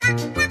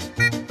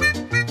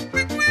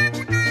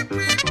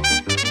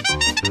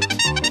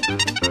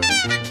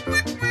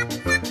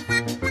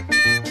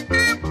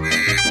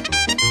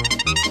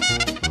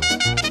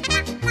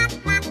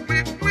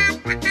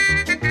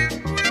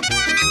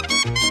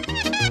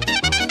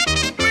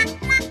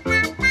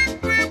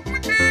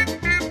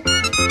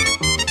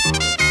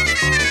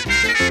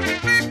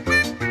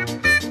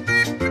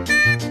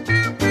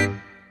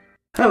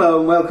Hello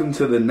and welcome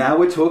to the Now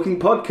We're Talking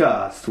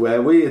podcast,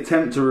 where we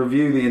attempt to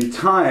review the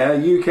entire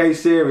UK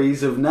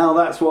series of Now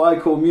That's What I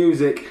Call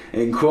Music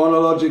in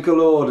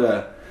chronological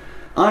order.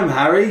 I'm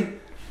Harry.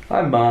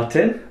 I'm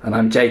Martin. And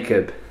I'm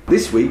Jacob.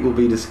 This week we'll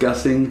be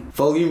discussing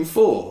Volume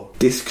 4,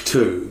 Disc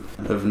 2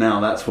 of Now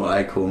That's What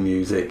I Call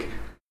Music.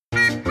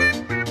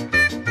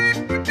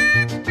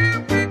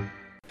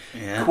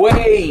 Yeah.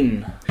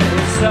 Queen!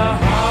 It's a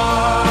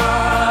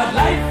hard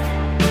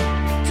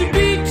life to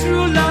be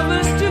true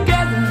lovers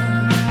together,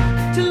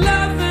 to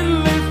love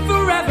and live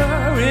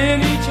forever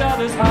in each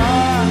other's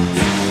hearts.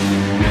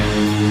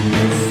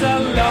 It's a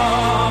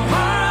long,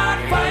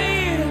 hard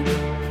fight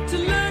to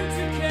learn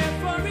to care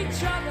for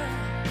each other,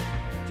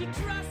 to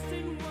trust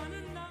in one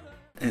another.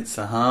 It's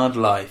a hard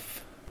life.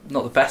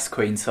 Not the best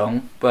Queen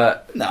song,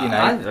 but No, you know,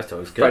 I thought it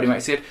was good. Freddie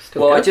Mercury's good.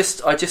 Still Well,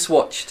 good. I just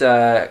watched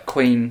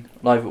Queen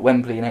live at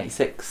Wembley in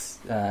 '86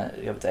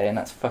 the other day, and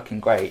that's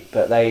fucking great.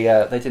 But they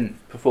didn't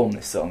perform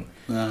this song.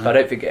 No. But I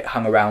don't think it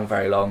hung around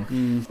very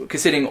long.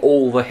 Considering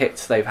all the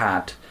hits they've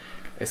had,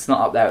 it's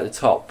not up there at the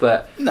top.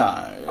 But No,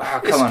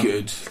 come it's on.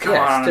 good. come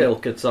Yeah, on, still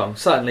good song.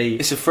 Certainly.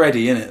 It's a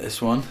Freddie, innit,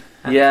 this one?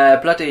 yeah,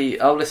 bloody!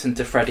 I'll listen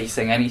to Freddie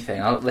sing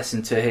anything. I'll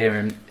listen to hear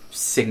him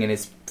singing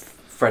his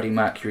Freddie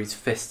Mercury's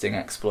fisting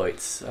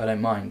exploits. I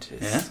don't mind.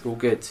 It's all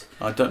good.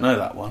 I don't know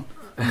that one.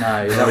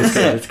 No, that was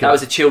It's good. that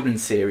was a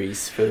children's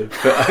series for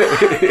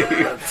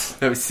that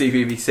was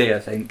CBBC, I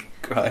think.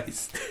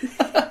 Christ.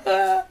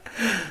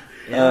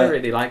 Yeah, I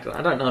really liked it.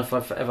 I don't know if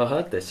I've ever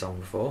heard this song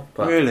before,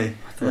 but Really?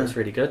 I thought it was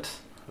really good.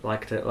 I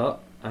liked it a lot.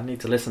 I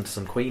need to listen to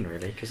some Queen,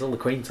 really, because all the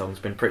Queen songs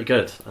have been pretty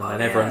good. And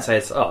then everyone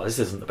says, oh, this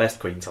isn't the best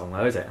Queen song,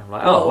 though, is it? I'm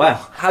like, oh,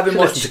 wow. Having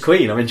Listen to watched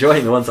Queen, I'm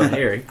enjoying the ones I'm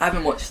hearing.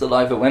 having watched the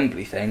live at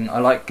Wembley thing, I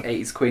like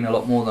 80s Queen a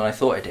lot more than I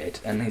thought I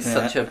did, and he's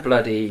such a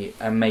bloody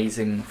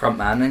amazing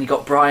frontman. And you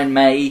got Brian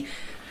May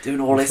doing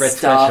all With this Red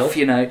stuff, Special.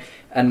 you know,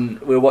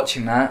 and we're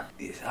watching that.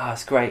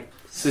 It's great.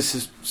 So this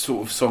is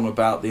sort of song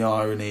about the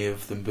irony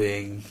of them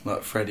being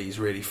like Freddie's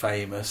really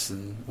famous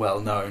and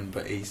well known,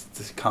 but he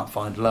just can't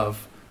find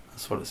love.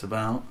 That's what it's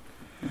about.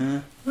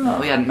 Yeah.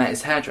 Oh, we hadn't met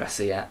his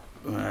hairdresser yet.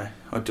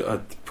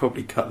 I'd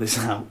probably cut this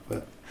out,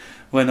 but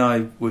when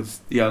I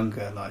was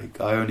younger, like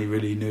I only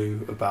really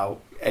knew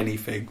about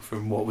anything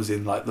from what was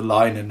in like the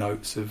liner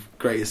notes of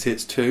Greatest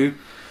Hits 2.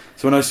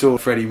 So when I saw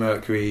Freddie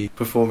Mercury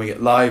performing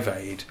at Live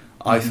Aid,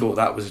 I thought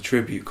that was a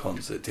tribute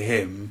concert to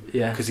him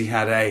because he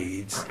had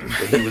AIDS,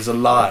 but he was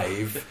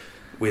alive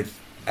with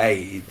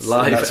AIDS.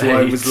 Live and that's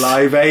why it AIDS. was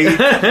Live Aid.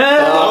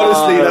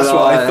 Honestly, that's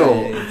what I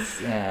thought.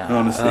 Yeah.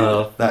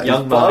 Honestly, that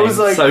young is, but I was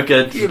mind, like, so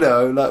good. You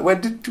know, like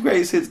when did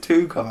Greatest Hits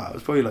 2 come out? It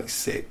was probably like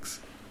 6.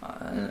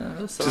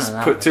 Just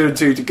put 2 and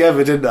 2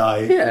 together, didn't I?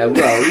 Yeah,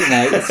 well, you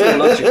know, it's all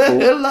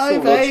logical. It's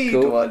Live all Aid,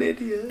 logical. what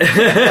idiot.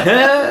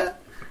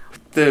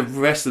 The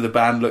rest of the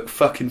band look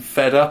fucking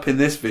fed up in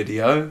this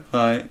video.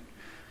 Like,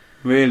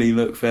 really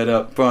look fed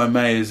up. Brian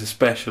May is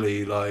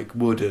especially like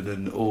wooden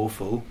and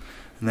awful,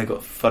 and they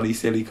got funny,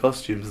 silly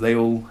costumes. They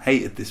all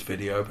hated this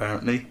video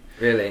apparently.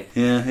 Really?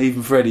 Yeah,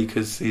 even Freddie,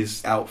 because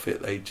his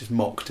outfit, they just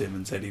mocked him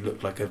and said he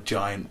looked like a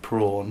giant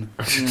prawn.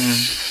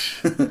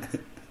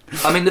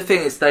 I mean, the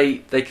thing is, they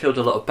killed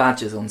a lot of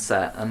badgers on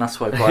set, and that's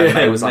why Brian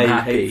May was May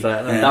unhappy. hates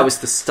that, yeah. That was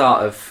the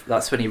start of.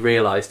 That's when he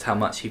realised how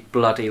much he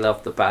bloody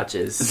loved the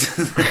badgers.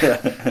 Is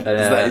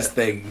that his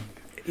thing?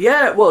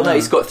 Yeah, well, no,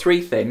 he's got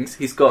 3 things.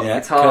 He's got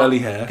guitar, curly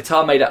hair.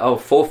 guitar made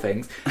out. 4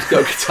 things. He's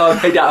got a guitar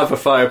made out of a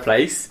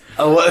fireplace.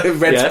 Oh, what,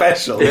 Red Yeah.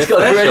 Special. He's got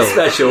the red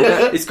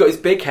special. He's got his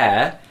big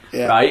hair.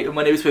 Yeah. Right, and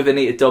when he was with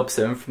Anita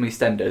Dobson from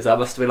EastEnders, that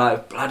must have been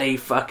like bloody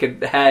fucking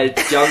hair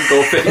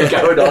jungle thing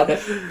going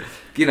on.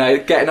 You know,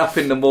 getting up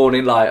in the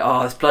morning like,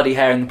 oh, there's bloody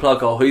hair in the plug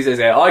hole. Whose is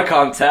it? I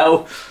can't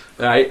tell.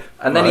 Right,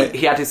 and then Right.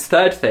 he had his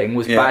 3rd thing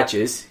was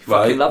badgers. He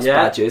fucking Right. loves Yeah.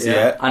 badgers.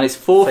 Yeah. And his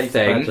 4th Fake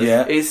thing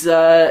badgers.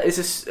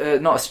 is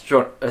not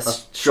astrology,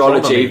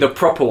 Astronomy. the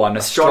proper one,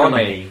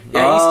 astronomy.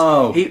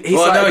 Yeah, he's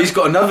well, like, no, he's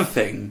got another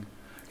thing.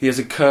 He has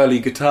a curly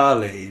guitar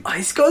lead. Oh,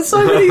 he's got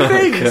so many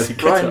things. Curly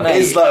Brian guitar. May,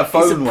 It's like a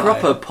phone he's a wire.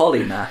 proper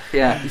polymath.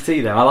 Yeah. You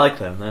see them, I like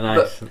them, they're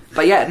nice.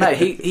 But yeah, no,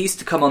 he used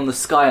to come on the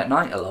Sky at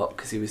night a lot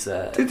because he was.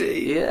 Did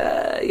he?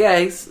 Yeah,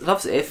 he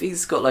loves it. If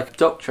he's got like a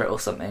doctorate or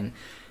something,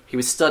 he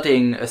was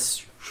studying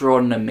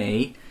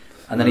astronomy,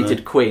 and then he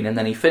did Queen, and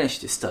then he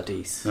finished his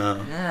studies. Oh.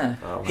 Yeah,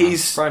 Oh, wow.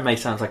 He's- Brian May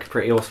sounds like a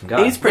pretty awesome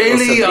guy. he's pretty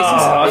Really?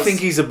 awesome. I He's- think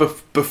he's a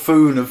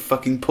buffoon of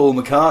fucking Paul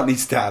McCartney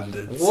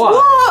standards. What?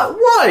 What?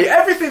 Why?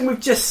 Everything we've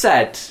just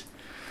said.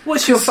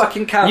 What's your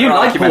fucking counter You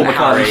like Paul argument,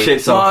 McCartney Harry?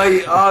 shit song.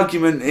 My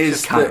argument is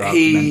Just counter that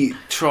he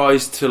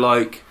tries to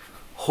like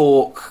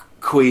hawk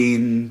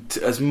Queen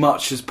as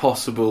much as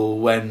possible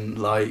when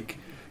like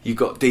you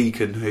got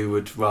Deacon, who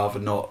would rather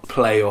not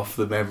play off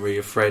the memory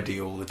of Freddie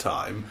all the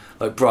time.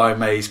 Like, Brian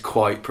May's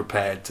quite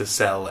prepared to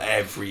sell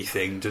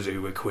everything to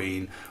do with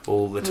Queen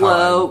all the time.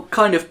 Well,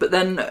 kind of, but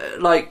then,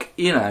 like,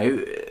 you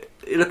know,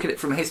 look at it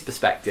from his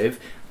perspective,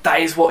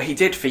 that is what he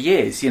did for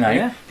years, you know.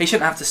 Yeah. He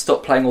shouldn't have to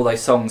stop playing all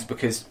those songs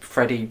because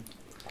Freddie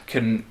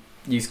can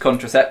use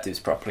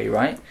contraceptives properly,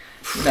 right?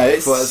 You know,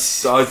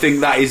 it's... But I think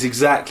that is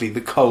exactly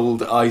the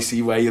cold,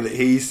 icy way that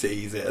he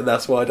sees it, and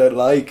that's why I don't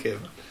like him.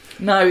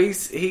 No, he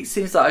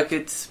seems like a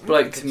good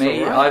bloke to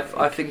me. Right.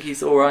 I think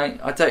he's all right.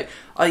 I don't.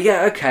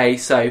 Yeah, okay.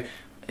 So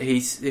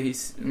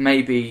he's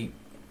maybe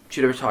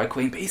should have retired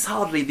Queen, but he's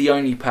hardly the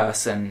only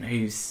person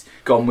who's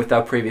gone with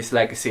their previous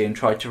legacy and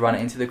tried to run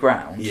it into the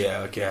ground.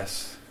 Yeah, I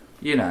guess.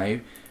 You know,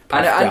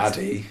 Puff and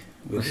Daddy,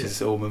 which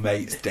is all my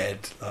mates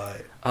dead.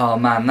 Like, oh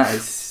man, that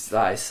is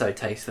so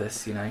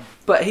tasteless. You know,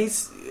 but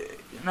he's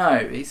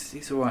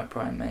all right,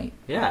 Brian, mate.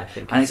 Yeah, I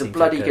think. And he's a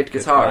bloody good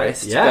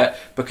guitarist. Yeah,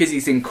 but because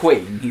he's in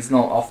Queen, he's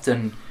not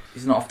often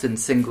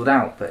singled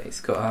out. But he's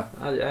got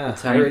a yeah.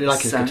 tone, I really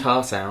like his sound.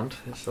 guitar sound.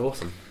 It's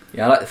awesome.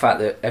 Yeah, I like the fact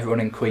that everyone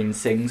in Queen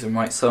sings and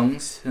writes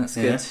songs. That's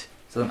Yeah. good.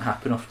 Doesn't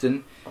happen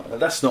often.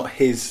 that's not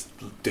his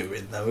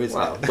doing, though, is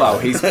it? Well,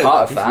 he's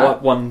part of He's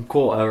that.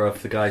 1/4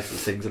 of the guys that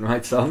sings and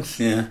writes songs.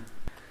 Yeah.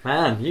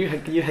 Man, you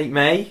hate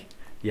May.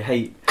 You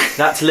hate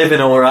That's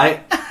Living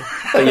Alright.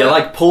 But you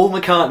like Paul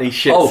McCartney's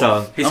shit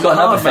song. He's got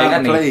another thing,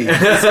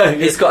 hasn't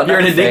he? He's got You're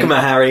an another enigma,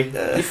 thing. Harry.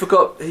 You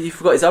forgot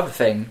his other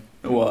thing.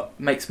 What?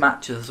 Makes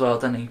matches as well,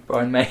 doesn't he,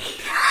 Brian May?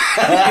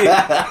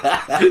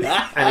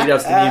 And he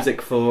does the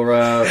music for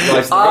Rise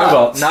of the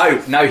Robots.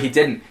 No, he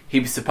didn't. He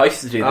was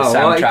supposed to do the Oh,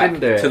 why he didn't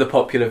do soundtrack it? to the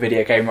popular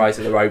video game Rise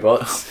of the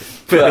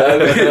Robots.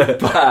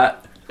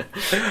 but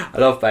I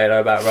love Baylor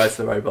about Rise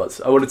of the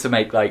Robots. I wanted to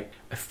make like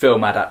a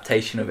film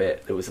adaptation of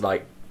it that was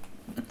like,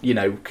 you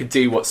know, could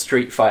do what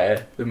Street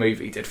Fighter the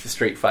movie did for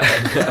Street Fighter.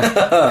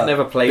 I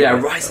never played Yeah,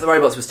 it. Rise of the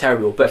Robots was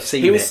terrible, but I've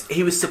seen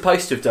he was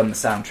supposed to have done the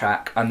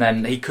soundtrack, and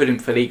then he couldn't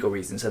for legal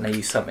reasons, and they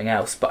used something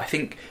else. But I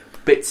think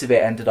bits of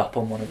it ended up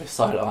on one of his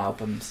solo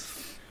albums.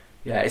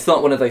 Yeah, it's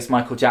not one of those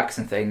Michael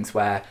Jackson things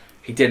where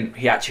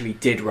he actually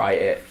did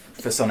write it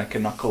for Sonic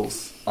and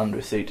Knuckles under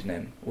a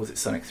pseudonym. Or was it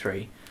Sonic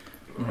 3?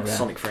 One of them.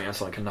 Sonic 3 and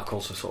Sonic and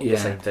Knuckles are sort of Yeah.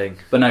 the same thing.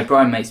 But no,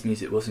 Brian May's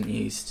music wasn't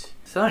used.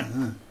 So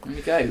there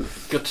we go.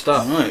 Good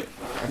stuff. Right.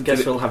 I guess Did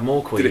it- we'll have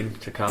more did Queen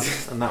to come,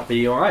 and that'll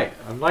be alright.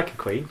 I like a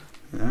Queen.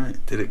 Right.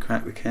 Did it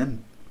crack the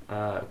Ken?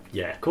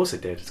 Yeah, of course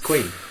it did. It's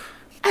Queen.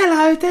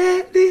 Hello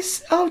there,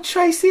 this old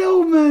Tracy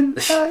Allman.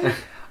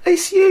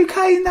 It's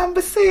UK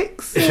number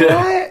 6,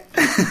 alright?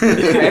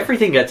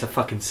 Everything gets a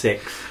fucking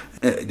 6.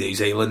 New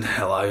Zealand,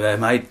 hello there,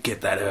 mate.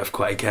 Get that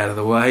earthquake out of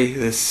the way.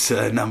 This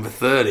number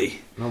 30.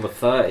 Number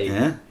 30.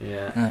 Yeah?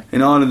 Yeah.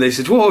 In Ireland, they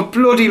said, "Oh, I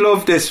bloody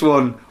love this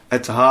one.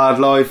 It's a hard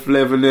life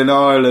living in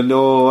Ireland,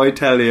 oh, I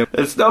tell you.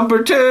 It's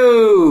number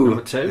 2.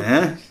 Number 2.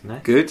 Yeah,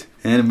 Nice. good.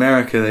 In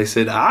America, they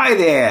said, "Hi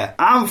there,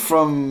 I'm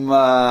from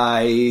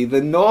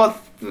the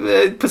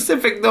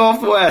Pacific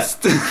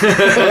Northwest."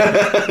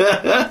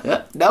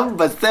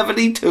 Number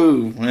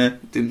 72. Yeah,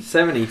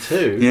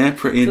 72? yeah,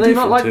 pretty Do they indifferent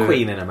not like to it.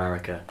 Queen in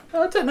America?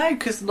 I don't know,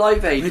 because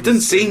Live Aid... It doesn't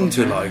was- seem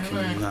to like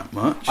him that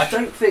much. I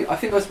think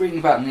I was reading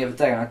about them the other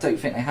day, and I don't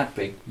think they had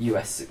big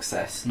US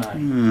success,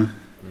 no.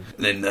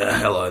 Then,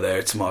 hello there,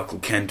 it's Michael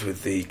Kent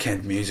with the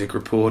Kent Music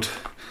Report.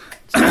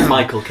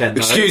 Michael Kent.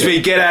 Excuse me,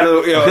 get out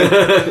of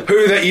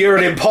who that you're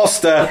an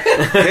imposter.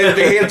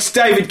 It's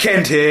David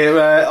Kent here.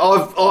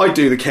 I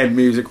do the Kent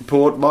Music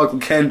Report. Michael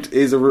Kent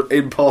is an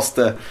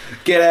imposter.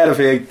 Get out of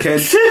here,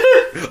 Kent.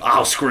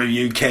 I'll screw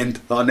you,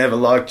 Kent. I never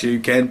liked you,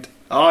 Kent.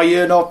 Oh,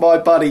 you're not my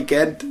buddy,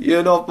 Kent.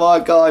 You're not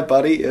my guy,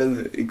 buddy,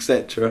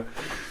 etc.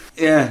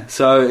 Yeah,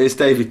 so it's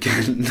David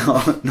Kent,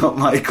 not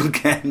Michael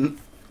Kent.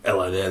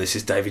 Hello there, this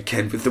is David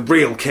Kent with the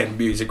real Kent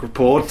Music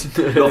Report,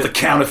 not the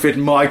counterfeit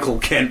Michael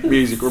Kent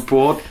Music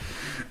Report.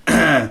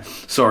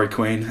 Sorry,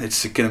 Queen,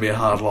 it's going to be a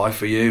hard life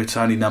for you. It's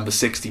only number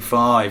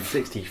 65.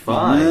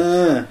 65.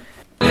 Yeah.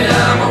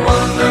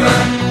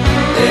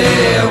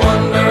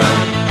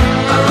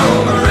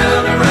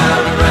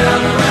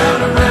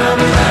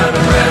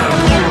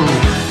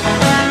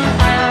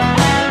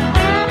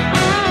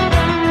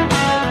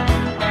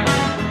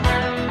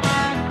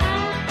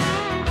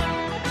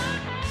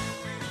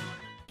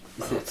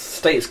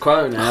 Status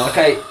quo now.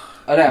 Okay,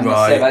 I don't have much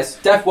to say Right. about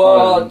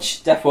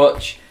this. Death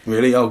Watch.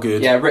 Really? Oh,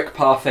 good. Yeah, Rick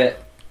Parfitt,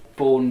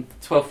 born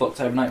 12th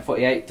October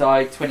 1948,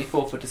 died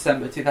 24th of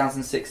December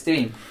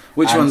 2016.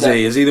 Which And, one's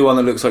he? Is he the one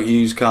that looks like a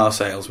used car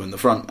salesman, the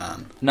front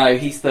man? No,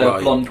 he's the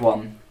Right. blonde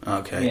one.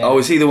 Okay. Yeah. Oh,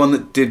 is he the one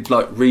that did,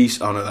 like,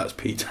 Oh, no, that's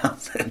Pete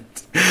Townsend.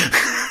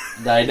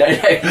 No,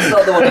 he's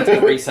not the one who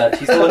did research.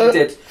 He's the one who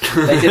did.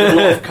 They did a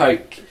lot of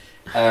coke,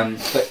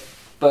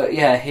 but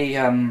yeah, he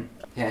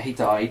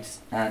died,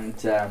 and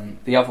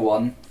the other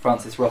one,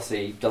 Francis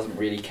Rossi, doesn't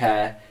really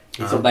care.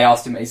 They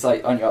asked him, he's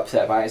like, "Aren't you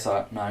upset about it?" He's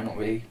like, "No, not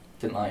really.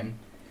 Didn't like him."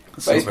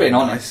 That's But he's not very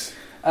being honest.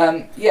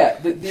 Yeah,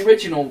 the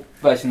original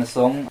version of the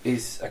song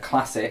is a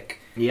classic.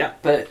 Yeah.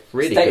 But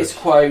Really Status good.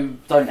 Quo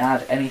don't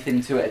add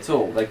anything to it at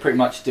all. They pretty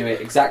much do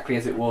it exactly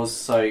as it was,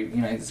 so, you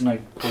know, there's no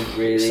point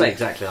really. Say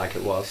exactly like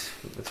it was.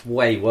 It's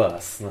way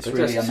worse. It's They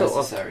really just sort of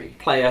unnecessary.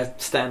 play a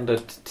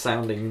standard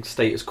sounding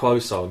Status Quo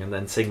song and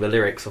then sing the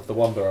lyrics of The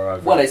Wanderer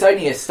over Well, it. it's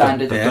only a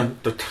standard. Yeah.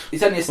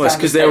 It's only a standard. Well, it's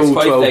because they're Status all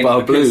Quo 12 thing bar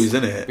because- blues,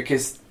 isn't it?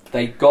 Because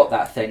they got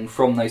that thing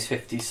from those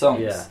 50s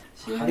songs. Yeah.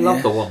 So, I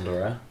love The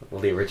Wanderer,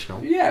 well, the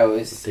original. Yeah, it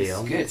was it's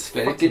Deal. good, It's but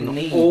it fucking didn't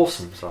need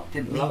awesome song.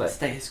 didn't Love need it.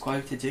 Status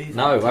Quo to do that.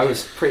 No, did I it?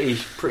 was pretty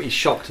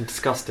shocked and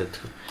disgusted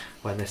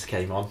when this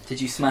came on. Did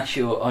you smash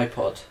your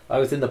iPod? I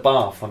was in the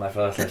bath when I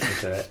first listened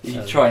to it. Did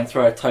you try and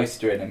throw a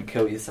toaster in and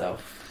kill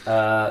yourself?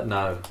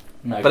 No.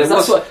 No, But it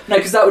that's was-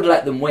 because that would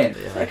let them win.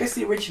 Yeah. I guess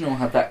the original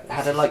had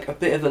a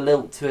bit of a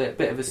lilt to it, a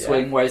bit of a Yeah.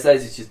 swing, whereas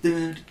theirs is just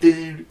do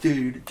do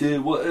do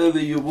do whatever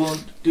you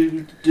want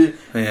do do.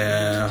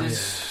 Yeah, I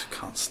just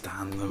can't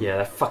stand them. Yeah,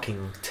 they're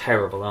fucking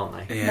terrible,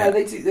 aren't they? Yeah. No,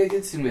 they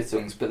did some good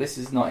songs, but this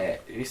is not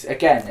it.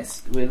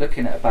 We're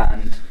looking at a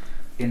band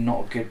in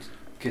not a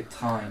good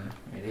time,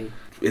 really.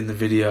 In the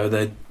video,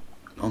 they're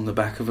on the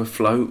back of a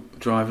float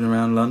driving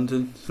around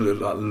London. It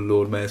looked like the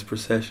Lord Mayor's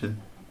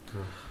procession.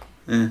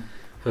 Yeah.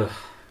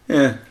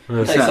 Yeah.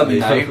 I'll tell you something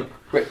though,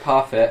 Rick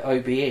Parfitt,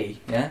 OBE,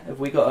 yeah? Have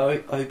we got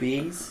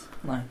OBEs?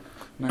 No.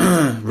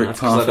 Rick That's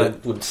 'cause I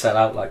Parfitt, wouldn't sell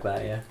out like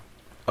that, yeah.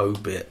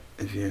 obit,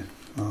 if you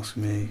ask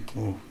me,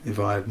 or if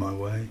I had my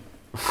way.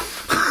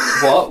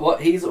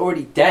 What? He's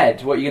already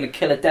dead. What, are you going to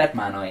kill a dead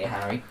man, are you,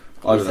 Harry?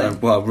 I don't know.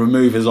 Well,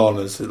 remove his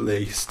honours at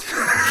least.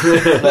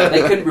 Look,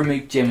 they couldn't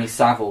remove Jimmy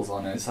Savile's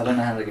honours. I don't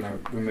know how they're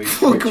going to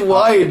remove. Look, Rich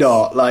why Parfitt's.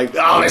 not? Like,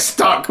 oh, it's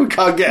stuck. We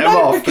can't get him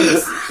off.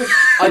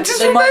 Just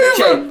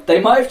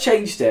They might have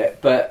changed it,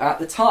 but at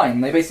the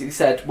time they basically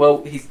said,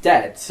 "Well, he's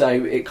dead, so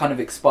it kind of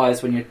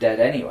expires when you're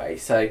dead anyway."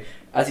 So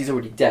as he's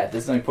already dead,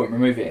 there's no point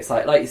removing it. It's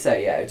like you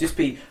say, yeah, it'd just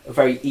be a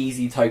very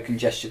easy token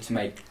gesture to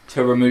make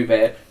to remove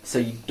it, so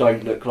you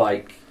don't look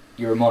like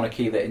you're a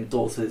monarchy that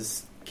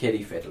endorses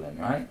kiddie fiddling,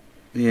 right?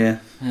 Yeah.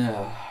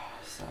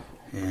 So.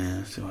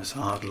 Yeah, so it's a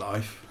hard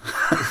life.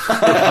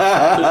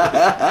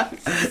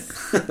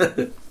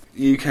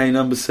 UK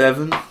number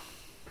 7.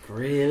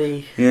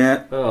 Really?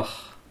 Yeah. Ugh.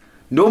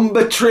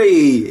 Number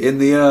 3 in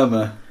the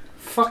Irma.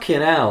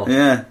 Fucking hell.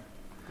 Yeah.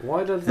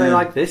 Why do they Yeah.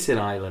 like this in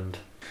Ireland?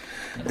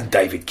 And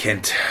David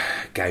Kent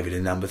gave it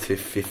a number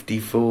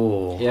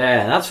 54.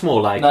 Yeah, that's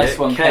more like Nice it.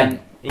 one, Ken. Ken.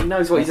 He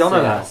knows what he's on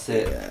about. That's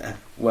it. Yeah.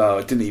 Well,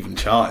 it didn't even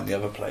chart in the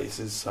other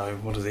places, so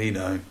what does he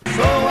know? So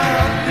I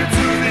up you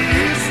to the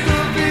east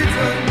of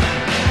Eden.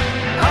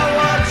 I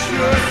watch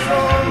your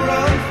soul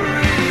run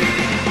free.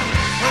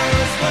 I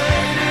was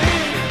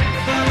waiting,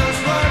 I was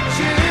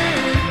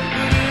watching,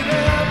 but it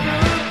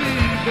never be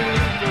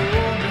there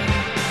for me.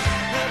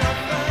 And I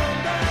found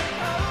that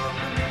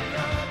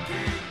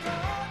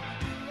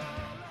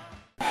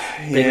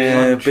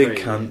Yeah, Country. Big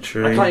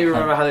Country. I can't even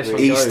remember how this one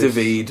East goes of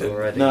Eden.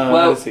 already. No. how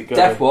Well, does it go?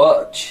 Death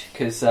Watch,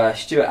 because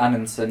Stuart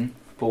Adamson,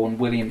 born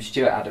William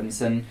Stuart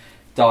Adamson,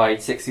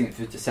 died 16th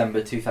of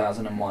December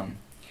 2001.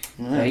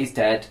 So Yeah. he's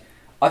dead.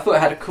 I thought it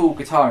had a cool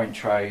guitar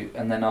intro,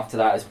 and then after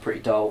that it was pretty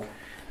dull.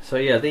 So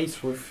yeah,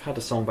 we've had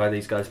a song by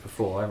these guys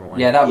before, haven't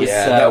we? Yeah, that was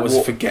that was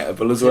Wa-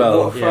 forgettable as was it well.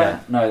 Waterfront? Yeah.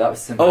 No, that was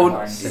Simple Oh,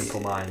 Minds.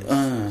 Simple Minds.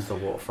 Ah. It's the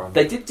Waterfront.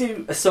 They did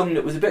do a song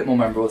that was a bit more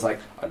memorable. It was like,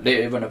 I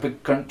live in a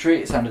big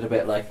country. It sounded a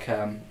bit like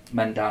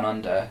Men Down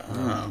Under.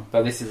 Oh.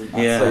 But this isn't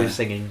that Yeah. So song. you're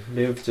singing,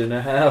 lived in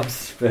a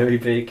house, very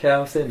big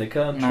house in the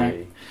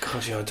country.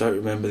 God, yeah, I don't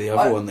remember the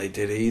other I- one they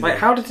did either. Wait,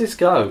 how did this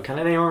go? Can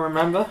anyone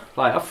remember?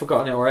 Like, I've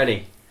forgotten it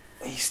already.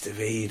 East of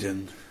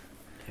Eden.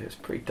 It was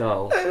pretty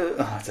dull.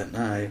 I don't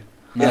know.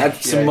 No, It had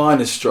some yeah.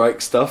 minor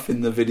strike stuff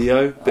in the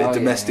video, bit Oh, of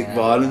domestic yeah,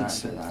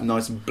 violence, I remember that.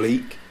 nice and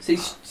bleak. See,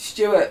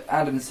 Stuart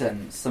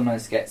Adamson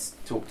sometimes gets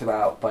talked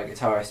about by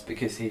guitarists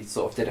because he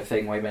sort of did a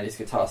thing where he made his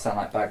guitar sound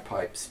like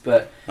bagpipes.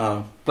 But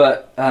Oh,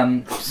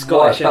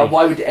 Scottish, eh?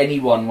 why would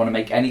anyone want to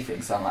make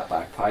anything sound like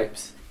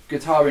bagpipes?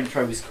 Guitar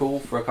intro was cool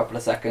for a couple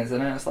of seconds,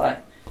 and then it's like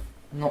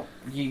not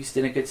used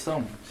in a good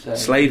song. So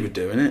Slade were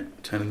doing it,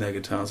 turning their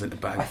guitars into I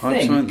bagpipes,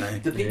 think weren't they?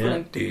 the people Yeah.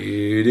 in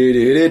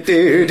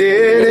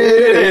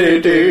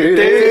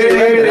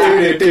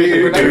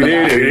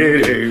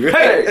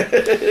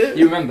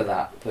you remember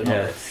that, but not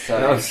Yeah. this.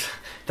 So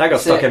That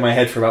got So, stuck in my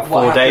head for about what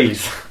 4 happened?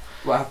 days.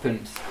 what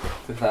happened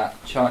with that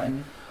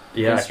charting?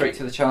 Yeah. Went straight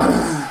to the charts.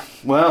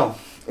 Well,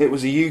 it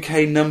was a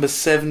UK number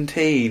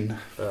 17,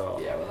 Oh.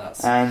 Yeah, well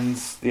that's and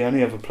the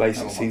only other place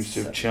No it one seems wants to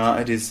have 17.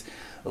 charted is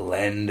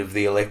Land of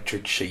the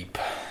Electric Sheep,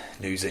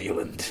 New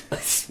Zealand,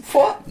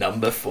 what?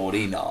 number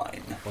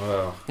 49.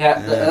 Wow.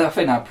 Yeah, Yeah. I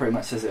think that pretty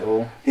much says it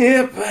all.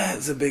 Yep,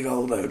 it's a big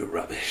old load of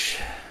rubbish.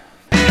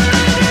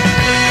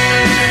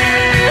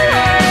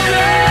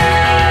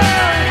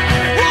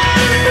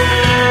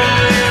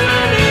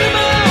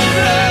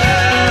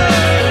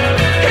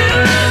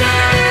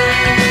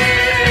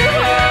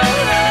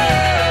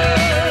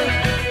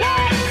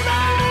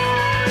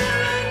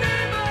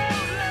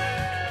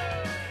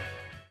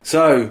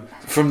 So,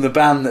 from the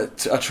band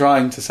that are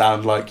trying to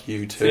sound like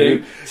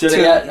U2 So to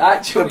they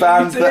actually the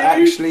bands do. that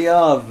actually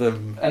are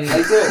them. And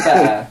they do it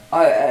better.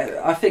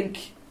 I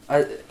think.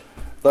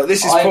 Like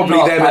this is I'm probably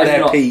not- them at I'm their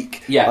not-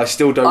 peak. yeah. I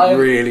still don't I'm-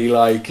 really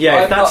like. Yeah,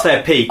 I'm if that's not-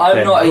 their peak, I'm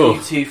then not a oof,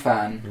 U2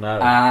 fan No.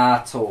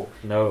 at all.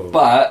 no.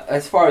 But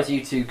as far as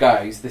U2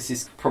 goes, this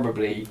is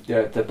probably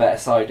the better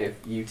side of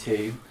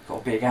U2.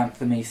 Got a big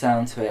anthem-y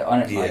sound to it. I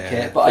don't like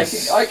Yeah, it, but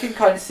this- I can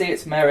kind of see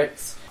its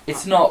merits.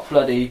 It's not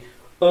bloody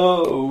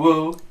oh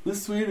whoa the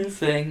sweetest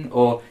thing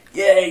or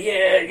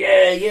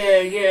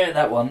yeah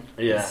that one.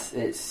 Yeah.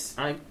 It's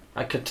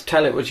I could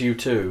tell it was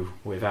U2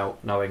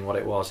 without knowing what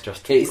it was.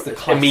 Just It's the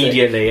classic,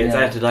 immediately. It yeah.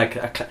 had like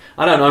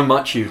I don't know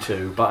much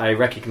U2, but I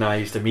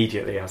recognised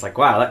immediately. I was like,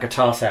 wow, that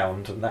guitar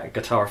sound and that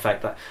guitar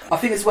effect. That I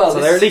think as well. so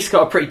this, they're at least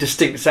got a pretty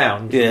distinct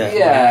sound. Yeah.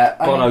 yeah.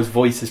 I mean, Bono's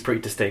voice is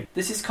pretty distinct.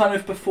 this is kind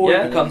of before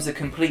Yeah. he becomes a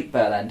complete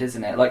bell end,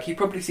 isn't it? Like he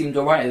probably seemed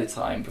alright at the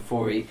time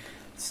before he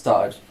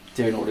started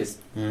doing all this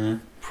Yeah.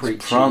 preaching.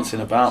 Prancing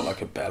about like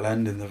a bell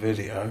end in the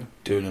video,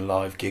 doing a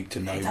live gig to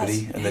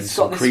nobody, does. and then He's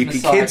some got this creepy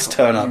messiah kids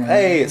turn up. yeah.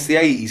 Hey, it's the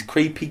 80s,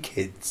 creepy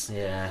kids.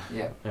 Yeah,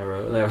 Yeah.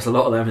 there was a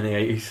lot of them in the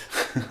 80s.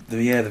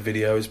 The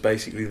video is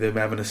basically them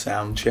having a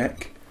sound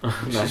check,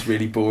 which No. is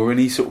really boring.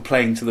 He's sort of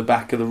playing to the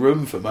back of the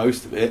room for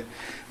most of it.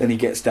 Then he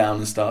gets down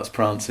and starts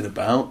prancing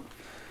about.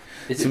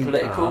 Is it Some-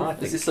 political? I Is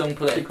think this song Keep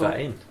political? that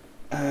in.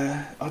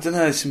 I don't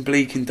know, some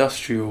bleak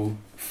industrial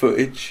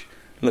footage.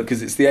 Look,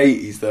 because it's the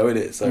 80s though, isn't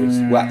it? So it's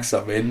whack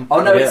some in.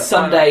 Oh no, Yeah. it's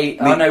Sunday.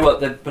 I know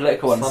what the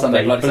political one's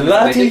Sunday. Sunday. Bloody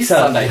Bloody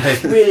Sunday.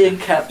 Sunday. Really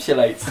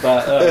encapsulates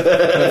that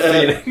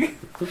feeling.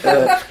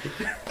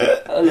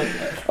 I love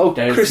that. Oh,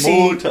 There's Chrissy,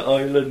 more to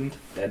Ireland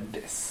than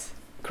this.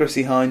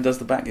 Chrissy Hine does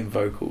the backing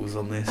vocals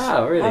on this.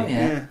 Oh, really? Oh,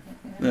 yeah.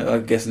 No,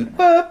 I'm guessing.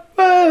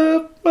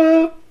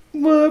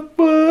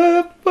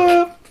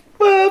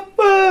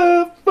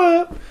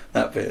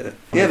 That bit.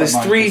 Yeah, there's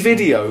Mine 3 Chrissy.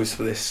 videos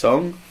for this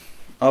song.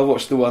 I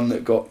watched the one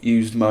that got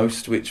used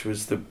most, which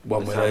was the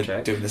one The where sound they're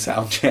check. doing the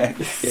sound check.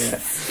 Yeah.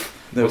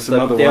 There were What's some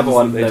other the ones other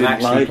one that they they're didn't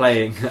actually like.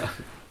 playing.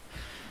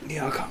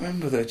 Yeah, I can't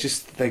remember.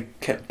 They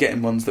kept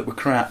getting ones that were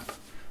crap.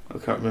 I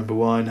can't remember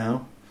why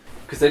now.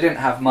 Because they didn't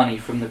have money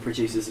from the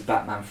producers of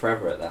Batman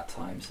Forever at that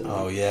time. So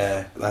Oh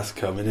yeah, that's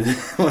coming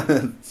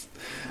in.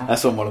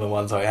 That's on one of the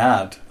ones I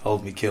had.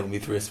 Hold me, kill me,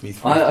 thrust me,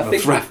 I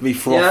think- fraff me,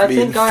 froth Yeah, I me,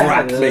 think and I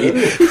had frack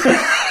me.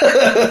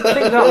 I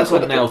think that was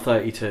on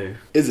L32.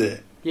 Is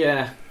it?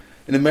 Yeah.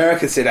 In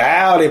America, said,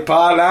 "Howdy,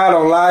 partner. I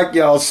don't like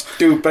your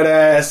stupid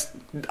ass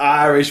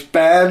Irish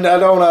band. I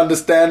don't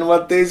understand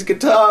what these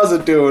guitars are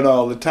doing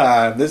all the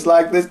time. There's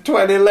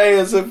 20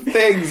 layers of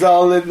things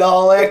all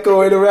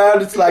echoing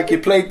around. It's like you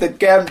played the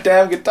damn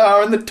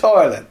guitar in the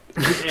toilet."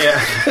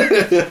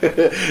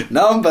 Yeah.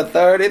 Number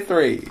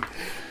 33.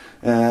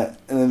 And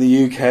in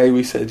the UK,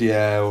 we said,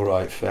 "Yeah, all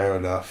right, fair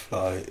enough.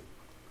 Like,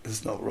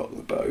 let's not rock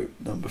the boat."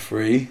 Number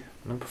 3.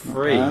 Number Not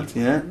 3. bad,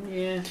 yeah.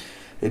 Yeah.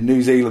 In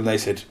New Zealand, they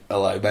said,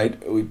 "Hello,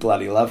 mate. We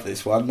bloody love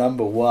this one.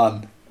 Number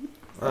 1."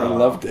 I Oh.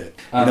 loved it.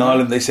 In Uh-huh.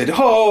 Ireland, they said,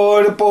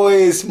 "Oh, the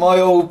boys, my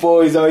old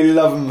boys, I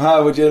love them.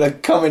 How would you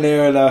come in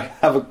here and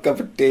have a cup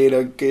of tea and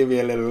I'll give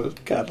you a little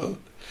cuddle?"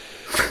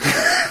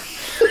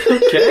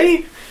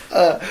 Okay.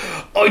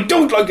 I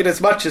don't like it as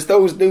much as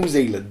those New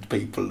Zealand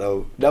people,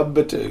 though.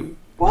 Number 2.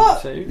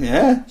 What? So,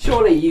 Yeah.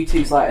 Surely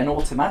U2's like an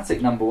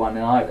automatic number 1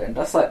 in Ireland.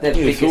 That's like their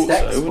You'd biggest thought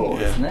so, export, wouldn't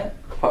you? isn't it?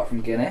 Apart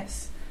from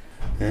Guinness.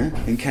 Yeah.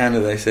 In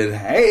Canada, they said,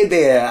 "Hey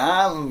there,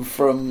 I'm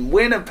from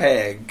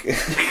Winnipeg,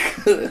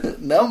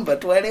 number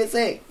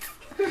 26."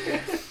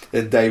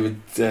 And David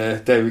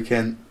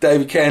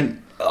Kent,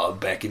 "Oh, I'm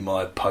back in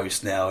my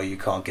post now. You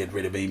can't get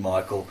rid of me,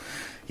 Michael.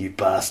 You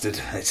bastard.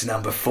 It's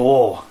number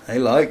 4." They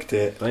liked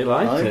it. They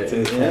liked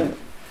it, yeah.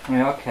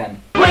 Yeah, I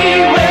can. We will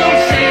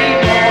see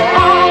more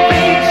of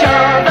each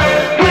other.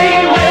 We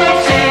will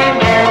see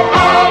more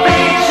of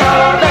each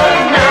other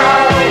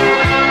now.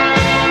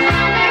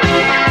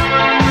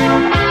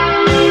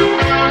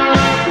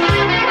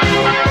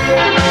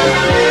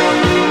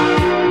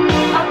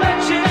 I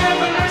bet you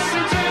never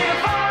listen to your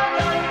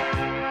father.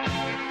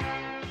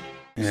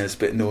 Yeah, there's a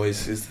bit of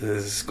noise.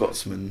 There's a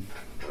Scotsman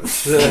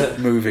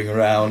moving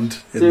around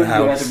in Doing the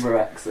house. Edinburgh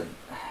accent.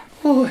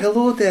 "Oh,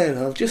 hello there.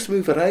 I'll just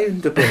move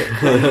around a bit.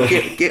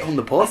 get on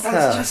the That's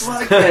podcast." just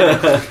like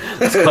it.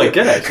 that's quite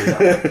good,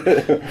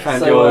 actually. Found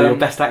So, your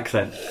best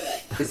accent.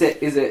 Is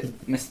it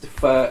Mr.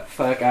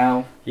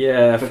 Fergal?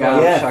 Yeah,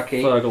 Fergal yeah.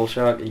 Sharky? Fergal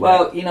Sharky.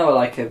 Well, you know, I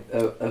like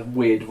a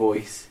weird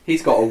voice.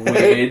 He's got a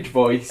weird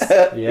voice.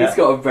 yeah. He's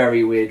got a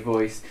very weird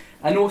voice.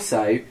 And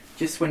also,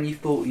 just when you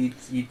thought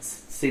you'd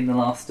seen the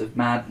last of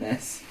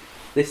Madness,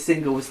 this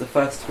single was the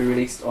first to be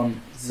released on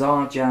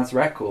Czar Jazz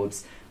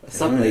Records, a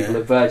sub-label yeah.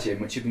 of Virgin,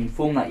 which had been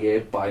formed that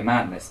year by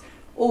Madness.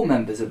 All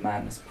members of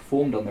Madness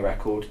performed on the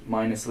record,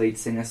 minus lead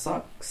singer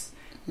Suggs.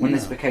 When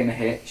this Yeah. became a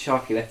hit,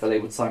 Sharkey left the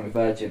label to sign with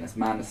Virgin, as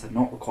Madness had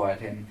not required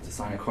him to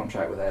sign a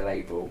contract with their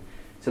label.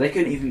 So they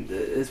couldn't even,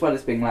 as well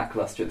as being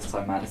lacklustre at the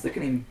time, Madness, they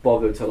couldn't even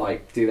bother to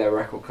do their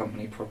record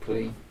company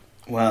properly.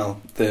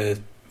 Well, the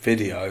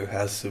video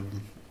has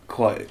some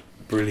quite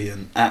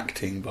brilliant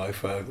acting by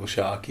Fergal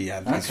Sharkey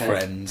and his Okay.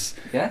 friends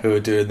Yeah. who are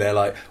doing their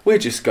like, we're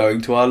just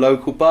going to our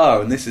local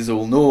bar and this is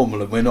all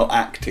normal and we're not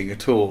acting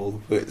at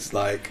all. It's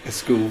like a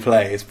school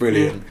play. It's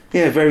brilliant.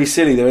 Yeah, very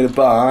silly. They're in a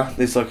bar.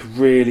 There's like a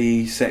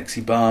really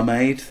sexy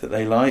barmaid that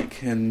they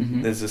like, and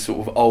Mhm. there's a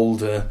sort of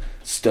older,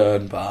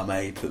 stern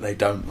barmaid that they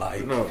don't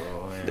like. Oh,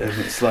 yeah. And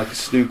it's like a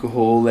snooker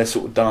hall. They're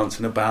sort of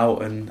dancing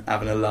about and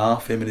having a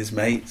laugh, him and his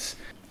mates.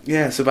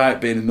 Yeah, it's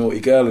about being a naughty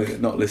girl and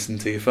not listening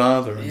to your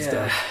father and Yeah.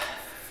 stuff.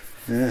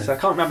 Yeah. So I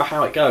can't remember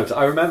how it goes.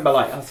 I remember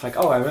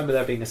I remember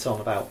there being a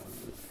song about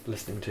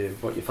listening to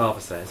what your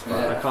father says, but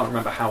Yeah. I can't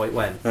remember how it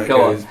went. It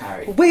Go on, goes,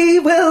 Harry. we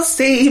will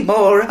see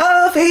more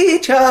of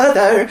each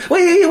other.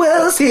 We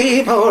will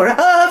see more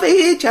of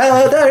each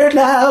other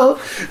now.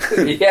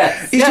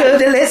 Yes. You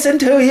should have listened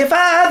to your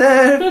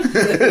father.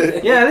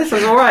 Yeah, this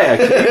was alright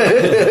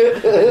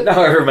actually.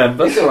 Now I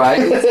remember. It's alright.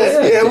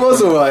 Yeah, it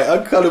was alright.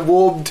 I kind of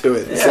warmed to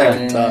it the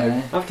second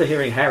time. After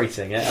hearing Harry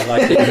sing it, I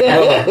like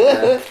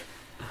it.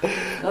 We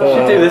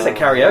should do this at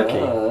karaoke.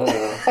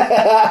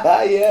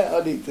 Yeah,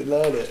 I need to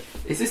learn it.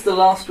 Is this the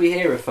last we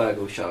hear of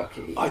Fergal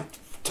Sharkey? I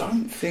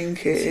don't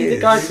think it Is he is.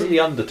 the guy from the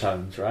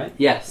Undertones, right?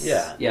 Yes.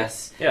 Yeah.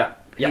 Yes. Yeah.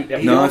 Yeah.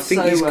 He- No, I also,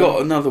 think he's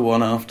got another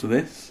one after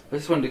this. I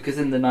just wondered because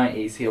in the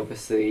 90s he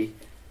obviously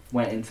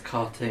went into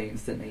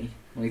cartoons, didn't he?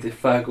 When he did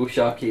Fergal,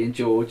 Sharkey and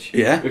George.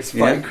 Yeah, With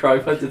Spike yeah.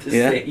 Crow under the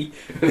Yeah. sea.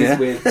 With Yeah. his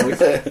weird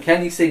voice.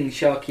 Can you sing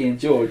Sharkey and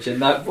George in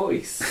that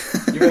voice?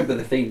 You remember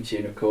the theme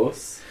tune, of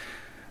course.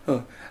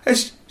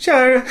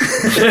 Sure.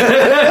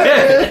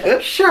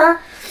 Sure.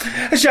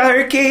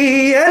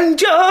 Sharky and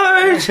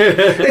George,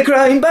 the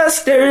crime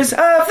busters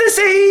of the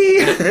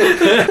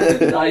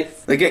sea.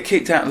 Nice. They get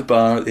kicked out of the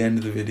bar at the end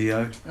of the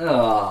video.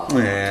 Oh.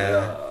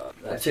 Yeah.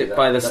 That's it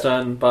by the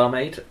Stern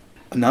barmaid.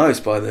 No, it's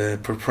by the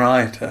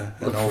proprietor,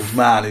 an old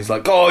man who's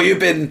like, oh, you've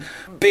been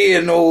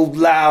being all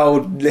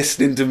loud,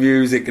 listening to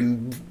music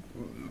and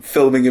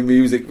filming a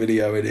music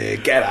video in here.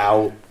 Get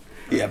out,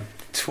 you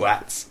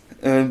twats.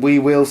 And we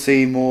will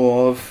see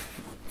more of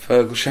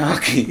Fergal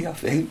Sharkey, I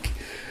think.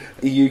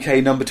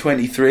 UK number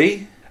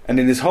 23. And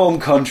in his home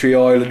country,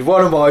 Ireland,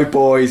 one of my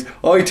boys,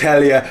 I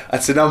tell you,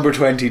 that's the number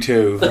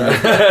 22.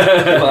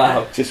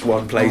 Wow. Just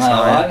one place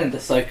Wow, higher. Ireland are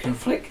so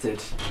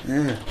conflicted.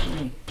 Yeah.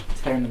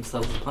 Tearing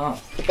themselves apart.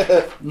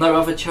 No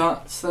other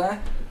charts there?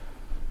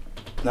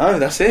 No,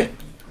 that's it.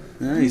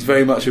 Yeah, he's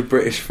very much a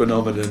British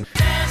phenomenon.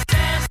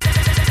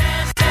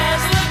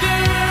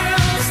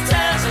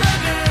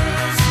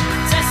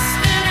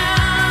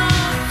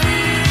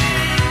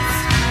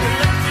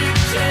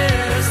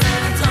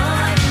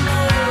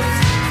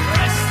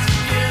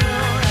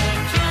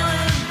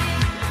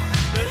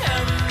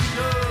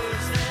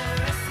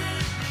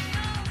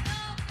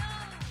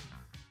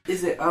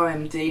 Is it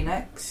OMD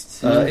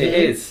next? It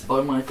is.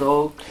 By my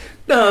dog.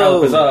 No,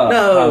 How bizarre.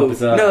 no, How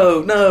bizarre.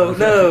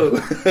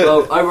 no.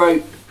 Well, I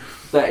wrote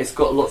that it's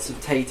got lots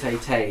of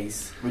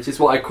tay-tay-tays, which is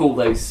what I call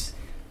those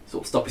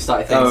sort of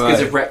stoppy-starty things Oh, because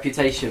right. of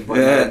Reputation by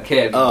Yeah. Nolan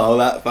Kim. Oh,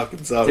 that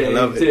fucking song! I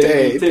love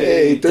Tay, it.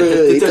 tay,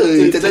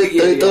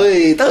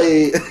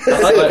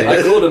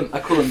 I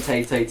call them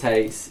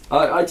tay-tay-tays.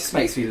 It just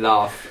makes me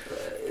laugh.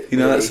 You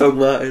know that song,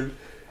 Martin?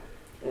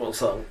 What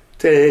song?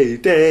 Day,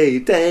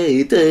 can't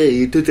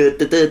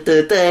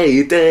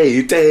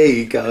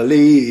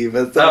leave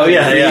us. Oh,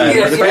 yeah. Yeah.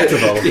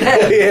 Respectable.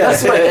 Yeah, Yeah.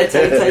 that's why they're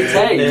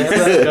tay-tay-tays.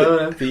 Never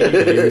gonna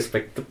be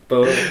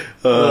respectable.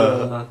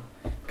 Uh,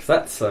 Because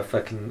that's a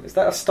fucking... Is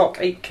that a stock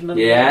Aitken?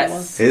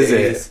 Yes. Is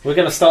it? We're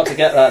going to start to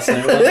get that soon,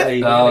 aren't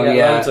we? We're Oh gonna get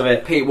yeah, loads of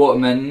it. Pete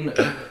Waterman.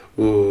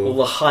 All Ooh.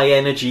 the high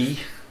energy.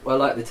 Well,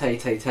 I like the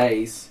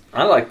tay-tay-tays.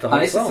 I like the whole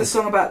And is this song. the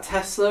song about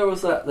Tesla, or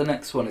was that the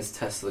next one? Is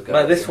Tesla Girls?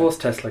 Like, this was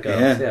Tesla Girls,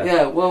 Yeah. yeah.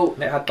 Yeah, well,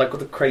 And it had like all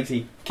the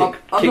crazy I'm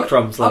kick not-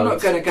 drums I'm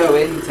loads. not going to go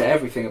into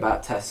everything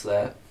about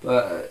Tesla,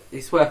 but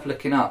it's worth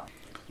looking up.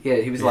 Yeah,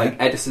 he was like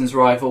Yeah. Edison's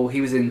rival. He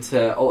was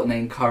into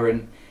alternating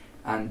current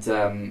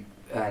and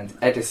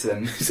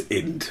Edison. He's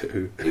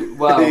into.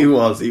 Well, he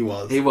was. he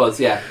was,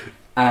 yeah.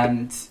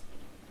 And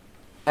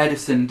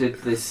Edison did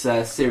this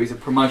series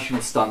of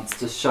promotional stunts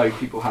to show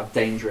people how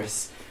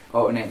dangerous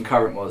alternating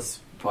current was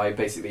by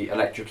basically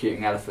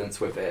electrocuting elephants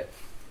with it,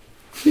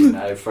 in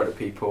front of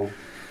people.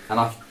 And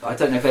I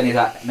don't know if any of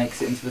that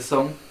makes it into the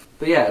song,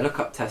 but yeah, look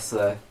up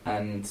Tesla,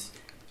 and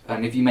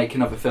if you make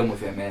another film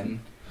with him in,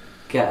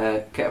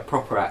 get a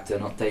proper actor,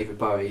 not David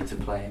Bowie, to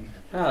play him.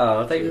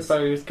 Oh, David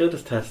Bowie was good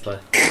as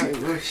Tesla.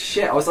 Oh,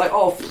 shit! I was like,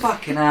 oh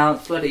fucking hell,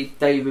 it's bloody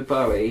David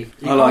Bowie. You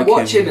I can't like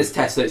watch him. him as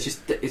Tesla. It's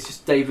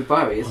just David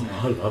Bowie, isn't it?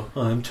 Hello,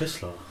 I'm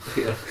Tesla.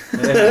 Yeah.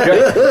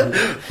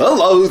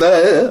 Hello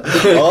there.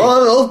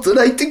 I'm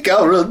alternating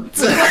current.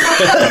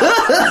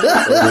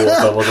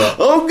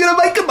 I'm gonna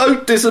make a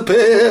boat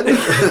disappear.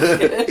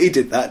 He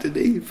did that,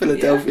 didn't he?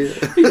 Philadelphia.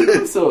 He did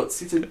all sorts.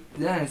 He did,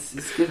 yeah,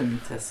 it's good in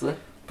Tesla.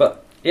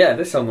 But yeah,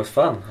 this song was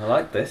fun. I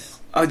like this.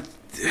 I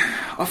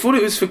thought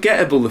it was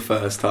forgettable the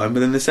first time, but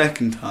then the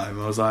second time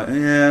I was like,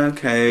 yeah,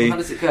 okay. How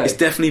does it go? It's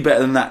definitely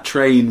better than that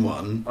train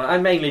one. I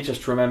mainly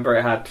just remember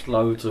it had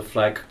loads of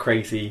like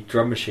crazy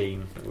drum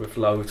machine with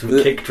loads of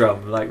The- kick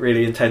drum, like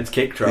really intense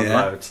kick drum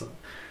Yeah. loads.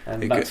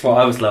 And It that's go-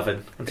 what I was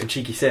loving. And some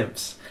cheeky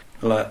simps.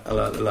 I like the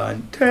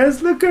line,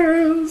 Tesla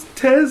girls,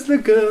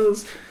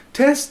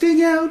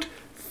 testing out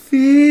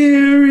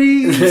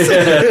theories. Yeah,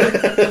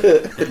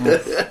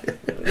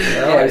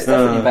 it's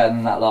definitely better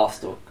than that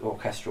last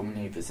orchestral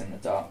manoeuvres in the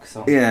dark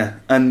song. Yeah,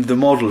 and the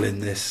model in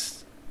the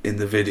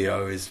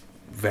video is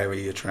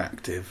very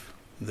attractive.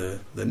 The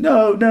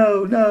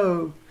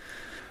no.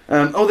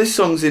 This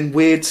song's in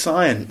Weird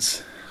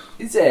Science.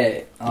 Is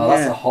it? Oh,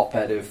 that's Yeah. a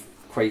hotbed of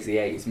crazy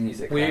 80s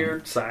music. then.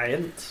 Weird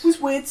Science. Was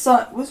Weird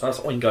Science... That's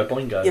Oingo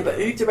Boingo. Yeah, but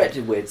who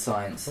directed Weird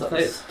Science? That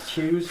Wasn't was... it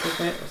Hughes,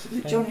 wasn't it? Was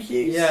it John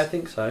Hughes? Yeah, I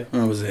think so.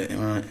 Oh, was it?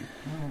 Right.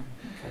 Oh,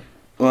 okay.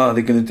 Well,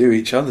 they're going to do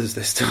each other's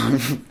this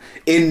time.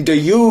 In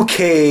the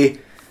UK,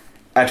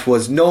 it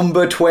was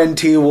number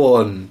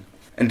 21.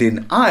 And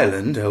in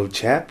Ireland, old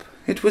chap,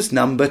 it was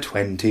number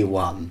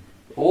 21.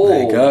 Oh,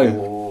 There you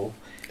go.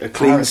 A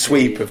clean Parity.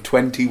 sweep of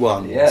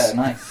 21s. Yeah,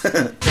 nice.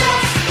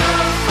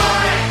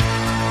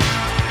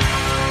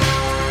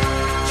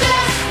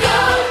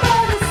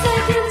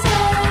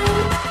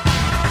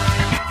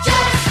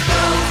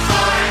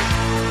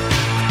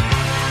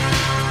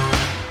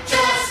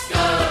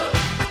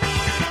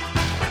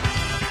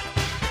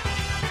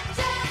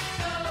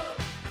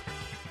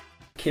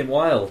 Kim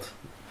Wilde,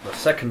 the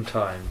second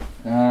time.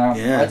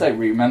 Yeah. I don't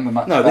really remember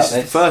much No, about this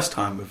is the first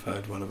time we've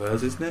heard one of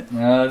hers, isn't it?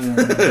 No.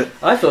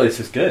 I thought this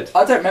was good.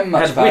 I don't remember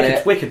much Had about wicked,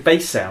 it. wicked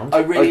bass sound. I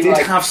It really did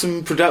like... have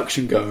some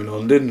production going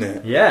on, didn't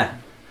it? Yeah.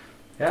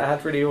 Yeah, it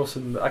had really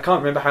awesome... I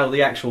can't remember how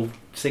the actual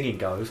singing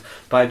goes,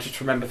 but I just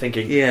remember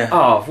thinking, Yeah.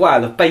 oh, wow,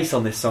 the bass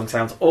on this song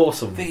sounds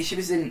awesome. I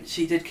think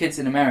she did Kids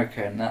in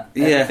America, and that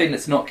Yeah. everything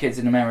that's not Kids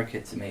in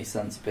America to me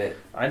sounds a bit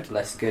I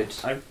less good.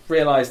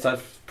 realised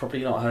I've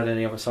probably not heard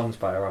any other songs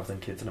by her other than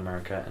Kids in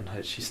America,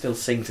 and she still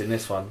sings in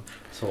this one,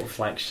 sort of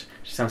like she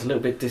sounds a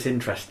little bit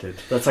disinterested.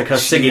 That's like her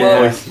singing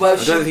voice. Well,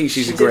 I don't think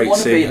she's a didn't great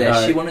want to be singer. there.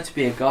 No. She wanted to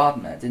be a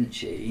gardener, didn't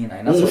she? You know,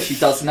 and that's what she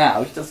does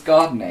now. She does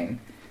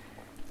gardening.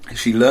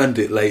 She learned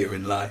it later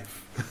in life.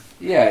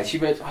 Yeah, she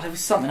wrote. Oh, there was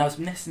something I was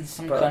missing,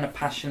 some But- kind of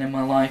passion in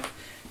my life.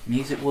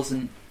 Music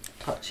wasn't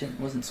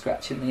wasn't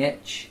scratching the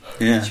itch.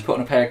 Yeah. She put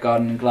on a pair of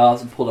gardening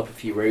gloves and pulled up a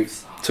few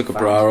roots. Took a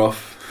Found- bra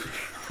off.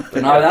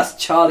 But no, that's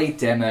Charlie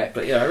Dimmock.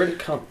 But yeah, I really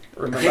can't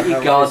remember Get your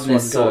how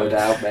gardeners this one sorted goes.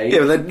 out, mate. Yeah,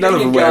 but none Get of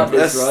them your wear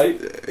gardeners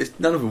that's, right.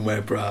 None of them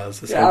wear bras.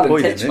 That's Yeah, the whole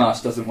Alan point, isn't it?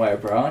 Titchmarsh doesn't wear a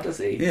bra, does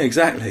he? Yeah,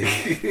 exactly.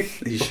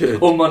 He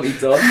should. Or Monty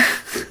Don.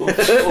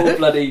 or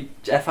bloody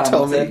Jeff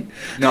Hamilton. Tommy.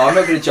 No, I'm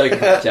not going to joke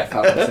about Jeff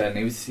Hamilton.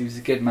 He was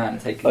a good man,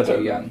 taken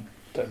too young.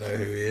 Don't know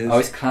who he is. Oh,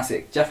 it's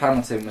classic. Jeff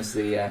Hamilton was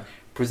the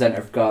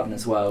presenter of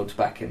Gardener's World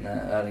back in the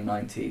early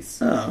 90s.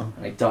 Oh.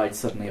 And he died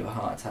suddenly of a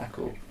heart attack.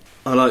 Or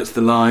I liked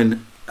the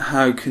line,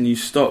 "How can you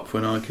stop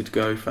when I could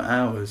go for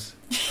hours?"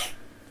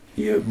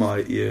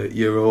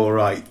 You're all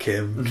right,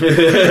 Kim.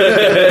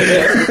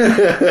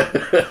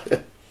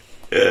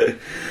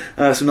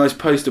 Some nice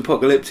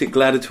post-apocalyptic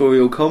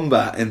gladiatorial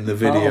combat in the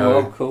video.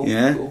 Oh, well, cool,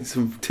 Yeah, cool.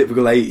 some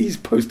typical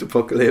 80s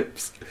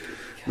post-apocalypse.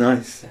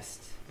 Nice. Just-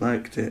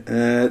 Liked it.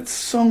 The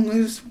song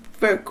is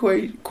very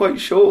quite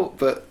short,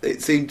 but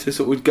it seemed to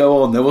sort of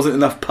go on. There wasn't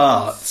enough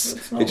parts.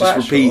 It's not It just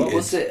that short. repeated.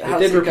 Was it? It How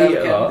did does it go repeat a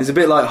again? lot. It's a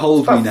bit like It's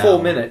Hold Me about Now.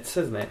 4 minutes,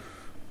 isn't it?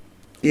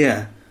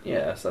 Yeah.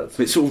 Yeah, so that's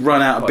It sort of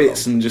run out of quite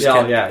bits long. and just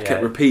Yeah,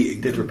 kept it repeating.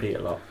 did them. repeat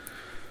a lot.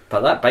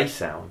 But that bass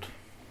sound,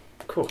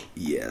 cool.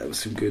 Yeah, that was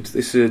some good.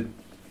 It's a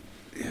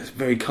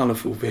very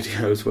colourful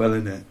video as well,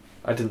 isn't it?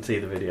 I didn't see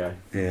the video.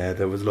 Yeah,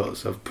 there was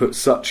lots. I've put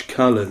such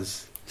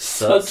colours.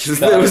 Such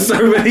There were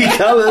so many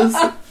colours.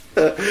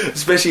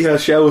 Especially her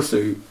shell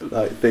suit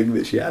thing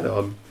that she had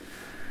on.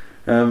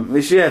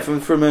 It's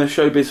from a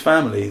showbiz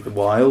family, the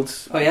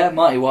Wilds. Oh yeah,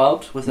 Marty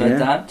Wilde was her Yeah.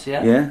 dad.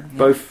 Yeah. Yeah,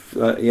 both.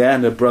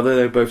 And her brother.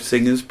 They're both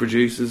singers,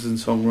 producers, and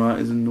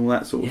songwriters, and all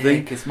that sort of Yeah,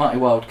 thing. because Marty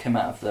Wilde came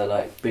out of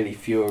the Billy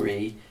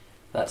Fury,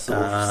 that sort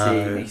of Oh.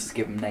 scene. They used to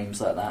give him names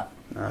like that.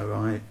 Oh,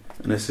 right.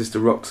 And her sister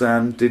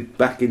Roxanne did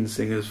backing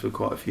singers for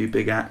quite a few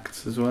big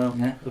acts as well.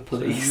 Yeah, the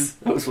Police.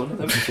 That was one of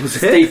them.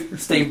 Was it?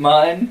 Steve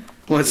Martin.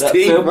 What's That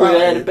Steve film where he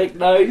had a Martin? big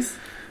nose.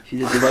 She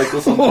did the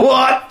vocals on that.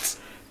 What?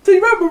 Do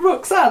you remember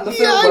Roxanne? The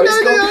film where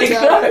he's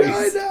got a big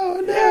nose. I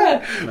know.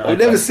 Yeah. No, I've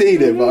never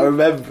seen it, but I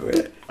remember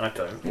it. I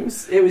don't. It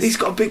was. He's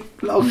got a big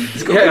long.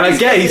 He's got Yeah, a I big,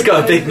 get he's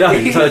got a big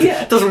nose. But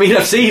Yeah. it doesn't mean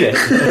I've seen it.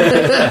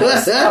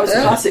 that was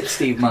classic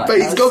Steve Martin. but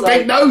he's That got was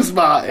big nose,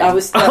 Martin. That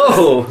was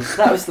Oh,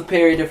 that was the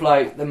period of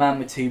The Man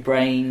with Two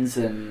Brains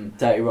and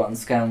Dirty Rotten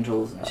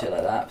Scoundrels and shit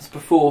like that. It was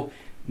before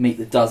Meet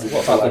the Dozens.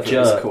 what about the whatever it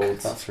was jerk? called.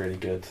 That's really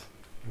good.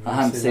 I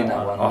haven't seen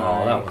that one. Oh,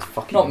 no. that was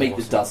fucking Not Meet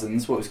awesome. the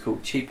Dozens. What was it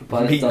called? Cheaper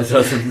by the Meet the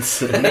Dozens.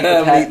 Dozens.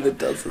 Meet the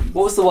Dozen.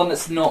 What was the one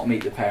that's not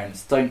Meet the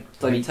Parents? Don't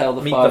Meet- tell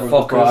the Meet father the of the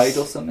Fockers. bride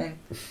or something.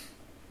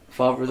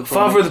 Father of the bride.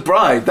 Father of the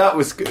Bride. That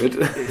was good.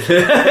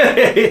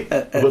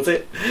 Was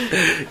it?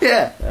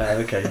 Yeah. There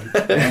Okay. you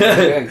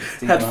go,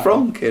 Steve Had Martin.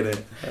 Frank in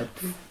it.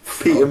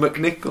 Peter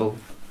McNichol.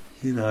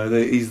 You know,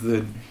 he's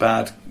the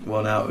bad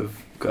one out of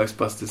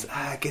Ghostbusters.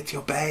 Get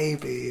your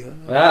baby.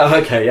 Oh,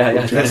 okay.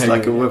 Yeah. Dressed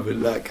like a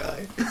woman, that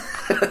guy.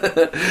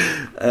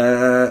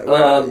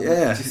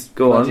 Just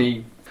Go on.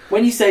 bloody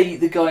When you say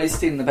the guy is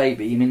stealing the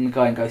baby, you mean the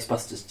guy in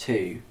Ghostbusters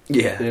 2?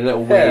 Yeah. The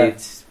little Yeah. weird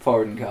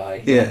foreign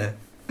guy. Yeah.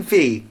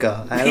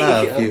 Vika, I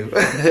love you.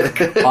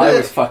 I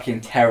was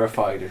fucking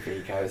terrified of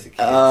Vigo as a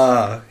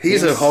kid.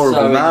 He's He a was horrible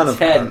so man, intense.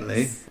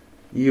 apparently.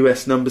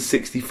 US number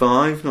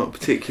 65, not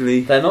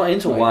particularly. They're not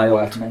into Not wild.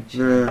 worth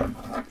mentioning.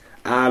 No.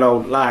 I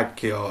don't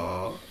like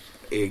your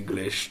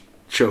English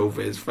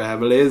chauvinist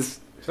families.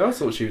 So I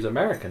thought she was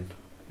American.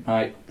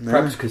 Right. No.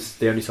 Perhaps because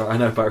the only song I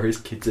know about her is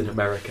Kids in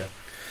America.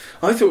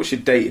 I thought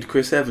she'd dated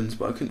Chris Evans,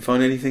 but I couldn't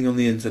find anything on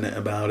the internet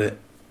about it.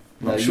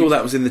 I'm No, not sure you-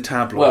 that was in the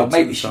tabloids. Well, at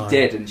maybe the she time.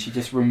 did, and she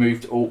just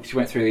removed all. She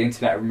went through the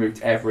internet and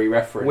removed every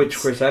reference. Which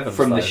Chris Evans?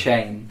 from though? the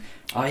Shane?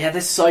 Oh yeah,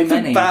 there's so The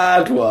many.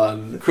 bad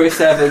one.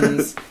 Chris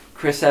Evans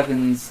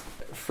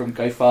from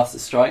Go Faster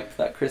Stripe.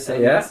 That Chris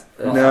Evans.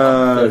 Yeah. Not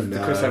No, The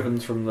no. Chris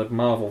Evans from the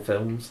Marvel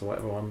films, or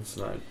whatever ones.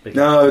 No, big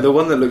No, the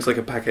one that looks like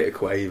a packet of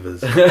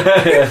quavers.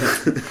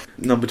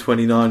 Number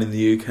 29 in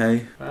the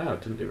UK. Wow,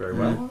 didn't do very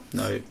well.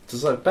 No.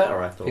 Does that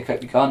better, I thought. Pick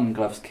up your garden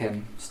gloves,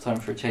 Kim. It's time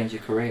for a change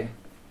of career.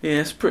 Yeah,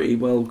 it's a pretty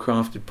well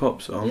crafted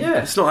pop song.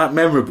 Yeah. It's not that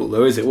memorable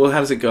though, is it? Well, how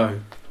does it go?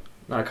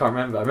 No, I can't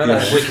remember. I remember Yeah.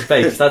 that wicked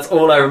bass. That's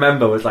all I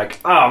remember was like,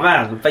 oh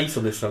man, the bass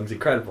on this song's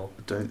incredible.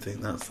 I don't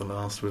think that's the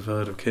last we've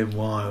heard of Kim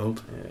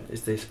Wilde. Yeah.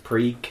 Is this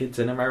pre-Kids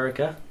in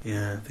America?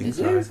 Yeah, I think Is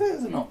so. it? Is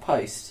it not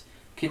post?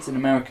 Kids in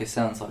America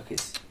sounds like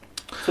it's.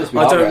 suppose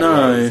I don't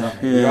know, early 80s,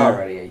 aren't we? We yeah.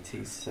 are early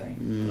 80s, so.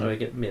 Mm. Oh, we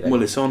get mid-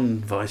 Well, it's on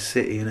Vice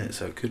City, innit?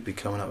 So it could be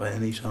coming up at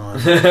any time.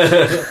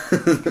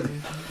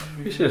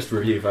 We should just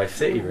review Vice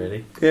City,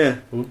 really. Yeah.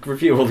 We'll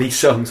review all these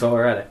songs while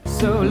we're at it.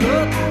 So look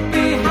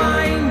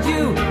behind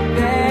you,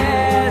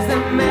 there's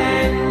the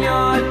man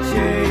you're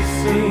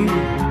chasing.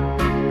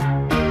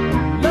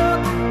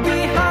 Look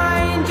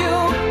behind you,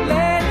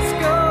 let's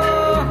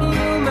go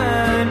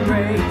human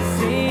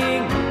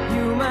racing.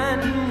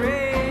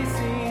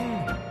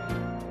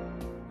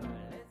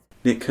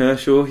 Nick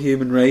Kershaw,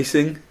 Human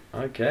Racing.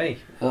 Okay.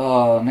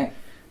 Oh, Nick.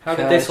 How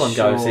did this one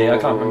go? See, I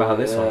can't remember how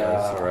this one Yeah.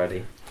 goes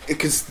already.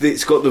 Because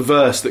it's got the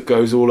verse that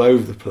goes all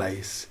over the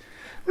place.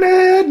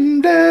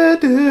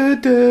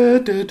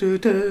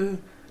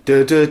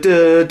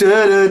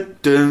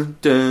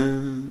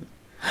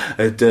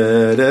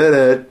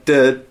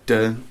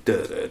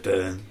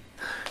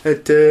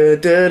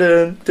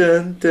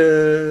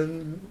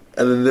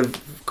 And then the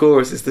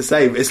chorus is the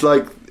same. It's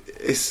like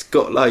it's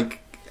got like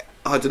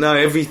I don't know.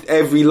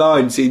 Every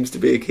line seems to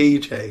be a key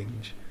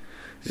change.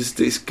 Just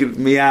it's good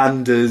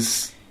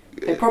meanders.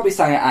 They probably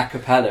sang it a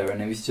cappella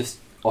and it was just.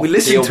 We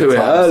listened to it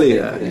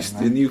earlier,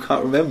 and You you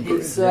can't remember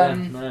It's, it. Yeah,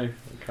 no,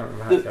 I can't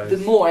remember how it the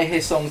goes. more I hear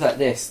songs like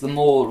this, the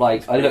more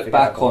like I look Forgettable.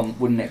 back on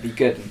 "Wouldn't It Be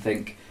Good" and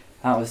think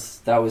that was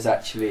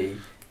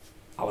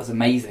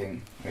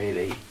amazing.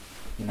 Really,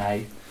 you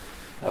know,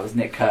 that was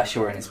Nick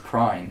Kershaw in his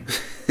prime.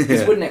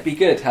 Because Yeah. "Wouldn't It Be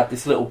Good" had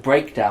this little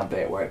breakdown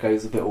bit where it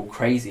goes a bit all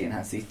crazy and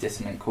has these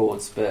dissonant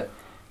chords, but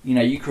you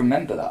know you can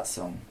remember that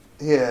song.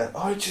 Yeah,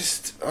 I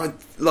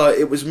like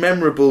it was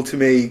memorable to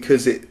me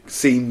because it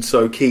seemed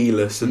so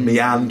keyless and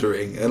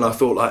meandering, and I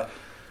thought like,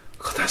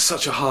 God, that's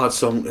such a hard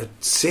song to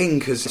sing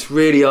because it's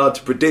really hard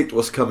to predict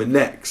what's coming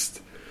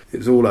next. It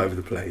was all over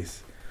the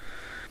place.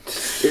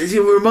 It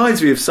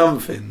reminds me of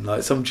something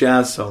like some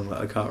jazz song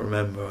that I can't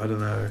remember. I don't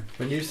know.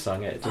 When you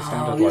sang it, it just Oh,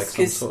 sounded like that's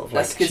some 'cause- sort of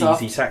that's like 'cause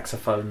cheesy after-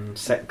 saxophone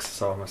sex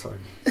song or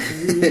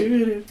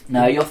something.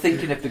 No, you're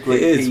thinking of the group.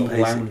 It is, he-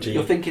 loungy.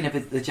 You're thinking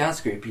of the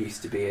jazz group he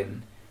used to be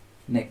in.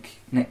 Nick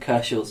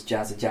Kershaw's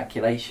Jazz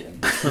Ejaculation.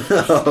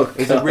 Oh,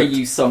 It was a God.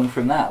 reused song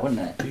from that,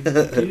 wasn't it?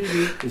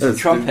 It was a That's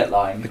trumpet the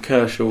line.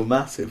 Kershaw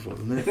Massive,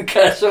 wasn't it? The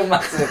Kershaw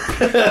Massive.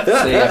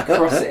 So yeah,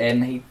 cross it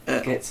in, he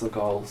gets the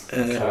goals.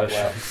 That's how it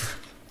works.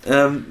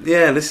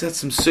 Yeah, this had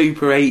some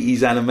super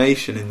 80s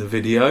animation in the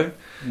video.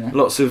 Yeah.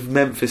 Lots of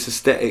Memphis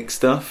aesthetic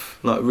stuff,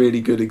 like really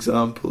good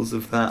examples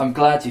of that. I'm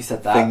glad you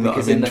said that Thing that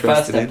because I'm in the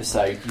first interested in.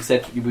 episode you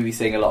said you would be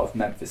seeing a lot of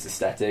Memphis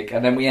aesthetic,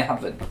 and then we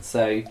haven't.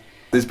 So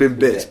There's been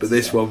bits, Bits, but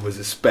this yeah. one was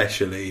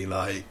especially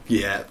like,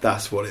 yeah,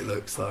 that's what it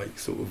looks like,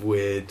 sort of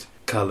weird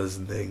colours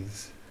and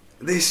things.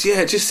 This,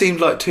 yeah, it just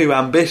seemed like too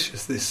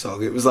ambitious, this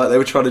song. It was like they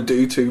were trying to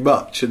do too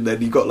much, and then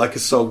you got like a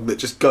song that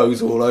just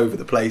goes all over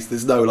the place.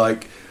 There's no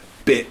like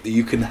bit that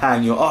you can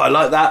hang your, I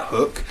like that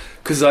hook,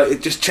 because like,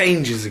 it just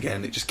changes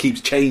again, it just keeps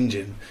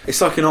changing.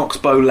 It's like an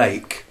oxbow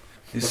lake.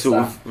 It's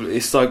What's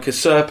it's like a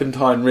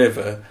serpentine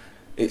river.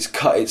 It's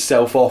cut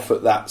itself off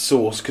at that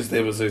source because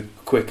there was a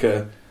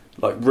quicker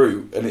like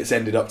route, and it's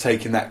ended up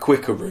taking that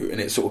quicker route, and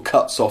it sort of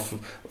cuts off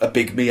a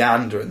big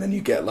meander, and then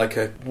you get like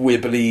a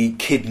wibbly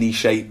kidney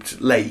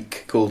shaped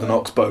lake called an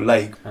oxbow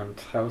lake, And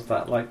how's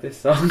that like this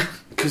song?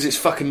 because it's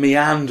fucking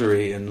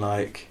meandery and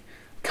like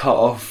cut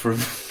off from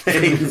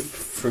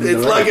things. From the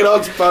It's like lake. an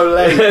oxbow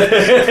lake.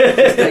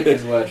 let's take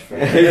his word for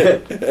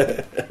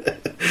it.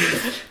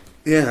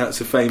 Yeah, that's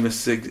a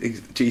famous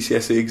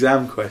GCSE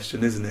exam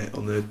question, isn't it?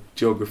 On the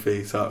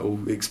geography, so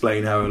it'll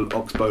explain how an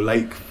oxbow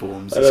lake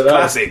forms. I It's don't know.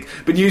 classic.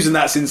 Been using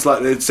that since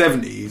like the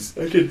 70s.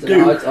 I didn't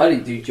No, I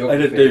didn't do geography.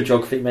 I didn't do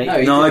geography, mate. No,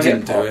 he No, I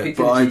did didn't do hip-hop. it, He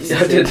but I- did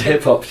I did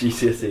hip hop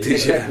GCSE. Did you?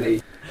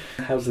 Exactly.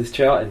 How's this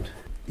charting?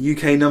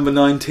 UK number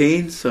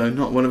 19, so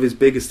not one of his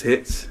biggest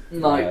hits.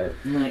 No.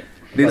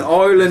 In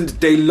Ireland,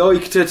 they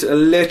liked it a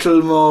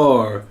little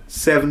more.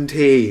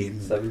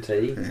 17.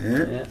 17.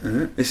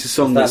 Yeah. It's a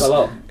song That's that's... a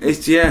lot.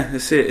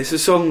 That's it. It's a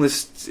song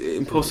that's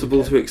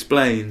impossible to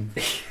explain.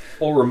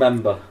 Or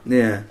remember.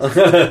 Yeah.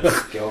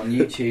 Go on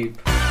YouTube.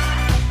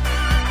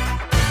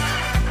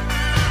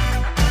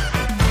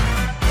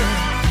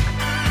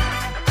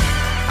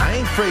 I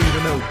ain't afraid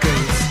of no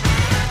ghosts.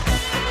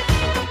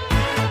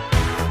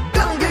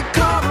 Don't get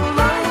caught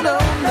alone, no,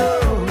 no.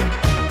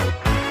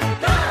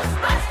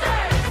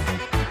 Ghostbusters!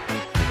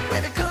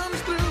 When it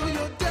comes through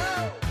your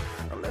door,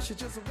 unless you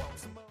just want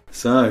some more.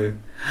 So...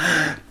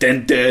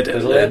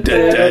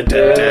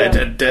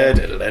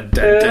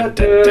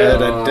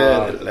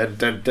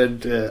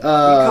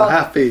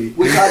 happy.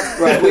 We've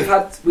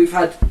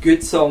had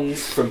good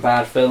songs from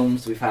bad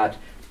films. We've had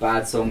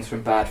bad songs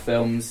from bad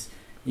films.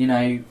 You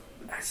know,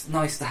 it's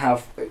nice to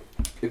have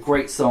a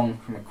great song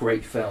from a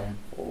great film.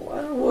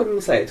 Well, I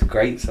wouldn't say it's a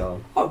great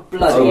song. Oh,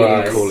 bloody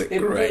alright. is! Call it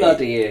great.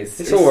 Bloody is!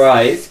 It's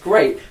alright. It's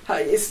great.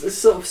 It's the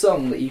sort of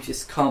song that you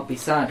just can't be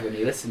sad when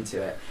you listen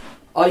to it.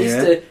 I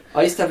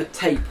used to have a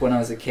tape when I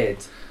was a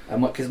kid,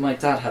 and because my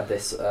dad had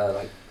this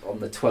like on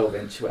the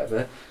 12-inch or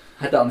whatever,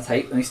 I had that on the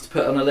tape, and I used to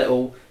put on a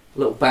little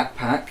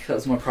backpack. That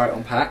was my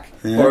Proton pack.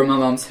 Yeah. Borrow my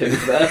mum's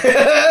Hoover.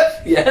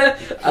 Yeah,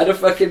 I had a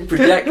fucking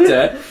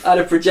projector. I had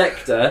a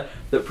projector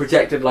that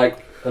projected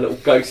like a little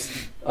ghost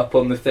up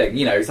on the thing.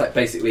 You know, it's like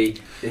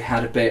basically it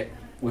had a bit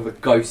with a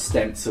ghost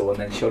stencil and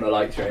then shone a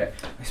light through it.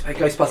 I used to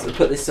play Ghostbusters.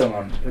 Put this song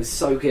on. It was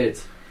so good.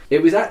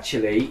 It was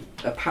actually,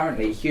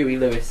 apparently, Huey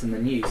Lewis and the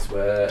News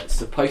were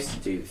supposed to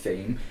do the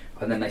theme,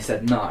 and then they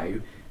said no.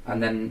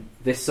 And then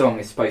this song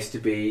is supposed to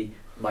be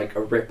like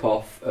a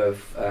rip-off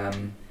of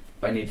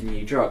I Need a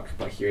New Drug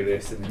by Huey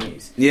Lewis and the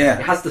News. It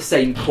Yeah. has the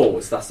same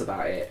chords, that's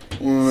about it.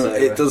 So,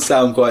 It does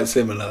sound quite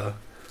similar.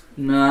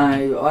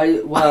 No,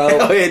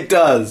 Oh, it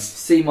does.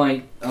 see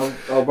my... I'll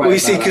write Well, you about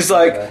see, that because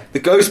later. like the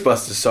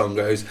Ghostbusters song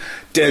goes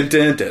dun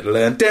dun dun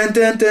dun dun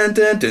dun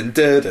dun dun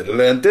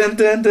dun dun dun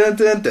dun dun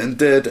dun dun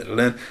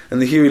dun,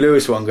 and the Huey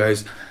Lewis one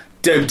goes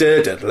dun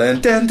dun dun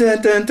dun dun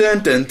dun dun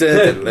dun dun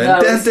dun dun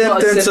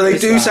dun. So they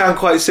do sound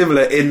quite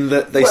similar in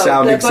that they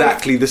sound they're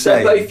exactly the They're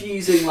same. both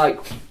using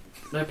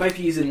they're both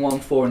using 1,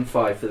 4 and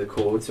 5 for the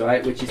chords,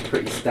 right? Which is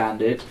pretty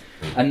standard.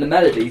 And the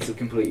melodies are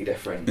completely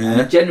different.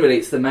 Yeah. And generally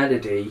it's the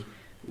melody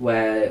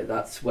where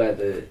that's what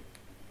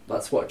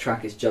a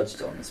track is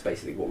judged on. It's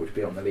basically what would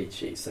be on the lead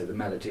sheet. So the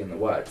melody and the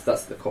words,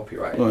 that's the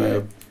copyright. Well,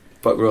 yeah,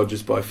 Buck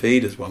Rogers by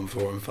Feeders 1,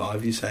 4 and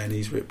 5. You're saying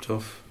he's ripped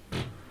off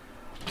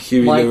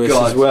Huey My Lewis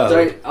God, as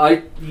well.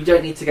 you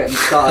don't need to get me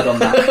started on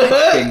that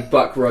fucking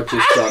Buck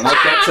Rogers song.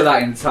 I'll get to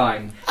that in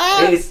time.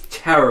 It is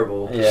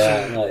terrible.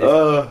 Yeah.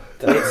 No,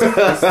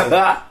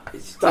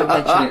 Just don't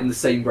mention it in the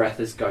same breath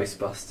as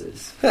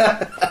Ghostbusters.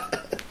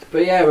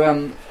 But yeah,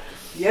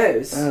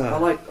 I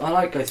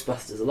like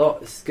Ghostbusters a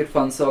lot. It's a good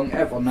fun song.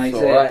 Everyone knows It's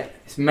it. alright.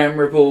 It's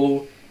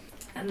memorable.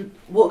 And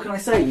what can I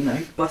say? You know,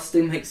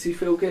 busting makes you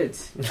feel good.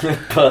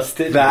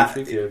 Busted. That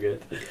makes you feel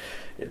good.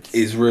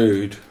 is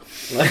rude.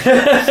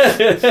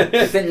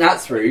 I think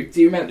that's rude.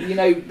 Do you remember? You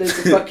know, there's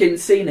a fucking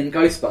scene in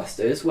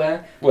Ghostbusters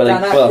where Well,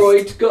 Dan they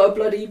Aykroyd got a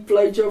bloody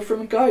blowjob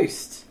from a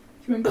ghost.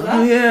 Do you remember that?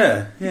 Oh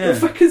yeah, Got yeah.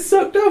 fucking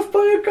sucked off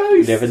by a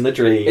ghost. Living the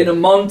dream. In a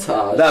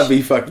montage. That'd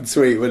be fucking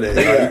sweet, wouldn't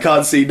it? Like, you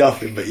can't see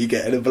nothing, but you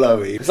get in a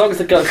blowy. As long as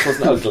the ghost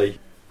wasn't ugly.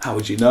 How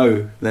would you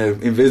know? They're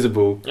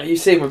invisible. You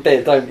see him a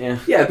bit, don't you?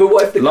 Yeah, but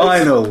what if the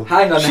Lionel, ghost...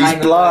 Hang on, she's hang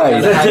on,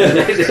 blind.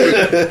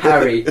 hang on.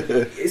 Harry,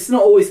 it's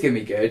not always going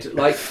to be good.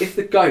 Like, if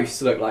the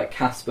ghost looked like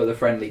Casper the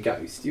Friendly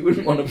Ghost, you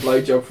wouldn't want a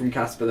blowjob from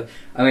Casper.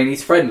 I mean,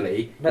 he's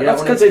friendly. But You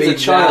that's don't want because him it's to a be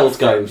child that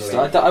ghost.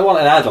 friendly. I want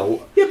an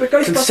adult. Yeah, but Ghostbusters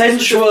was a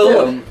Consensual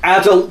film.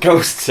 adult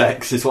ghost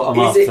sex is what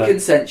I'm Is it after.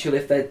 consensual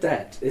if they're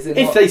dead? Is it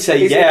If not- they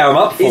say, is yeah, I'm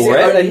up for is it,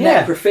 only then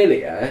yeah.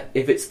 necrophilia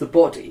if it's the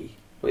body?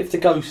 But if the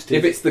ghost is...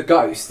 If it's the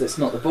ghost that's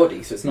not the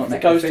body, so it's not if the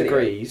necrophilia. ghost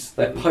agrees,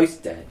 They're then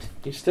post-dead.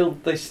 you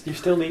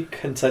still need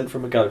consent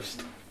from a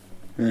ghost.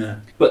 Yeah.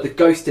 But the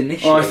ghost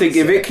initiates. Oh, I think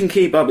if it can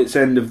keep up its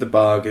end of the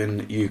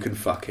bargain, you can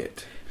fuck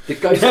it. The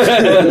ghost,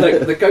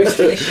 the ghost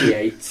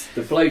initiates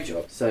the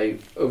blowjob. So,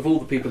 of all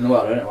the people in the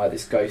world, I don't know why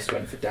this ghost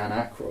went for Dan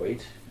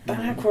Aykroyd.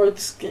 Dan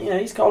Aykroyd's,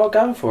 he's got a lot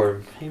going for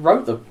him. He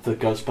wrote the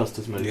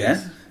Ghostbusters movies.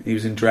 Yeah. He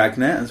was in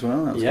Dragnet as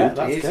well. That was Yeah. good.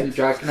 That's He's good. in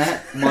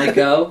Dragnet, My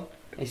Girl,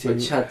 He's in,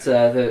 which had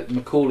the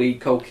Macaulay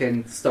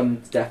Culkin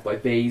stung to death by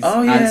bees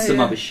Oh, yeah, and some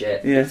yeah. other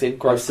shit. Yeah. he's in With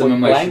Gross some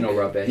Point emotional Blank.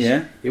 rubbish.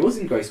 Yeah. He was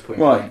in Gross Point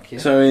Right. Blank. Yeah.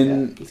 So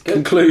in Yeah, he's good.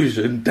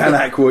 conclusion, Dan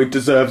Aykroyd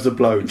deserves a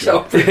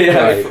blowjob.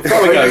 Yeah, Right. from a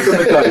Only ghost. from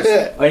a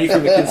ghost. Only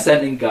from a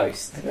consenting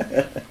ghost.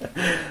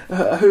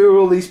 Who are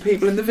all these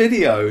people in the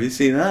video? You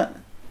see that?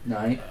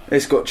 No.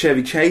 It's got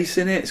Chevy Chase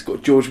in it. It's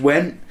got George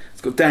Wendt.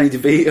 It's got Danny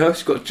DeVito.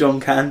 It's got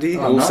John Candy.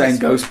 Oh, all nice. saying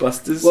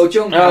Ghostbusters. Well,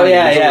 John Oh Candy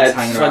yeah, was yeah. always It's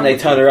hanging when they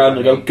with turn people, around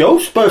and go wasn't he?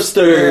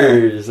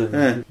 Ghostbusters. And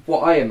Yeah. What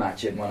I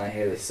imagine when I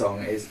hear this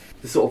song is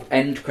the sort of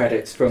end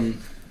credits from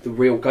the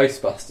real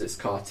Ghostbusters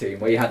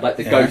cartoon, where you had like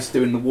the Yeah. ghost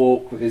doing the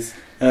walk with his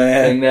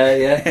Yeah. thing there,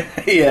 yeah,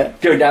 Yeah.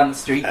 going down the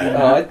street.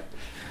 Oh,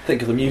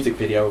 Think of the music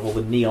video with all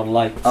the neon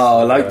lights. Oh,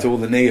 I liked all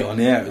the neon.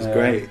 Yeah, it was Yeah.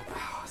 great.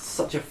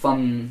 Such a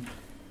fun,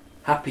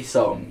 happy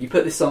song. You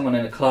put this song on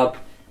in a club,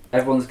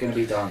 everyone's going to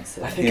be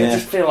dancing. I think Yeah. I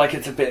just feel like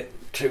it's a bit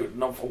too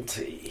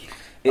novelty.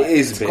 It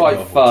is It's a bit quite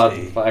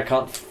novelty. fun, but I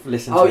can't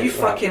listen Oh, to it. you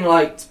without- fucking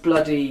liked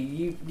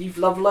bloody... You've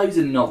loved loads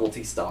of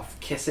novelty stuff.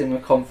 Kissing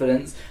with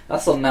Confidence.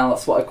 That's on Now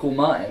That's What I Call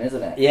Martin,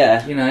 isn't it?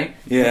 Yeah, You know?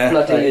 Yeah.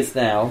 Bloody... it is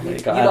now. You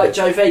It got like added.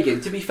 Joe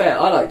Fagan. To be fair,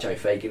 I like Joe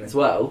Fagan as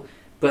well.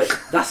 But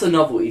that's a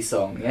novelty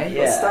song, yeah? You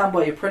got to Yeah. stand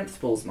by your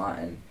principles,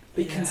 Martin.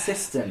 Be Yeah.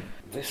 consistent.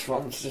 This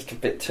one's just a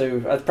bit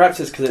too. Perhaps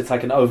it's because it's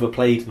like an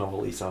overplayed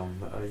novelty song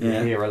that you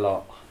Yeah. hear a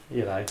lot.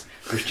 You know,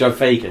 with Joe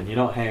Fagan, you're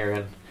not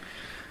hearing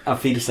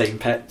 "Auf Wiedersehen"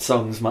 pet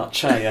songs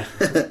much, are you?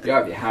 You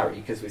have your Harry,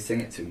 because we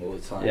sing it to him all the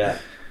time. Yeah.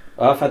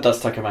 Well, I've had that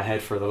stuck in my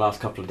head for the last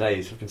couple of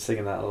days. I've been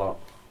singing that a lot.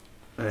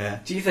 Yeah.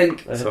 Do you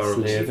think... Let's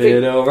horrible. live Do you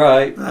think- it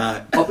alright.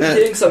 Right. I'll be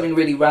doing something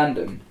really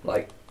random,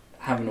 like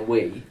having a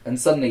wee, and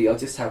suddenly I'll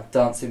just have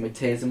Dancing with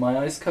Tears in My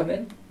Eyes come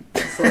in.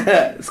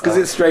 It's because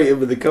it's straight in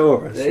with the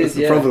chorus. It That's is,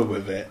 the yeah. problem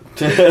with it.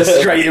 It's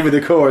straight in with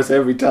the chorus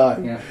every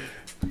time. Yeah.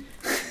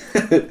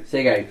 So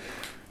you go.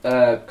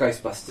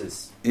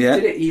 Ghostbusters. Yeah.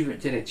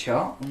 Did it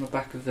chart on the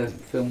back of the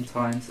film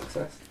Time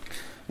success?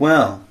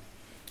 Well,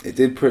 it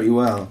did pretty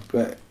well,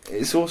 but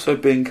it's also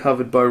been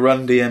covered by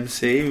Run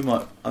DMC.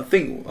 I'm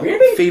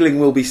Really? feeling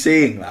we'll be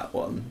seeing that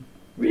one.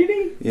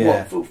 Really?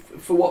 Yeah. What,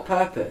 for what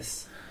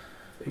purpose?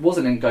 It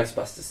wasn't in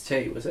Ghostbusters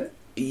 2, was it?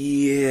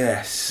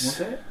 Yes, Was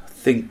it? I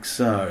think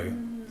so.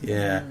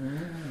 Yeah.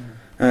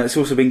 It's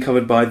also been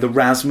covered by The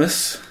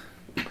Rasmus.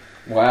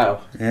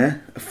 Wow. Yeah,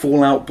 a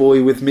Fallout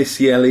Boy with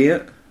Missy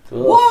Elliott.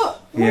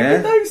 What? Why Yeah.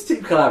 did those two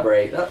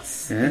collaborate?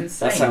 That's Yeah.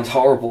 insane. That sounds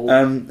horrible.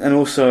 And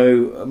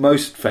also,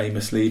 most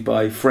famously,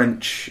 by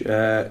French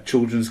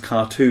children's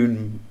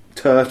cartoon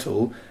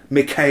turtle,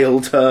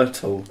 Mikhail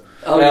Turtle.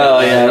 Oh yeah,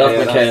 I love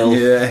that's- Mikhail.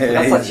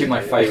 That's actually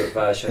my favourite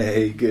version.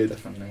 Hey, good.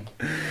 Definitely.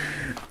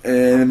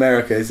 In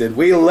America, they said,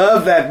 we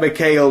love that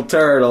Mikhail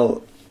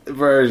Turtle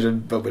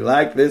version, but we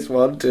like this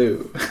one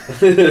too.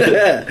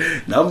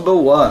 Number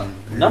one.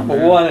 Number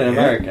one in Yeah.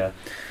 America.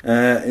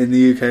 In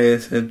the UK,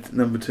 it said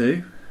number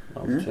two.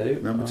 Number Yeah, two.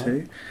 Number Uh-huh.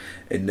 two.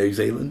 In New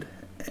Zealand,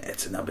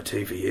 it's a number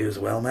two for you as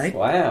well, mate.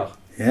 Wow.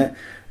 Yeah.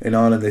 In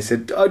Ireland, they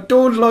said, I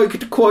don't like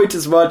it quite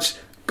as much.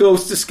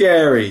 Ghost of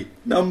Scary.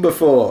 Number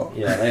 4.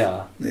 Yeah, they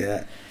are.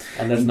 Yeah.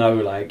 And there's no,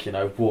 like, you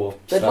know, war.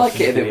 They'd stuff like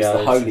in it if it was the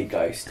videos. Holy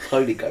Ghost,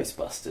 Holy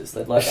Ghostbusters.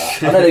 They'd like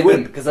that. I know they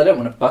wouldn't, because I don't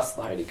want to bust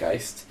the Holy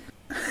Ghost.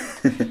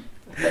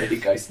 Holy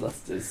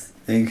Ghostbusters.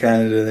 In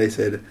Canada, they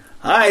said,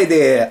 hi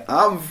there,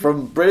 I'm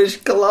from British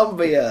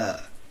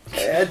Columbia.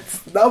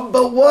 It's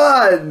number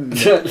 1.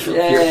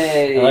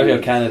 Yay! I love your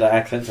Canada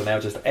accents are now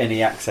just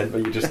any accent,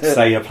 but you just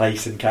say a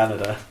place in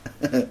Canada.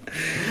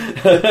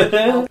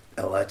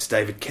 Oh, that's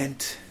David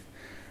Kent.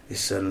 He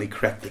certainly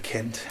cracked the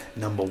Kent.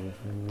 Number 2.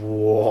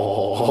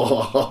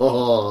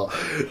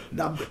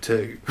 Number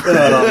 2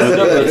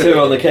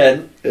 on the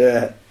Kent.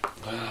 Yeah.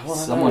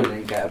 Someone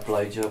didn't get a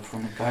blowjob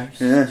from a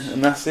ghost. Yeah,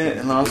 and that's it.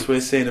 And last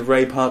we're seeing of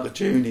Ray Parker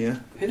Jr.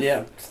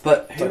 Yeah.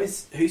 But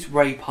who's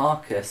Ray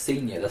Parker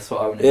Senior? That's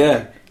what I want to Yeah.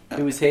 know.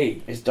 Who was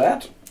he? His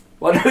dad.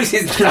 Well, no, it's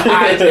his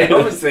dad,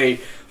 obviously.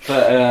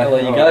 But Well,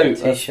 there you alright, go.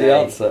 That's touche. the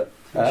answer.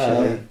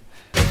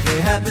 If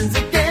it happens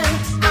again,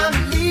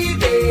 I'm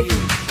leaving.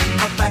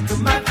 I'll pack up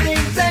my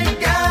things and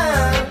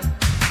go.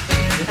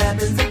 If it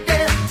happens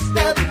again,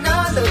 there'll be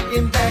no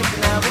looking back.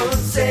 And I won't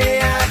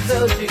say I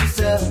told you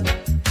so.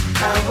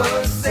 I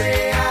won't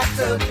say I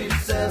told you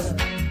so.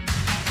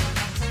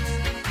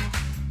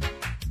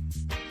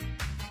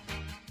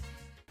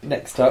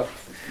 Next up,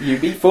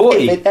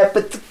 UB40. If it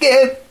happens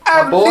again,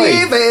 I'm boy.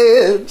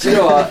 leaving. Do you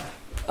know what?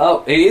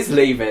 Oh, he is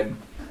leaving.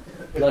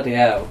 Bloody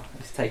hell.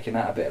 He's taking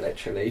that a bit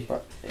literally.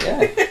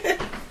 Yeah.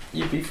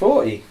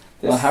 UB40.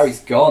 Well, Harry's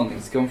gone.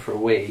 He's gone for a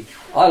wee.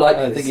 I like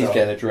I this think he's song.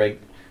 getting a drink.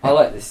 I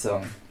like this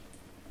song.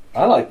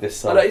 I like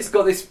this I song. like, it's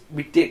got this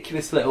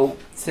ridiculous little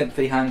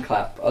sympathy hand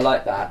clap. I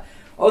like that.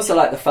 I also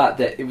like the fact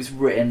that it was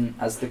written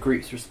as the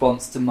group's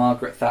response to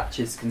Margaret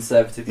Thatcher's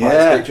Conservative Party's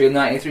Yeah. victory in the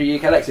 1993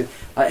 UK election.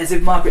 As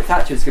if Margaret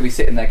Thatcher was going to be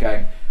sitting there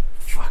going,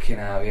 fucking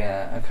hell,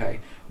 yeah, okay.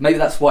 Maybe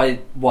that's why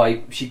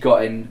she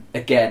got in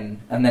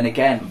again and then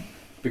again.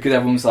 Because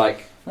everyone's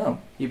like, oh,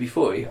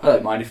 UB40, I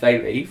don't mind if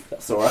they leave.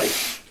 That's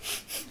alright.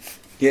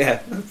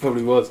 Yeah, that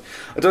probably was.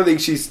 I don't think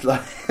she's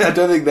like. I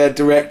don't think they're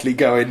directly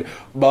going,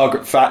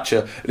 Margaret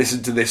Thatcher,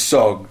 listen to this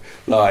song.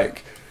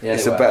 Like, Yeah,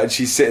 it's they were. about. And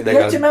she's sitting there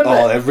Yeah, do going, you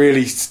remember- oh,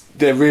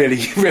 they're really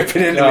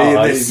ripping into No, me in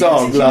I this didn't-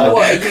 song. Do you know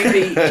Like, what do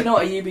you know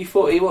what a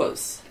UB40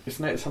 was?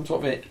 Isn't it some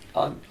sort of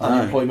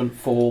unemployment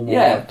form or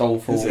Yeah. a dole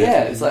form? Is it?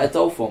 Yeah, it's like a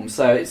doll form.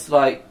 So it's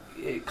like,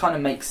 it kind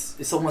of makes,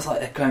 it's almost like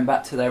they're going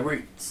back to their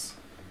roots.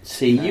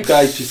 See, you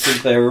guys just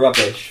think they're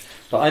rubbish.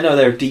 But I know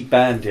they're a deep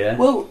band, yeah?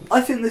 Well,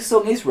 I think this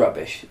song is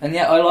rubbish, and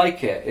yet I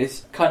like it.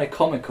 It's kind of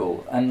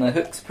comical, and the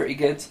hook's pretty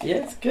good. Yeah,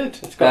 it's good.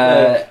 It's got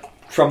the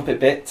trumpet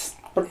bits.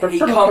 He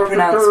can't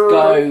pronounce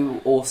go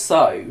or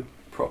so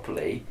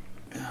properly.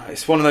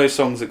 it's one of those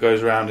songs that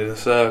goes round in a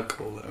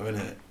circle, though,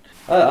 isn't it?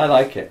 I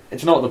like it.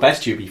 It's not the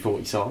best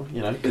UB40 song,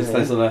 you know, because Yeah.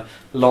 there's a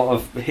lot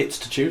of hits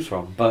to choose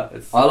from. But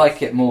it's, I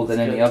like it more than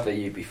It's any good. other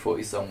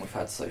UB40 song we've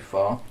had so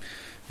far.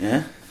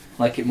 Yeah.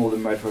 I like it more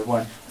than Red Red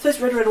Wine. I suppose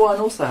Red Red Wine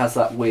also has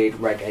that weird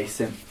reggae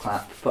synth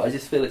clap, but I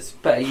just feel it's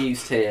better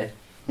used here.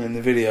 In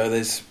the video,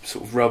 there's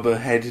sort of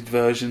rubber-headed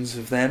versions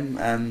of them,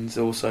 and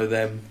also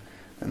them,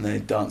 and they're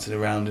dancing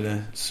around in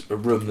a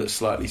room that's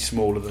slightly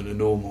smaller than a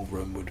normal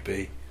room would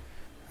be.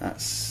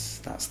 That's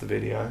the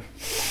video.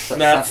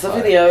 that's the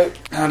satire. video.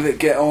 How did it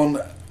get on?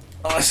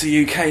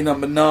 ICA UK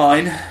number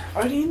 9.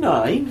 Only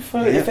 9 for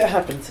Yeah. if it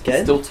happens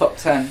again. Still top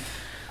 10.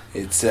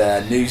 It's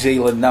New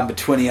Zealand number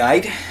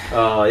 28.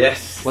 Oh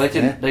yes. Well, they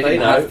didn't. Yeah. They They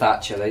didn't know. have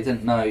Thatcher. They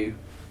didn't know. They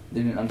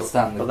didn't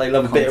understand. But they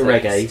love a bit of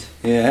context.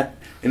 reggae. Yeah.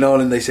 In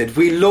Ireland, they said,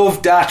 "We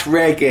love that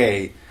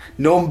reggae,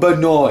 number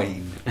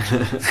 9."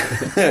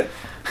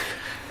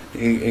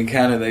 in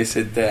Canada, they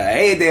said,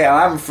 "Hey there,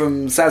 I'm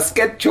from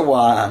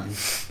Saskatchewan,"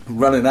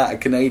 running out of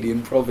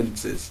Canadian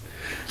provinces.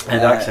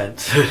 And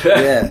accents.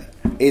 Yeah,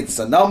 it's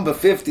a number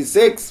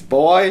 56,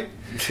 boy.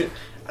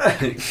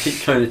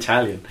 Keep going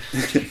Italian.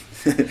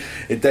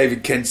 If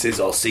David Kent says,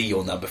 "I'll see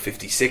your number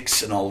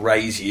 56 and I'll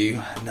raise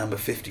you number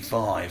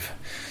 55."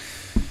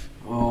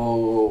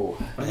 Oh,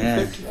 Yeah.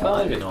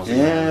 55 in Aussie.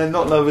 Yeah,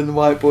 not loving the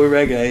white boy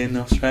reggae in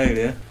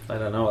Australia. I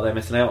don't know what they're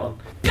missing out on.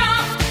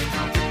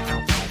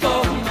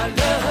 For my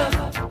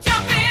love,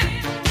 jump in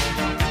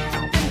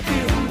and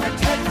feel my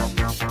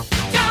touch.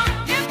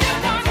 Jump if you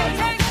wanna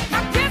take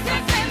my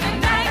kisses in the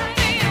night.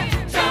 Then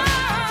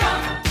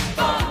jump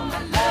for my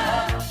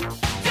love.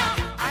 Jump,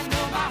 I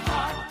know my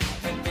heart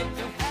can make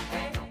you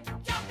happy.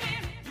 Jump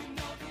in, you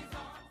know these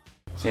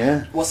arms.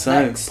 Yeah. What's so,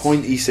 next?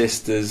 Pointy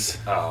Sisters.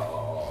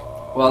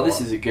 Oh. well,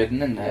 this is a good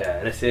one, isn't it?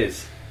 Yeah, this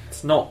is.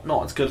 It's not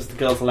as good as the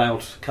Girls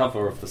Aloud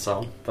cover of the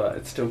song, but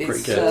it's still pretty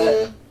It's,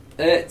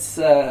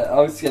 good. I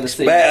was going to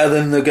say. Better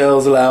than the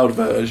Girls Aloud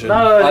version.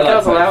 No, the I like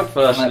Girls both. Aloud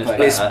version I like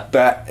is both.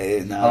 better.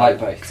 It's better. No. I like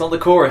both. Because on the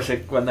chorus,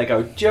 when they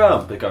go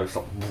jump, it goes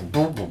like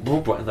boom, boom,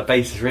 boom, boom, and the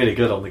bass is really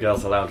good on the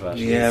Girls Aloud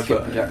version. Yeah, It's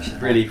but production.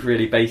 really,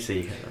 really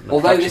bassy. And the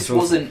Although production's this awesome.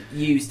 wasn't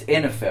used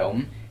in a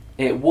film,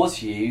 it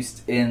was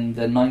used in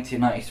the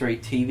 1993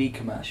 TV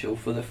commercial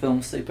for the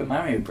film Super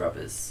Mario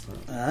Brothers.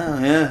 Oh,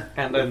 yeah.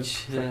 And then,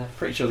 Which,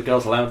 pretty sure the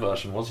Girls Aloud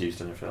version was used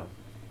in a film.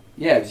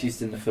 Yeah, it was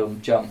used in the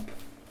film Jump.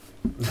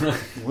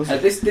 Was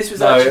This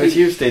was No, actually it was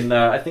used in,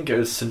 I think it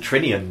was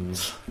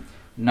Centrinians.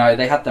 No,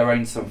 they had their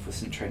own song for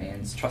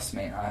Centrinians. Trust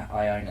me,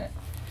 I own it.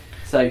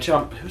 So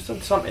Jump, who's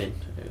done something?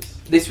 It was,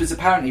 this was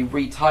apparently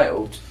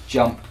retitled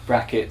Jump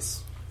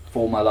brackets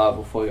For My Love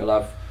or For Your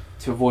Love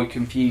to avoid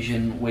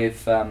confusion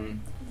with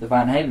the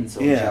Van Halen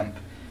song Yeah. Jump,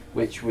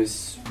 which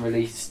was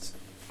released.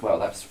 Well,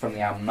 that's from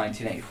the album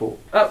 1984.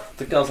 oh,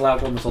 the Girls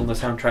Aloud one was on the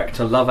soundtrack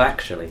to Love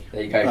Actually.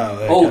 There you go. Oh,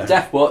 there you go.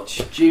 Death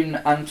Watch. June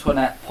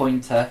Antoinette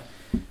Pointer,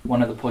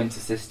 one of the Pointer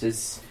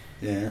sisters.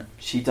 Yeah.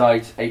 She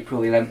died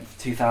April 11th,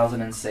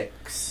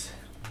 2006.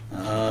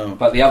 Oh.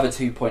 But the other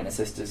two Pointer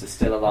sisters are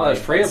still alive. Oh,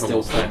 there's three and of them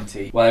still also.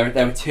 Pointy. Well,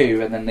 there were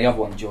two, and then the other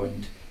one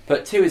joined.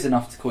 But two is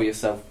enough to call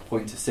yourself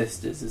Pointer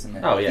sisters, isn't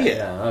it? Oh, yeah, Yeah.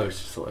 yeah. I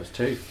just thought it was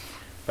two.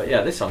 But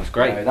yeah, this song's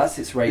great. No, that's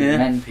its rated Yeah.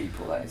 men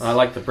people. That is. I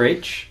like the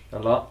bridge a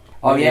lot.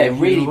 Oh yeah, it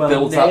really You are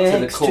builds up to the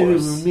next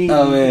chorus. me,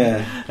 Oh,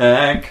 yeah.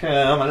 I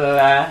come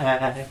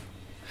alive.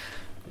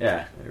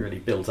 Yeah, it really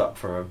builds up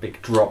for a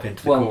big drop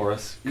into the Well,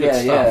 chorus. Good yeah,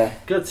 stuff. yeah.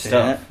 Good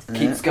stuff. Yeah.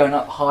 Keeps going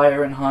up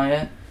higher and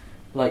higher,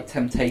 like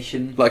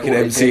Temptation. Like an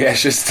always MC did.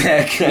 Escher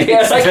staircase.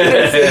 Yeah, like an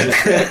MC Escher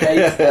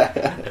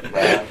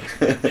staircase.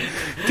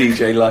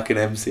 DJ like an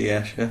MC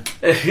Escher.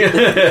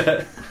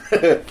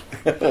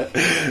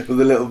 With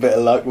a little bit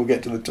of luck, we'll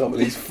get to the top of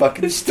these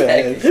fucking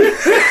stairs.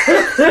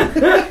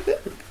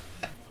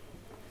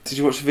 Did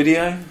you watch the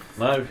video?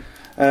 No.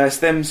 It's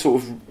them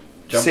sort of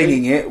Jumping?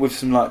 singing it with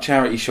some like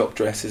charity shop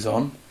dresses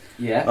on,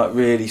 Yeah. like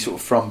really sort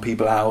of from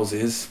people's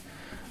houses.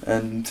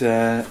 And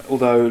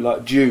although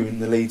like June,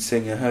 the lead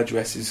singer, her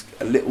dress is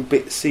a little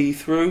bit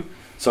see-through,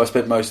 so I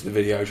spent most of the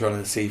video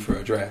trying to see through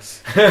her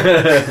dress.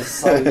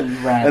 So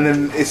random. And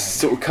then it's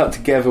sort of cut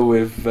together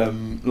with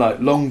like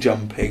long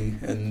jumping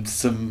and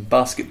some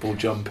basketball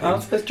jumping. Oh,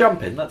 there's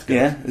jumping, that's good.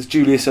 Yeah, there's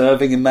Julius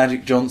Irving and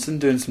Magic Johnson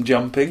doing some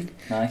jumping,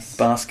 Nice.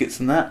 baskets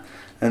and that.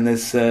 And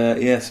there's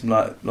some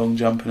like long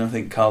jumping. I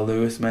think Carl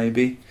Lewis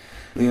maybe.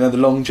 You know the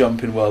long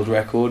jumping world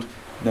record.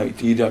 No,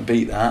 you don't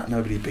beat that.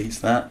 Nobody beats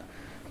that.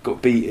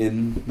 Got beat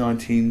in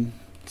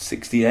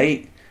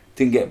 1968.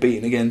 Didn't get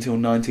beaten again until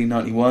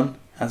 1991.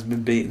 Hasn't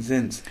been beaten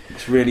since.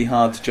 It's really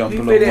hard to jump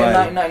Who a did long it in way.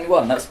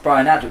 1991? That's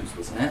Brian Adams,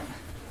 wasn't it?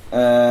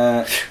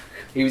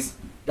 He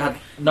had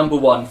number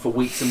one for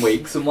weeks and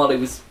weeks, and while he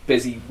was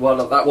busy, while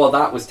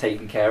that was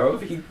taken care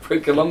of, he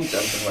broke a long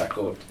jumping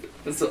record.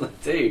 That's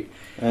what they do.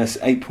 It's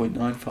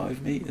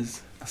 8.95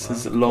 metres. That's Wow,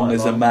 as long quite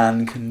as a long.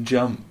 man can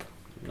jump.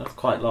 That's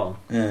quite long.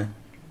 Yeah.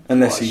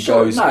 Unless Well, he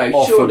goes off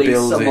a surely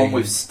building. someone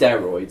with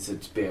steroids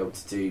would be able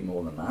to do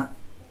more than that.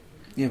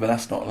 Yeah, but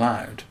that's not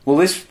allowed. Well,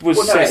 this was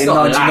Well, no, set it's in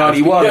not allowed.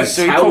 You 1991, don't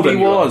so he tell probably them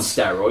you're on was.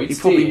 steroids, He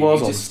probably do you? was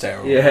You on just-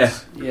 steroids.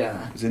 Yeah.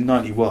 Yeah. It was in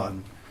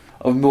 91.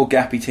 Oh, more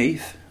gappy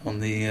teeth on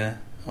the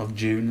on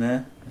June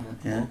there.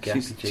 Yeah,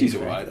 Gassy she's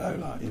June, alright though.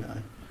 Like, you know,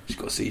 she's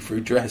got a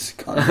see-through dress.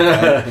 Can't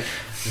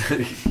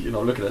complain. You're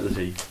not looking at the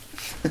T.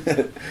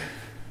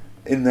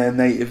 In their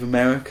Native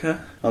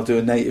America, I'll do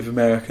a Native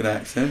American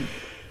accent.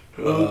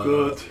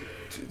 God.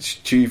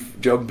 Chief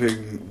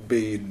Jumping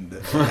Bean.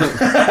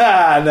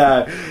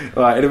 No.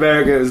 Right, in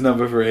America it was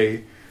number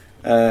 3.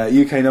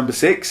 UK number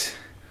 6.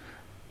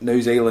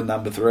 New Zealand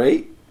number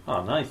 3.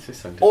 Oh, nice. This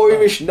song did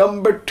Irish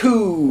number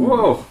 2.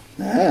 well.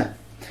 Ah.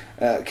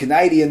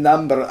 Canadian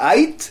number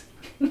 8.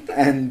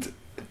 And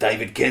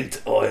David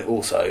Kent, I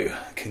also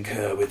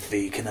concur with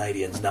the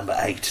Canadians number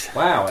 8.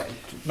 Wow, it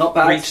Not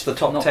bad. reached the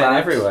top Not 10 bad.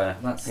 everywhere.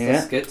 That's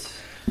Yeah. good.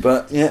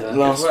 But yeah, So,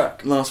 last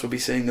good work. we'll be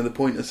seeing the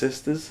Pointer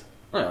Sisters.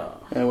 Oh.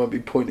 They won't be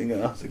pointing at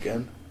us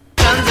again.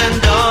 Sons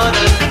and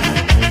daughters,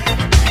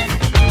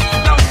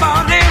 don't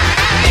fall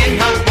in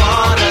hot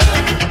water.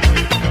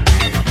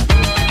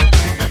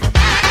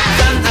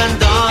 Sons and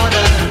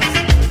daughters,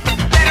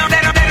 they don't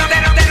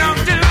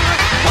do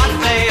what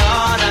they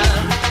oughta.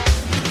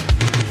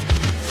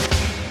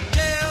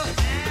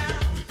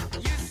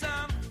 Tell you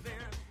something.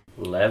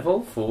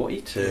 Level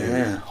 42.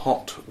 Yeah,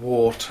 hot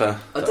water.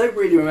 I don't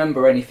really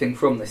remember anything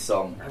from this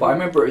song, but I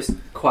remember it was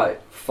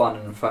quite fun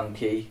and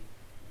funky.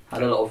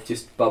 Had a lot of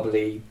just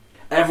bubbly.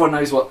 Everyone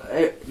knows what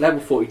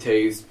level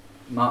 42's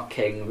Mark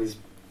King was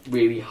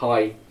really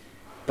high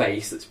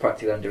bass that's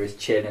practically under his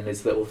chin and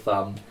his little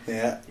thumb.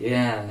 Yeah.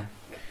 Yeah.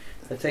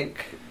 I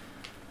think,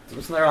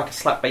 wasn't there like a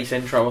slap bass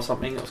intro or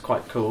something that was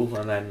quite cool,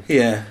 and then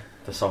Yeah.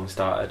 the song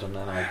started, and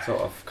then I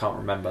sort of can't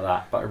remember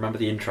that, but I remember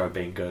the intro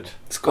being good.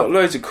 It's got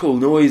loads of cool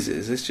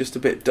noises. It's just a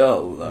bit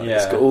dull. Though.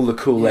 It's Yeah. got all the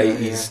cool Yeah,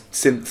 80s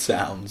synth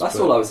sounds. That's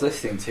but- all I was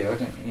listening to. I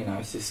don't, I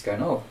was just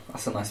going, oh,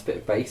 that's a nice bit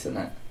of bass, isn't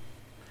it?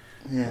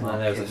 Yeah. And then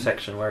there was a Okay.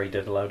 section where he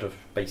did a load of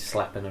bass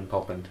slapping and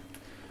popping.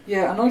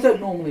 Yeah, and I don't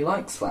normally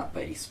like slap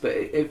bass, but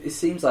it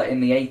seems like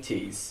in the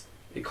 80s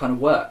it kind of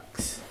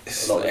works.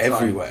 It's a lot of the time.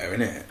 everywhere,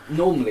 isn't it?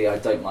 Normally I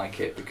don't like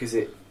it because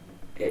it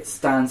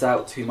stands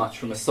out too much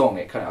from a song.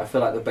 I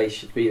feel like the bass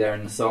should be there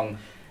in the song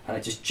and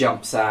it just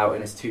jumps out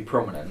and it's too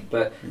prominent.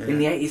 But in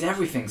the 80s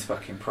everything's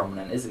fucking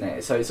prominent, isn't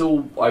it? So it's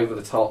all over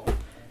the top.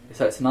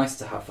 So it's nice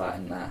to have that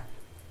in there.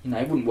 You know,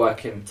 it wouldn't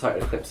work in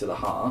Total Eclipse of the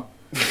Heart,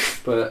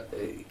 but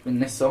in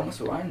this song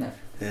it's alright, isn't it?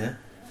 Yeah.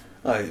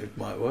 Oh, it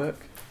might work.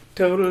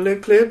 Total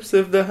eclipse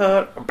of the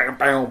heart.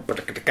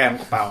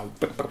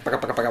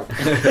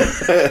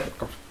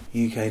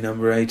 UK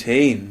number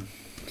 18.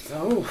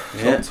 Oh,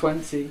 Yeah. Top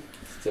 20.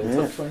 Still Yeah.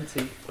 top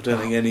 20. I don't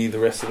think any of the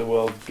rest of the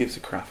world gives a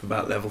crap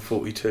about level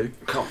 42.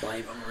 can't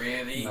blame him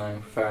really.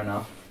 No, fair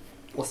enough.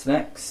 What's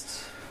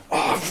next? Oh,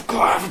 I've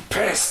got to have a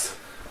piss.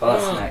 Oh,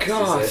 that's next,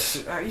 God, is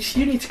it?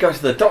 you need to go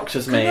to the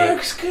doctors, mate.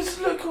 Because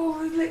look, all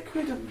the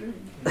liquid I'm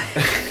drinking.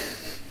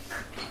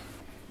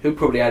 He'll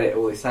probably edit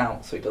all this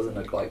out so it doesn't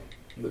look like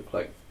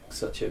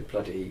such a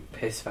bloody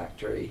piss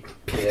factory.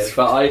 Yeah,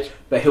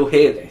 but he'll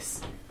hear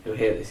this. He'll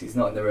hear this. He's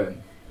not in the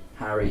room.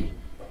 Harry,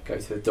 go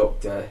to the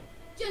doctor.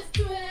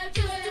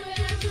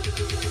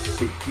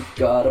 Think you've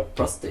got a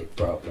prostate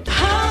problem.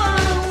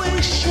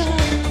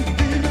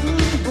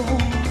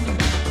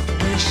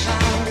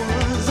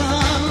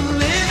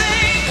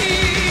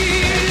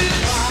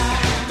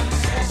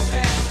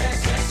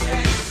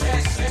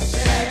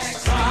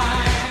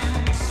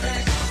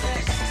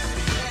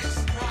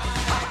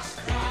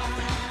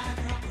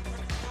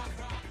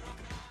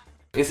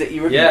 Is it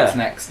Eurythmics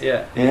next?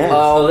 Yeah. Yeah.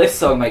 Oh, this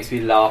song makes me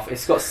laugh.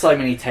 It's got so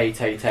many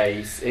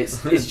tay-tay-tays.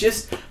 It's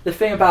just the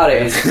thing about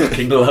it is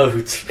Fucking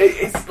loads.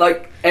 it's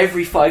like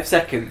every 5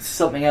 seconds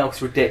something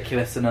else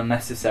ridiculous and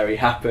unnecessary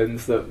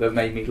happens that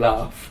made me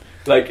laugh.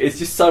 Like it's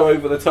just so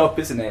over the top,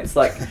 isn't it? It's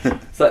like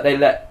they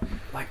let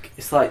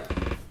it's like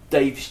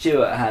Dave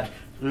Stewart had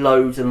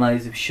loads and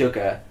loads of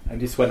sugar and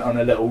just went on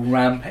a little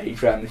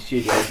rampage around the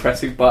studio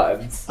pressing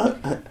buttons.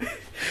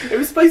 It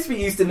was supposed to be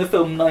used in the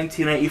film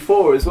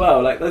 1984 as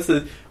well. Like that's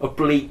a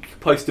bleak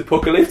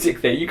post-apocalyptic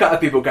thing. You can't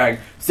have people going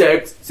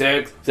sex,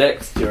 sex,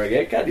 sex during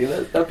it, can you?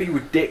 That'd be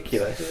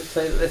ridiculous.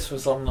 So this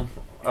was on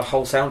a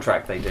whole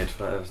soundtrack they did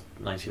for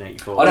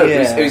 1984. I know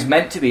Yeah. it was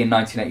meant to be in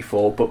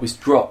 1984, but was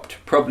dropped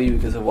probably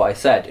because of what I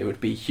said. It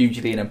would be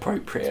hugely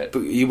inappropriate.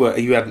 But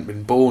you hadn't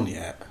been born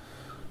yet.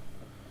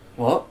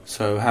 What?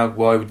 So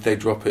why would they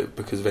drop it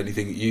because of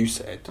anything that you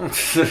said? No, I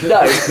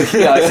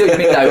see what you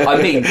mean. No,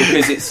 I mean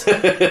because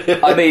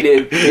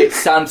it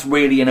sounds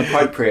really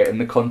inappropriate in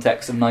the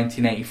context of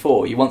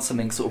 1984. You want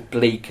something sort of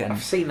bleak and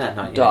I've seen that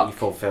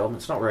 1984 film.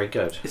 It's not very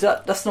good.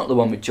 that's not the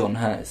one with John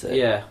Hurt, is it?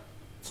 Yeah,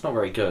 it's not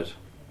very good.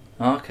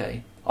 Oh,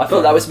 okay. I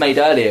thought that was made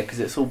earlier because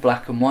it's all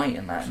black and white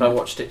in that. So I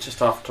watched it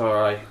just after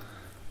I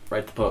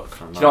read the book.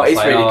 And Do you know what I was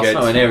is really it's good?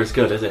 nowhere near as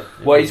good, is it?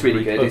 What is really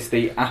Read the good book. is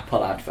the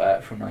Apple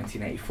advert from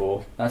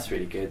 1984. That's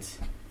really good.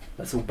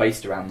 That's all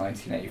based around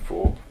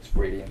 1984. It's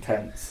really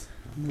intense.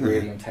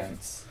 Really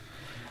intense.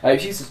 It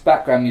was used as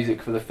background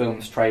music for the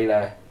film's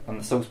trailer, and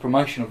the song's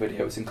promotional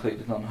video was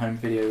included on home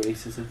video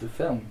releases of the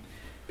film.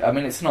 I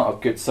mean, it's not a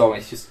good song.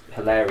 It's just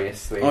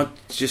hilariously. I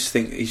just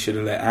think he should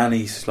have let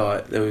Annie's,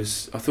 like, I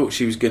thought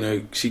she was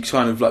gonna, she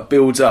kind of like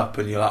builds up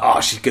and you're like, oh,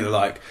 she's gonna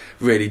like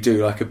really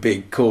do like a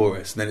big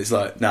chorus, and then it's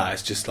like, nah,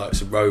 it's just like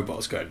some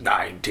robots going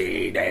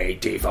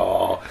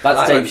 1984.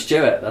 That's Dave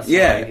Stewart. That's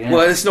yeah. right,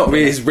 Well, it's not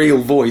really his real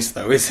voice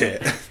though, is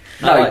it?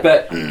 No,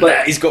 but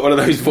He's got one of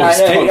those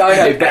voice I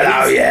know, but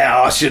hello, he's-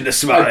 yeah, I shouldn't have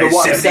smoked. but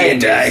what I'm 70 a saying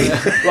day. is,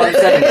 what I'm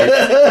saying is,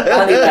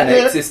 Annie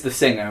Lennox is the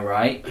singer,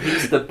 right?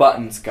 He's the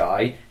buttons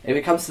guy. If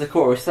it comes to the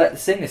chorus, let the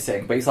singer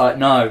sing. But he's like,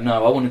 no, I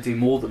want to do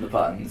more than the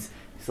buttons.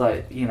 It's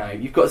like, you know,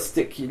 you've got to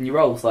stick in your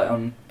roles, like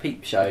on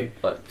Peep Show,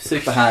 like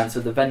Super Hands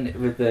with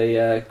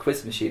the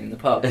quiz machine in the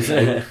pub. You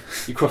know,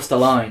 you crossed the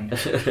line.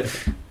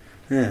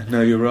 Yeah,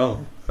 no, you're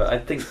wrong. But I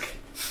think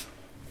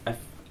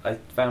I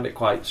found it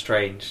quite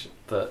strange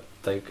that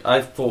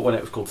I thought when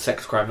it was called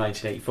Sex Crime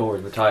 1984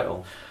 in the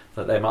title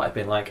that there might have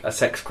been like a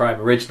Sex Crime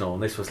original,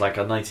 and this was like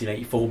a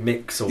 1984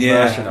 mix or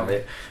version of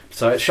it.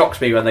 So it shocks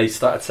me when they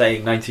started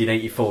saying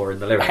 1984 in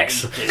the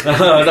lyrics.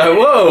 I was like,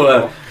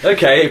 whoa,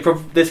 okay,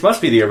 this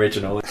must be the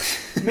original.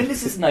 I mean,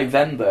 this is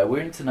November.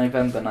 We're into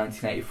November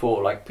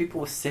 1984. Like,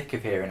 people were sick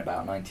of hearing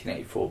about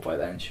 1984 by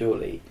then,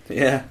 surely.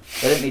 Yeah.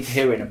 They don't need to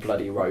hear it in a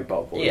bloody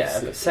robot voice. Yeah,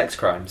 but sex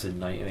crimes in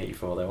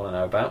 1984 they want to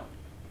know about.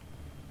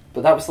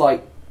 But that was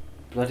like,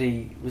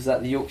 bloody, was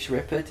that the Yorkshire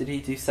Ripper? Did he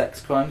do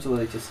sex crimes, or were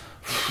they just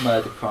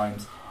murder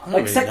crimes? I don't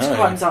Like, really sex know.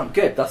 crimes aren't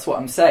good, that's what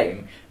I'm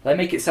saying. They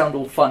make it sound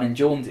all fun and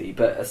jaunty,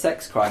 but a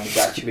sex crime is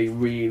actually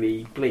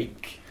really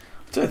bleak.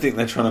 I don't think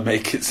they're trying to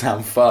make it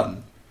sound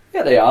fun.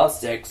 Yeah, they are.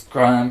 Sex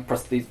crime,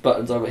 press these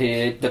buttons over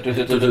here.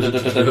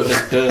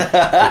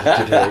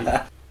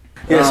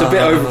 Yeah, it's a bit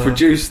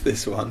overproduced,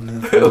 this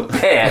one. Fucking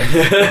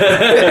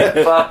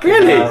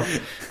Really? hell.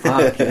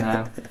 Fucking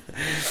hell.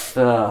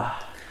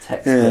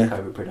 Textbook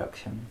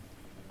overproduction.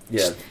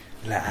 Yeah,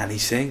 Let Annie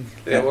sing.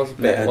 it was a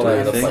Let bit her all do her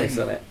over the thing. place,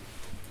 isn't it?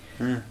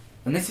 Yeah.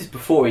 And this is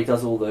before he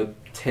does all the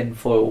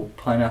tinfoil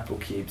pineapple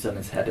cubes on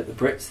his head at the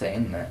Brits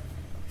thing, isn't it?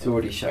 He's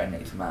already shown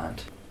that he's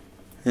mad.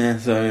 Yeah,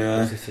 so,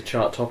 Is this a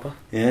chart topper?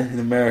 yeah, in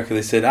America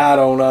they said, I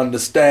don't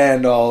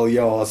understand all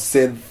your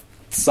synth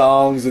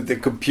songs with the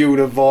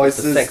computer The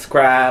voices. sex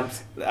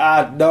crimes.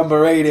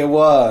 Number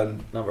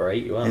 81. Number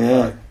 81.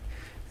 Yeah. Right.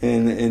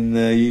 In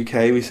the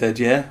UK we said,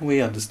 yeah,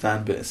 we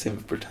understand a bit of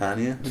Synth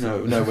Britannia.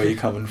 Know where you're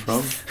coming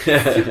from.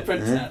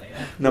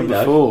 Number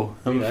know. 4.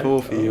 We Number know.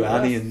 4 for you, Oh,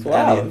 Annie and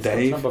wow, Annie and that's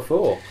Dave. Number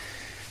 4.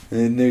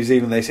 In New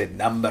Zealand they said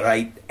number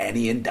 8,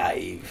 Annie and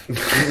Dave.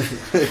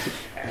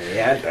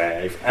 Yeah,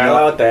 Dave.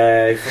 Hello,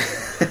 Dave.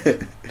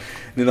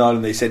 In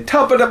Ireland they said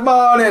top of the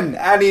morning,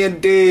 Annie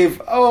and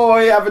Dave. Oh,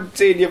 I haven't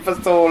seen you for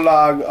so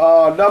long.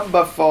 Oh,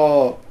 number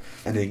 4.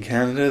 And in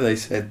Canada they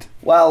said,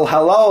 well,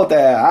 hello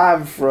there,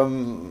 I'm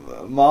from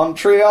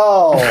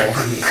Montreal.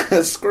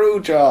 Screw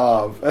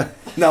job.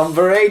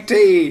 Number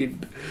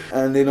 18.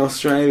 And in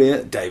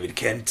Australia, David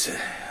Kent.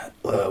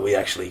 We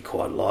actually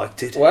quite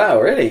liked it.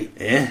 Wow, really?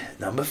 Yeah,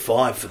 number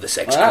 5 for the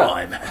sex Wow.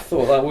 crime. I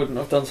thought that wouldn't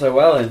have done so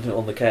well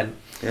on the Kent.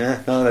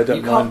 Yeah, no, they don't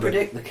You mind can't it.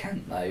 predict the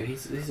Kent, though.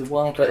 He's a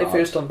wild But card. if it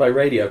was done by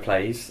radio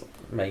plays,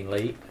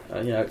 mainly,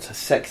 it's a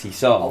sexy Oh,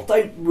 song.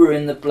 don't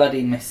ruin the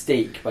bloody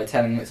mystique by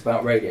telling them it's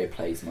about radio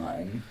plays,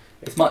 Martin.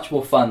 It's much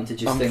more fun to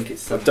just think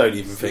it's I some... don't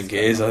even think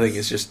it is. I think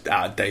it's just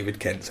out of David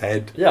Kent's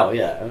head. Yeah, oh,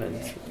 yeah. I mean,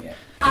 Yeah, yeah.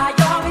 I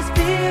always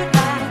feel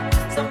like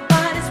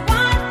somebody's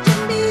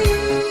watching me,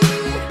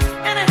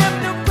 and I have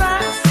no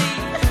privacy.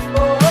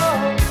 Oh,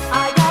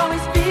 I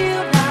always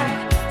feel like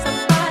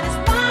somebody's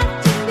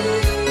watching me,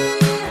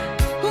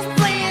 who's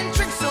playing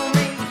tricks on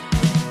me.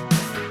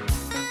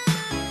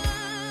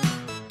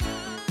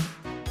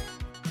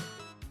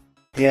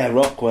 Yeah,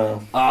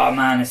 Rockwell. Oh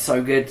man, it's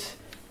so good.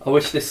 I'd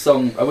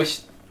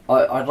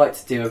like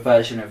to do a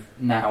version of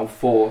Now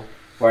 4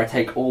 where I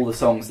take all the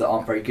songs that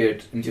aren't very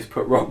good and just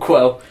put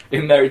Rockwell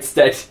in there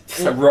instead.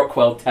 Just have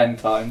Rockwell 10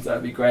 times,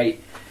 that'd be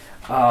great.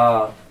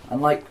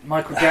 And like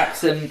Michael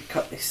Jackson,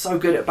 he's so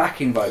good at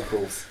backing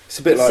vocals. It's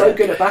a bit He's like so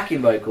good at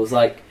backing vocals,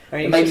 like I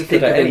mean, it made he's me just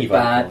think good of at him any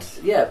bad.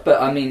 vocals. Yeah,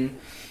 but I mean,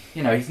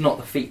 he's not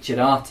the featured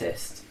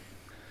artist.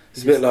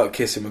 it's a bit like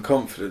Kissing with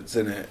Confidence,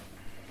 isn't it?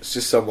 It's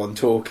just someone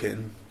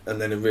talking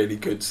and then a really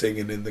good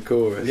singing in the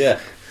chorus. Yeah.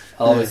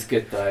 Oh, Yeah. it's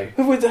good though.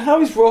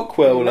 How is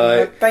Rockwell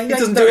like? He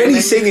doesn't do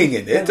any singing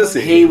in it, does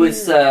he? He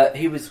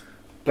was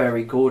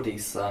Berry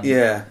Gordy's son.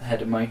 Yeah,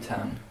 Head of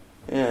Motown.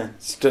 yeah.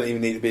 Just don't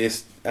even need to be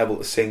able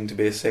to sing to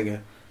be a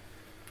singer.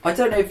 I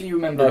don't know if you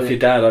remember. Not if your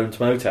dad owned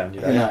Motown,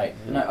 you know.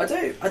 No, I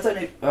don't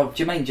know. Oh,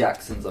 Jermaine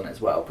Jackson's on it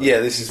as well. But Yeah,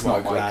 this is it's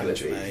not Michael and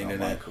is it? It's Jermaine, not isn't it?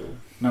 Michael.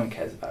 No one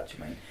cares about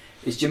Jermaine.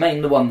 Is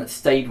Jermaine the one that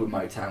stayed with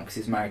Motown because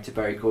he's married to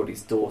Berry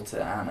Gordy's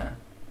daughter Anna?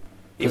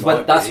 He Because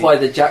might that's be. why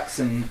the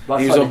Jackson.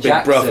 That's He was why on the Big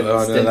Jacksons Brother,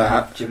 I know didn't that.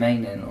 have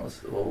Jermaine in,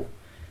 or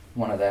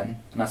one of them,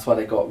 and that's why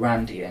they got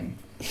Randy in.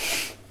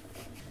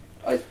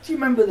 Do you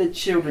remember the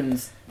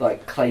children's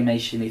like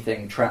claymation-y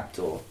thing,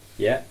 Trapdoor?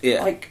 Yeah.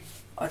 Yeah. Like,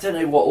 I don't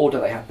know what order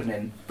they happen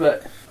in,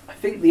 but I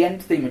think the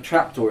end theme of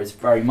Trapdoor is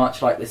very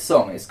much like this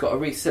song. It's got a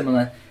really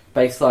similar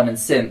bass line and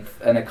synth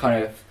and a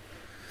kind of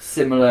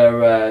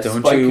similar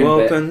Don't spoken you bit.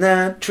 open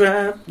that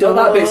trap door.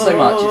 Not that bit so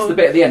much. It's the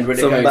bit at the end when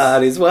it goes.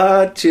 Somebody's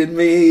watching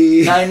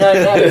me.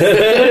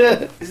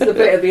 No. It's the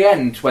bit at the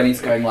end when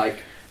he's going like,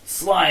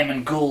 slime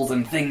and ghouls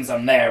and things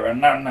on there,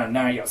 and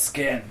no, your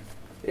skin.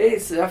 I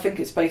think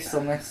it's based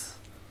on this.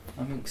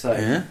 I think so.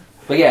 Yeah.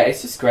 But yeah,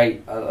 it's just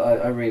great.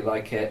 I really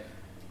like it.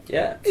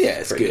 Yeah, Yeah,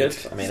 it's pretty good.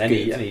 I mean,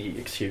 It's any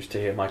excuse to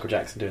hear Michael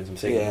Jackson doing some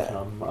singing, Yeah.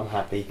 I'm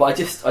happy. But I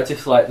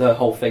just like the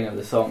whole thing of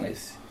the song.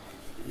 It's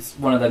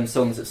one of them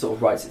songs that sort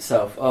of writes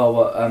itself.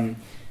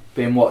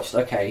 Being watched.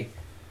 Okay,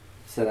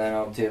 so then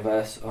I'll do a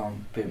verse.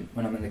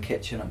 When I'm in the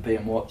kitchen, I'm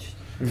being watched.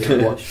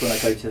 Being watched when I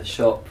go to the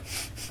shop.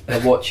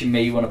 They're watching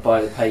me when I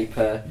buy the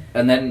paper.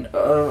 And then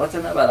I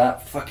don't know about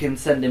that. Fucking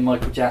sending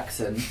Michael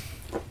Jackson.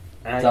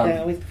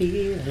 Done.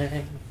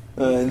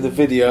 In the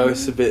video,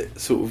 it's a bit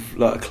sort of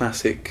like a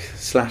classic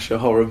slasher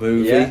horror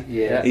movie. Yeah.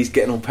 Yeah. He's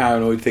getting all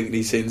paranoid thinking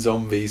he's seeing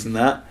zombies and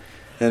that.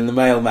 And the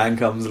mailman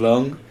comes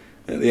along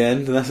at the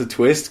end, and that's a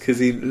twist because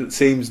he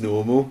seems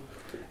normal.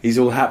 He's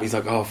all happy. He's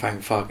like, oh,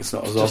 thank fuck, it's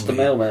not a zombie. Just the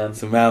mailman.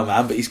 It's a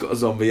mailman, but he's got a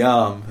zombie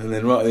arm. And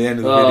then right at the end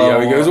of the Oh. video,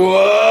 he goes,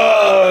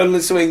 whoa,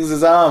 and swings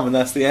his arm, and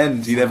that's the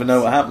end. You never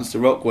know what happens to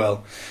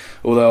Rockwell.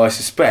 Although I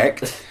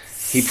suspect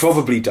he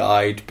probably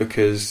died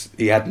because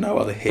he had no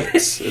other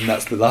hits, and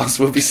that's the last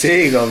we'll be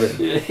seeing of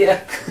him.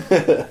 Yeah.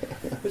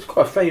 It's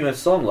quite a famous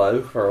song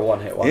though for a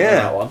one-hit wonder. Yeah.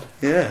 That one.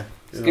 Yeah.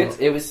 It's good.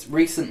 It was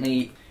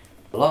recently,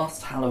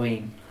 last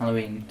Halloween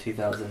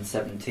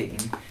 2017.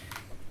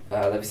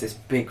 There was this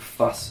big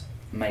fuss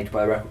made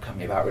by a record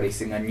company about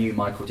releasing a new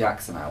Michael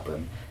Jackson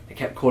album. They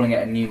kept calling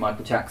it a new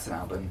Michael Jackson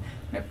album,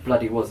 and it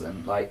bloody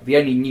wasn't. Like, the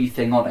only new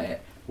thing on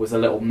it was a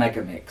little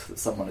mega mix that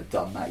someone had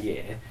done that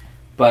year.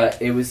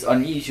 But it was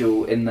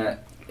unusual in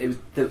that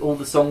all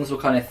the songs were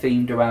kind of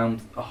themed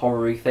around a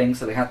horror-y thing.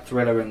 So they had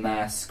Thriller in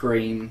there,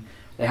 Scream.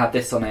 They had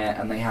this on it,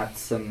 and they had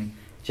some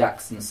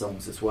Jackson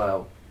songs as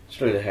well.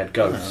 Surely they had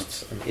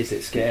Ghosts and Is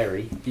It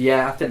Scary?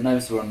 Yeah, I think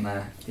those were on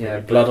there. Yeah,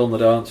 Blood on the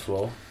Dance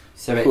Floor.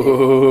 So it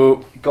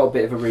Whoa. got a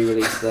bit of a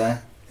re-release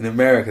there. In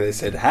America, they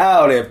said,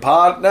 howdy,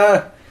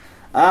 partner.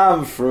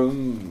 I'm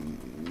from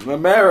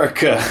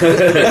America.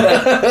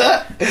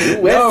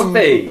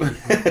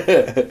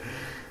 USB.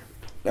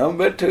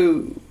 Number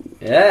 2.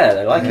 Yeah,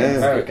 they like it Yeah. in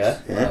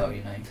America. Yeah. Well,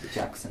 you know, the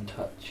Jackson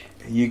touch.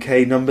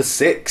 UK number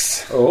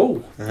 6.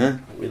 Oh, Uh-huh.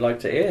 we like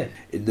to hear.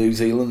 In New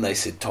Zealand, they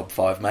said top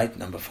 5, mate.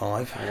 Number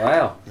 5.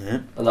 Wow. Yeah.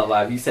 I love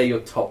that. If you say you're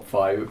top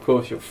 5, of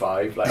course you're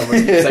 5. Like,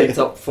 when you say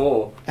top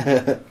 4.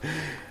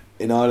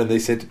 In Ireland, they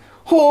said,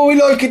 oh,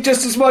 we like it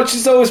just as much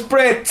as those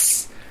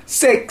Brits.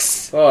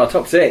 6. Oh,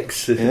 top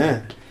 6.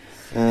 Yeah.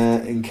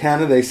 In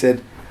Canada, they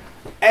said,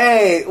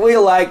 hey, we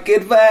like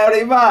it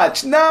very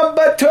much.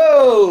 Number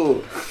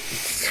 2.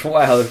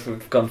 Wow,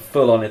 we've gone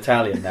full on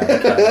Italian now.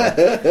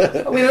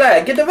 We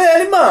like it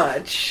very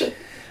much.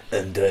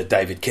 And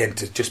David Kent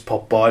has just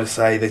popped by to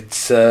say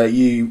that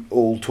you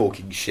all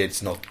talking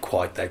shit's not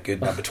quite that good.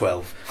 Number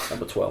 12.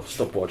 Number 12.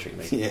 Stop watching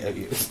me. Yeah,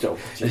 you Stop.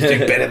 do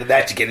better than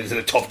that to get into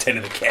the top 10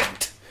 of the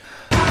Kent.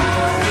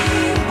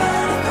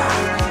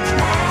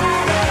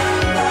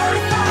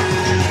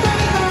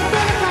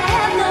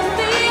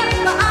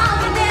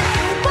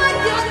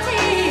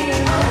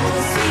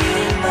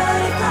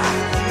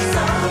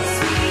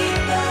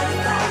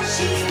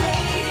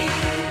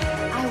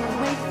 I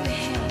will wait for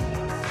him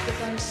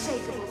with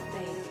unshakable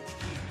faith.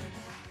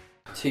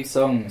 2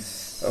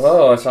 songs.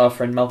 Oh, it's our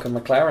friend Malcolm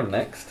McLaren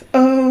next.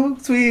 Oh,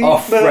 sweet Oh,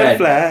 Fred.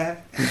 butterfly.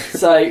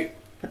 So,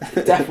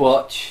 Death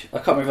Watch. I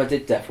can't remember if I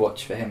did Death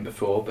Watch for him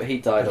before, but he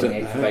died on the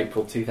don't 8th of know.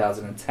 April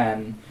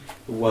 2010.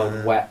 The world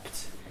Uh.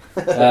 wept.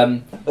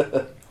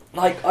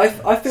 Like,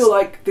 I feel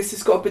like this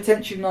has got a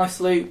potentially nice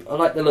loop. I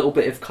like the little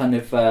bit of kind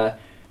of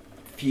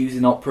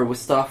fusing opera with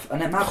stuff. And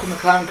then Malcolm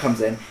McLaren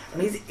comes in,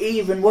 and he's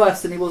even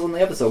worse than he was on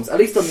the other songs. At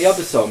least on the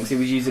other songs, he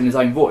was using his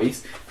own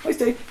voice.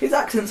 His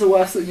accents are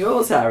worse than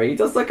yours, Harry. He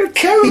does like a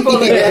terrible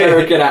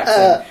American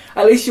accent.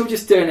 At least you're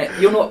just doing it.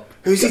 You're not...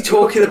 Who's he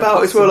talking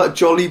about as well? Like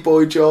Jolly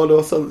Boy John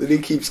or something? He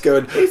keeps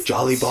going,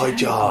 Jolly Boy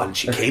John,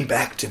 she came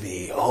back to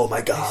me. Oh my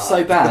god. It's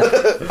so bad.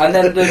 And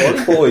then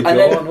the... Boy, and John,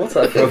 then- what's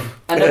that from?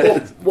 And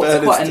then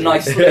what's quite a Ernestine.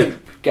 nice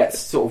loop gets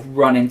sort of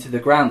run into the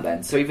ground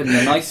then. So even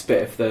the nice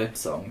bit of the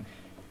song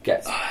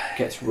gets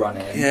run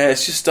in. Yeah,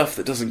 it's just stuff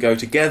that doesn't go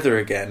together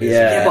again. Isn't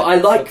Yeah, it? but I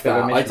like It's a bit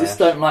of that. a I just mishmash.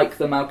 don't like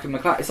the Malcolm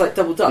McLaren. It's like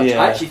Double Dutch.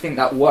 Yeah. I actually think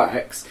that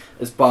works,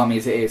 as balmy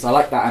as it is. I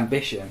like that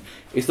ambition.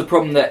 It's the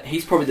problem that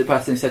he's probably the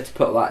person who said to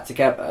put all that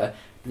together.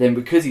 But then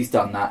because he's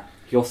done that,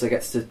 he also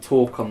gets to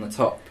talk on the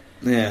top.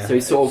 Yeah. So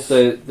he's sort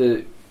of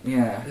the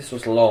yeah. This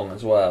was long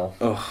as well.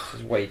 Oh,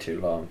 This was way too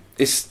long.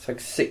 it's It's like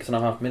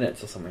 6.5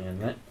 minutes or something,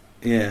 isn't it?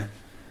 yeah,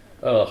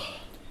 Ugh.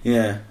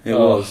 yeah. It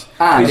Oh. was.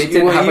 And Because it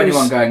didn't what have he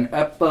anyone was- going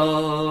up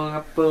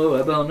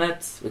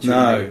nuts, which would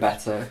No. make it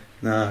better.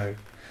 No.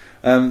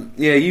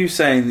 Yeah, you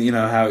saying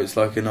how it's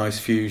like a nice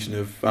fusion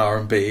of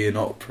R&B and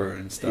opera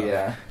and stuff.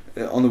 Yeah.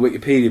 On the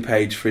Wikipedia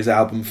page for his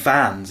album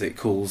Fans, it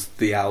calls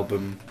the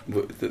album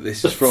that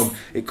this is from,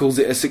 it calls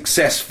it a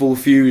successful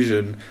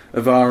fusion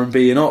of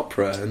R&B and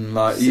opera, and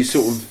like you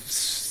sort of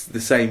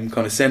the same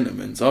kind of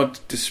sentiments, I'd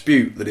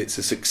dispute that it's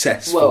a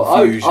successful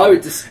Well, fusion.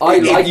 I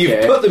like You've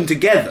it. put them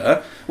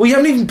together. Well, you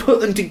haven't even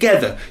put them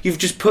together. You've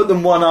just put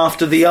them one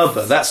after the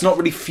other. That's not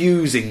really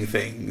fusing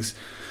things.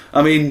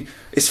 I mean,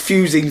 it's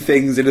fusing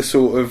things in a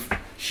sort of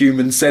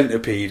human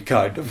centipede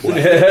kind of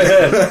way.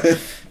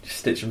 Just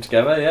stitch them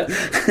together, yeah.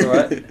 All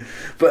right.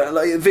 But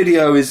like the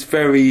video is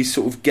very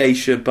sort of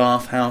geisha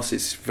bathhouse.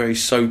 It's very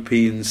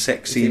soapy and Is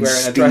sexy he and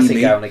wearing a dressing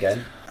steamy. gown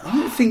again? I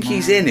don't think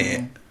he's in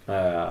it.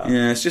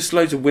 Yeah, it's just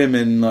loads of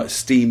women, like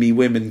steamy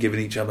women, giving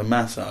each other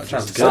massages.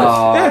 Sounds It's good. like,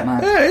 Oh, yeah,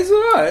 man. yeah, it's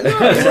alright. It's all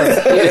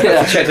right.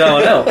 Yeah. Check that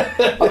one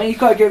out. I mean, you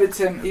got to give it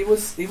to him. He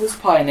was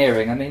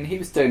pioneering. I mean, he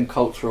was doing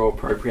cultural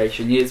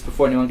appropriation years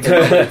before anyone came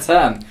up with the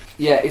term.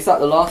 Yeah, is that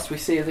the last we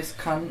see of this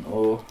cunt,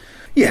 or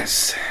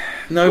Yes,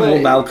 no more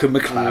Wait. Malcolm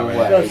McLaren.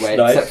 That's wait,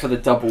 nice. except for the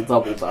double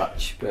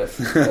Dutch, but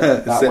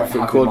that Except won't for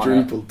happen,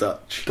 quadruple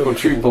Dutch.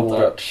 Quadruple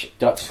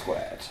Dutch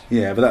squared.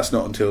 Yeah, but that's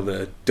not until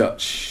the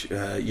Dutch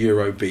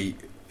Eurobeat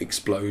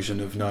explosion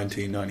of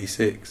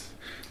 1996.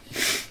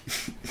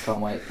 Can't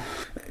wait.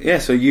 Yeah,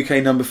 so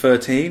UK number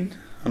 13,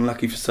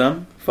 unlucky for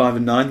some. 5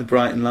 and 9, the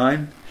Brighton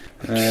line.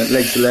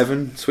 Legs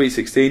 11, Sweet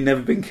 16,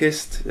 Never Been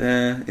Kissed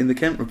in the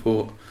Kent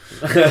Report.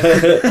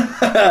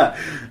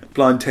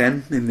 Blind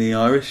 10 in the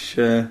Irish.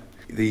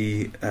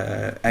 The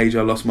Age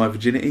I Lost My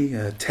Virginity,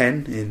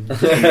 10 in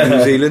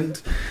New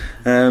Zealand.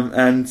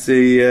 And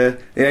the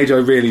Age I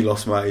Really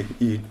Lost My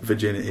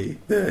Virginity,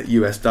 the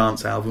US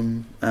dance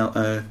album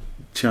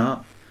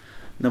chart.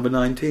 Number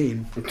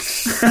 19.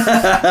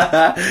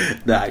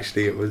 No,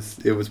 actually, it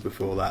was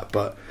before that,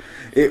 but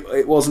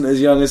it wasn't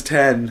as young as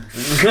 10.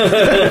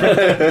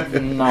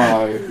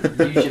 No,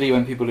 usually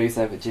when people lose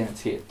their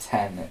virginity at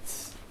 10,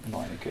 it's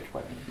not in a good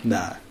way.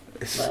 Nah,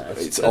 it's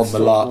That's on the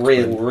what lark.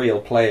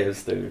 real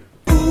players do.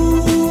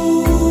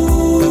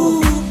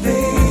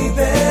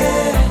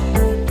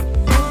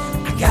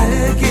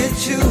 Gotta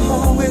get you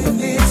home with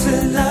me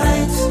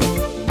tonight.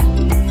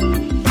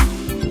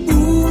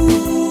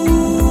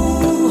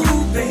 Ooh,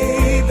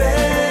 baby.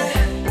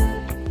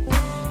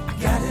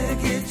 Gotta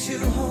get you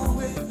home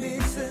with me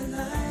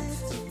tonight.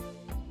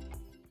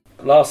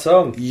 Last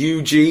song.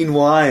 Eugene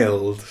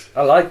Wilde.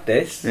 I like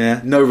this.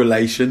 Yeah, no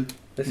relation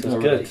This was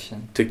No good.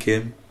 relation. to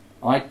Kim.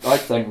 I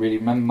don't really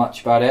remember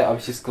much about it. I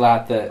was just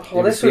glad that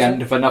Oh, it was this the was-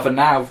 end of another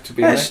now, to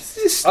be Yeah, honest.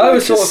 it's I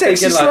was like sort a of sexy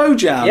thinking, like- slow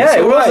jam. Yeah, It's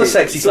it was alright. a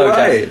sexy It's slow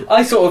alright. jam.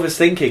 I sort of was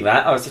thinking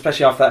that,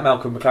 especially after that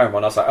Malcolm McLaren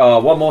one. I was like, oh,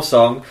 one more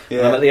song, and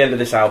Yeah. I'm at the end of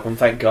this album,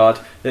 thank God.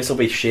 This will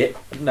be shit.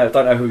 No,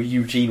 don't know who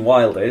Eugene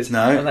Wilde is.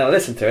 No. And then I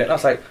listened to it, and I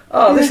was like,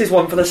 oh, this is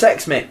one for the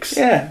sex mix.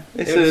 Yeah,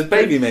 it's It was a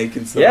baby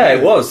making song. Yeah,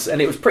 it was,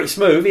 and it was pretty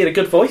smooth. He had a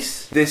good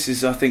voice. This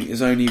is, I think,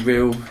 his only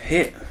real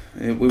hit.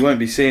 We won't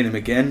be seeing him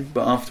again,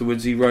 but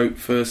afterwards he wrote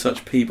for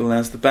such people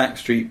as the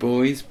Backstreet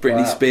Boys, Britney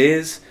Wow.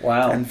 Spears,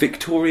 Wow. and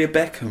Victoria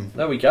Beckham.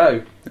 There we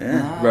go.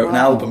 Yeah, Ah, wrote an wow.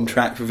 album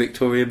track for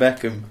Victoria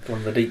Beckham. One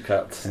of the deep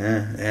cuts.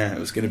 Yeah, it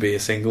was going to be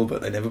a single,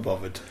 but they never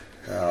bothered.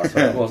 Oh, so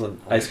it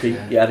wasn't ice cream.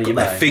 You out of your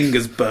Got their mind.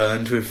 fingers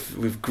burned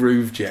with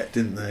Groove Jet,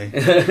 didn't they?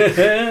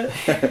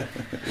 It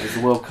was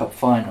the World Cup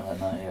final,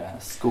 and I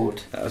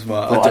scored. That was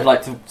my. Thought I'd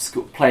like to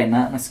play in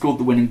that, and I scored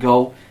the winning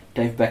goal.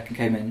 Dave Beckham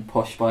came in,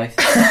 posh spice.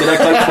 Did I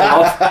coach him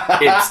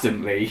off?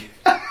 Instantly.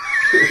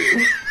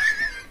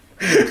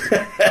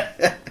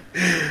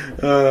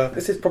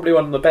 This is probably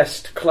one of the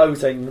best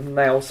closing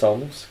now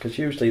songs, because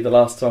usually the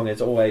last song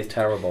is always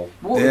terrible.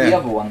 What were Yeah. the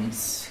other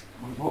ones?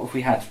 What have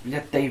we had? We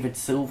had David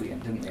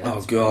Sylvian, didn't we? Oh,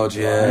 That's God,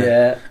 pretty yeah. dry.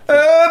 Yeah.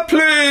 I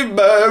play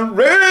my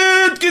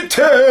red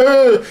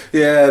guitar.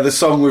 Yeah, the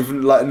song with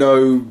like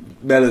no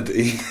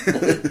melody.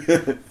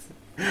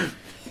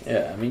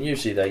 Yeah, I mean,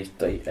 usually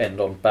they end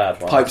on bad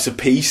ones. Pipes of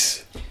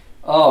Peace.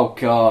 Oh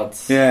God.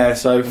 Yeah,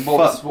 so And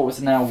what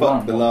was now fuck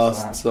one? the What was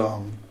last that?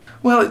 song.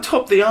 Well, it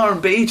topped the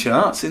R&B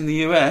charts in the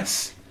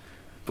US.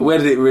 But where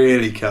did it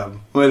really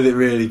come? Where did it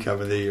really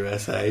come in the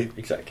USA?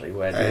 Exactly,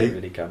 where did Hey. it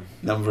really come?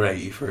 Number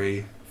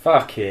 83.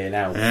 Fucking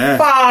hell. Yeah.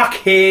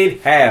 Fucking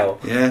hell.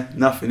 Yeah,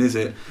 nothing, is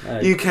it? No.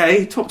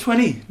 UK, top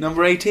 20,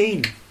 number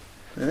 18.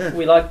 Yeah.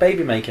 We like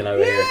baby making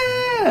over here.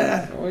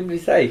 Yeah. What did we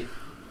say?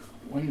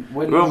 When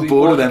We're were on we board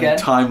born with them again?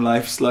 Time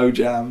Life Slow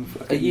Jam Are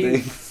fucking you?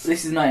 things.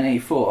 This is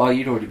 1984. Oh,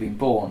 you'd already been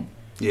born.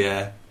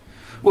 Yeah.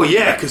 Well,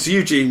 yeah, because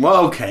Eugene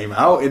Wilde came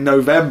out in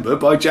November.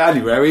 By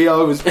January, I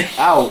was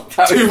out.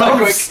 That 2 was like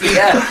months. quick-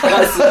 yeah,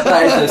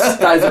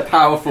 that is a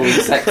powerful and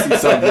sexy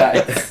song.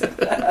 That is.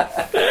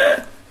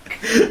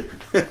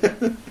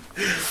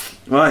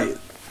 Right,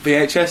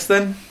 VHS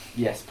then?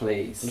 Yes,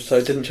 please. So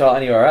it didn't chart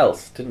anywhere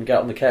else? Didn't get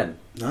on the Kent?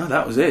 No,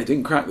 that was it.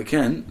 Didn't crack the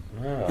Kent.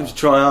 Oh. You have to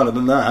try harder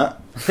than that.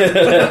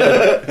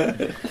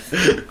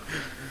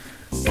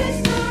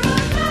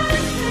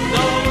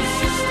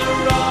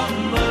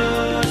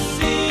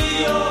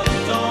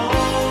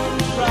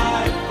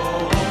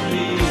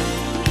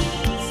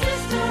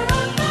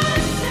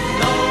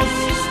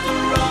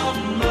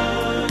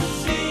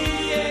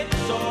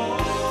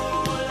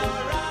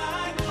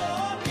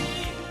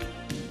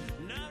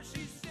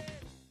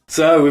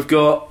 So we've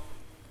got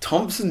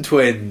Thompson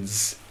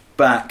Twins.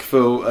 back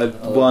for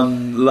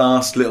one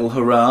last little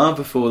hurrah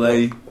before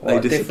they What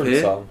a different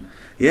disappear. song.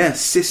 Yeah,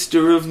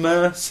 Sister of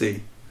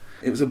Mercy.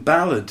 It was a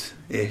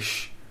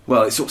ballad-ish.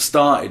 Well, it sort of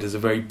started as a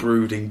very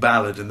brooding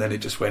ballad, and then it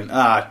just went,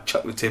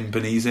 chuck the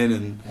timpanis in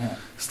and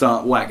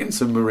start whacking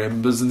some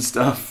marimbas and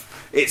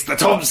stuff. It's the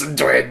Thompson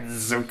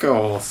Twins, of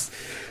course.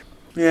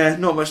 Yeah,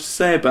 not much to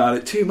say about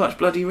it. Too much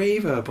bloody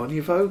reverb on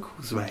your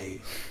vocals,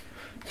 mate.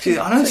 Gee,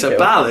 I know it's a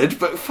ballad,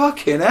 but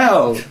fucking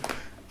hell.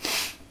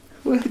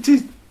 We're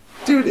just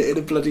doing it in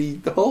a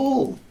bloody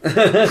hall.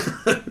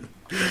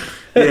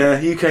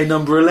 Yeah, UK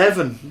number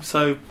 11.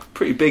 So,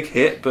 pretty big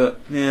hit, but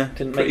yeah,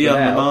 Didn't make pretty it out.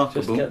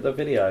 unremarkable. Just get the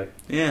video.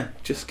 Yeah,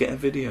 just get a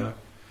video.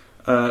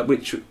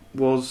 Which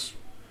was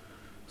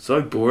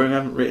so boring, I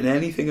haven't written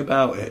anything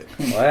about it.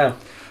 Wow.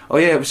 Oh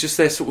yeah, it was just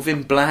there sort of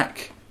in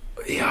black.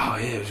 Yeah,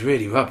 it was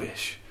really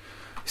rubbish.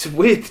 It's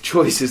weird the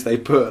choices they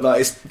put.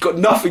 Like, it's got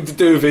nothing to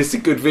do with if it's a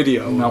good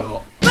video or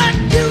not. But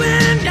you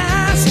and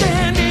I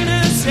stand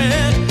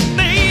innocent.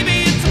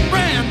 Maybe it's a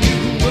brand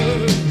new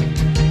world.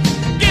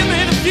 Give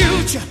me the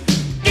future.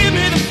 Give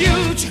me the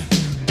future.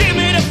 Give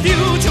me the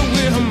future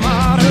with a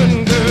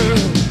modern girl.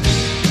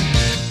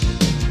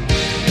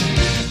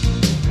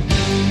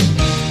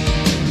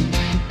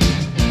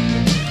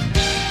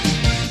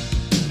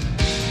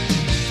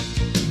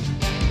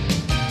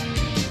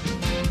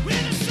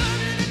 With a son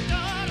and a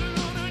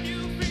daughter on a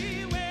new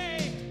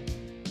freeway.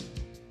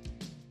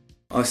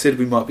 I said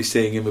we might be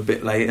seeing him a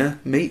bit later.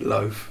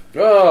 Meatloaf.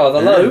 Oh, the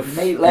Yeah. loaf.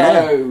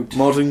 Meatloaf.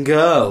 Modern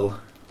Girl.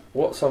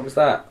 What song was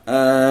that?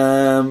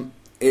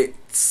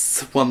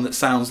 It's one that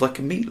sounds like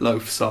a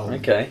Meatloaf song.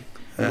 Okay.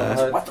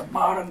 What's a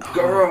modern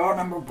girl?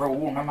 I'm a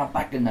roll. I'm a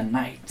back in the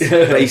night.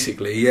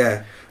 Basically,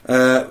 yeah.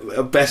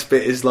 Best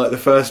bit is like the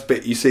first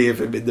bit you see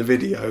of him in the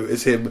video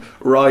is him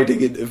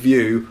riding into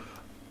view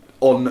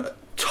on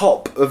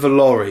top of a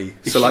lorry.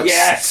 So like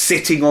Yes!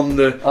 sitting on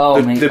the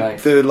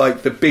Meatloaf. the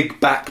like the big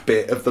back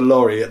bit of the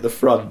lorry at the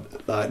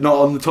front, like not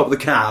on the top of the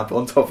cab,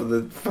 on top of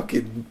the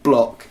fucking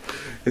block.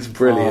 It's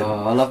brilliant.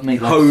 Oh, I love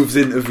Meatloaf. Hoves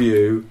into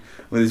view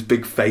with his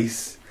big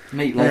face.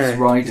 Meatloaf's Yeah,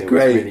 rider it's was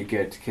great. really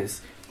good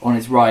because on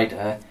his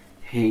rider,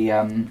 he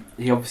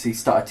obviously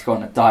started to go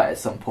on a diet at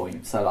some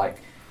point. So like,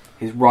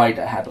 his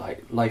rider had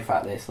like low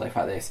fat this,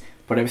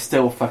 but it was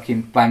still a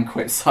fucking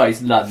banquet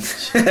sized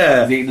lunch. He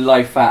was eating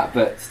low fat,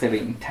 but still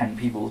eating 10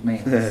 people's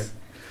meals.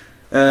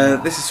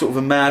 This is sort of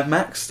a Mad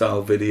Max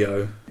style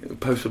video,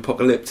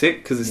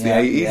 post-apocalyptic because it's the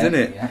 80s, isn't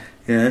it? Yeah.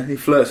 Yeah, he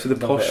flirts with a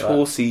Love posh, it, that.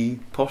 horsey,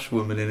 posh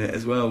woman in it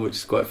as well, which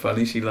is quite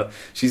funny.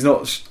 She's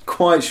not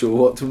quite sure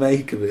what to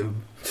make of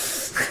him.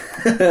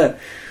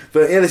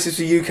 But yeah, this is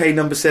the UK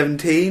number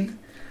 17,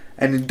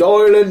 and in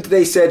Ireland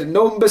they said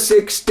number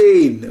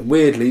 16. And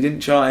weirdly, didn't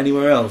chart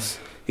anywhere else.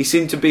 He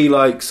seemed to be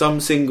like, some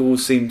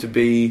singles seemed to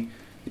be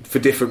for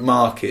different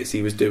markets.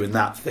 He was doing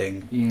that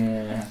thing.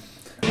 Yeah.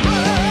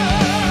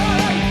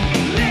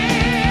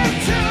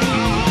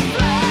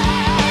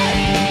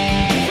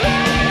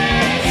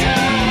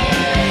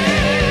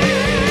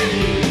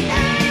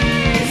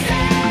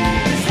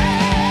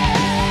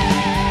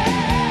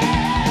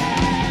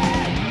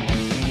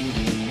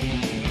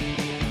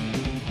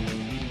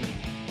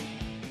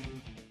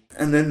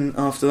 And then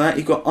after that,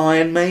 you got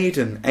Iron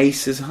Maiden,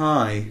 Aces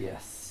High.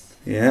 Yes.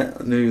 Yeah,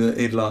 I knew that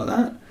he'd like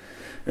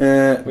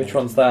that. Which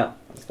one's that?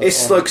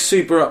 It's like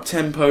super up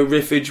tempo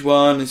riffage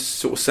one. It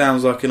sort of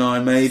sounds like an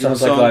Iron Maiden Sounds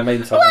song. like Iron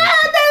Maiden song.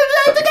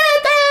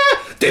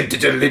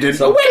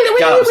 So,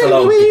 gallops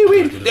along.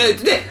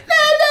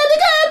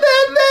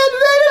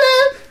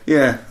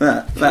 Yeah,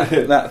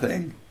 that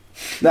thing.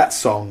 That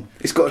song.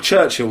 It's got a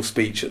Churchill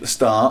speech at the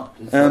start.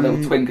 It's a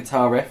little twin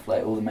guitar riff,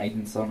 like all the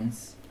Maiden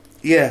songs.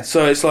 Yeah,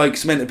 so it's like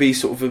it's meant to be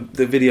sort of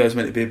the video's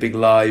meant to be a big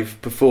live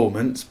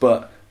performance,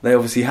 but they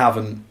obviously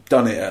haven't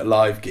done it at a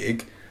live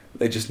gig.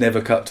 They just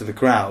never cut to the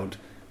crowd.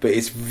 But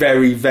it's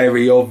very,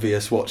 very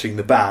obvious watching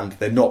the band.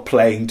 They're not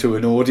playing to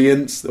an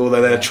audience,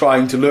 although they're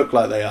trying to look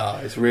like they are.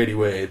 It's really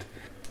weird.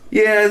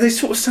 Yeah, they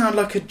sort of sound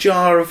like a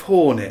jar of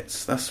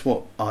hornets. That's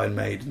what Iron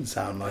Maiden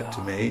sound like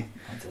to me.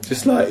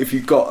 Just like if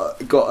you've got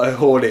a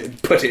hornet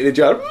and put it in a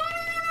jar.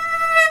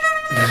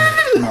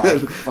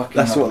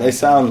 That's what they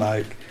sound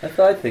like.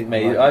 I think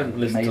maybe I haven't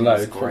listened to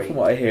Maiden's loads. great. From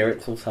what I hear,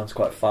 it all sounds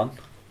quite fun.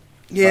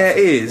 Yeah, it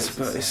is, That's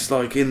but the it's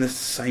like in the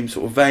same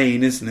sort of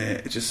vein, isn't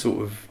it? It just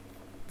sort of,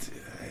 it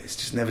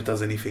just never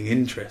does anything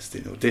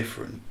interesting or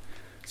different.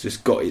 It's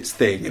just got its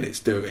thing and it's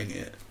doing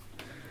it.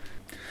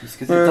 Just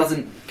because it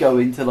doesn't go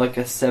into like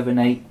a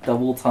 7/8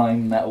 double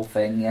time metal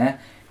thing, yeah.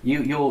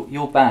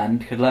 Your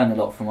band could learn a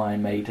lot from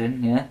Iron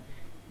Maiden, yeah,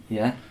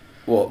 yeah.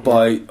 What,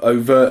 by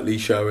overtly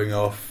showing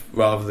off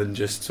rather than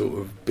just sort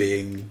of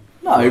being...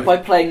 No, Right. by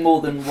playing more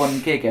than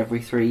one gig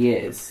every 3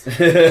 years.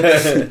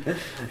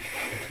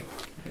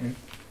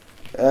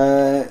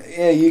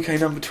 Yeah, UK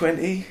number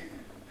 20,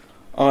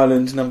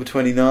 Ireland number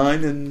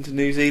 29, and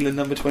New Zealand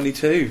number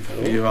 22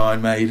 for your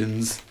Iron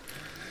Maidens.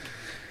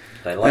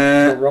 They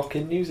like to rock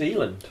in New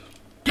Zealand.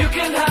 You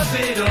can have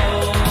it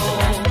all.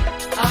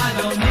 I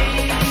don't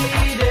need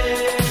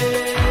it.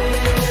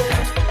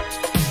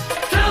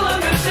 Tell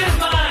them this is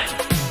mine.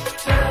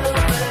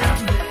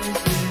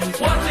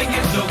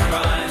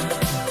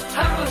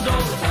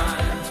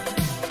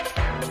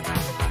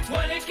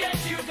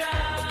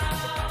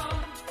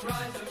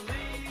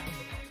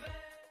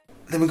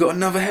 then we've got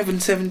another Heaven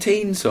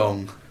 17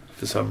 song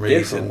for some reason.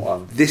 Different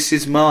one. This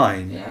Is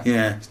Mine.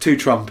 Yeah. It's too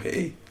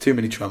trumpety. Too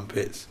many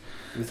trumpets.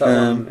 Is that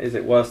one? Is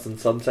it worse than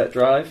Sunset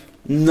Drive?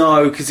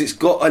 No, because it's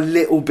got a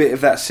little bit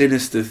of that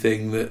sinister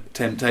thing that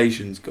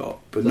Temptation's got,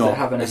 but Does not it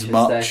have an as extra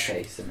much.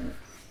 staircase in it?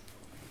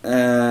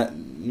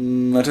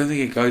 I don't think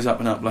it goes up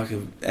and up like a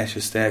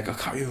Escher staircase. I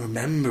can't even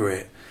remember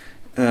it.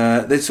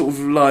 They're sort of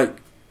like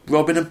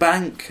robbing a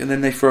bank, and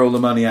then they throw all the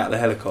money out of the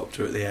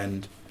helicopter at the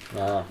end.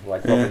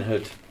 Like Yeah. Robin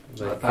Hood.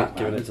 They Like keep Batman.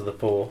 giving it to the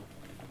poor.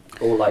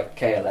 Or like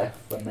KLF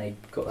when they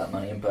got that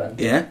money and burned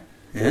it. Yeah,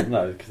 yeah.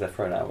 No, because they're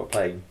thrown out of a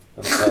plane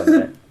and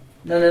burned it.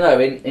 No.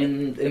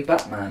 In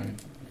Batman,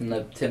 in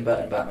the Tim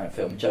Burton Batman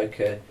film,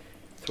 Joker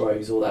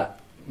throws all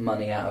that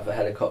money out of a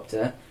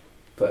helicopter,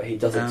 but he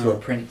does it to Oh. a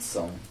Prince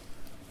song.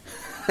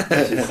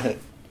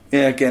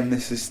 Yeah, again,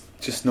 this is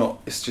just not.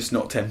 It's just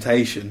not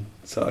Temptation,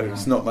 so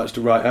it's not much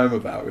to write home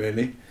about,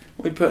 really.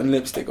 What are we putting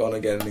lipstick on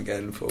again and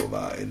again for,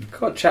 Martin?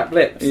 Got chapped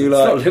lips. You It's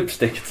like- not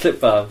lipstick, it's lip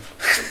balm.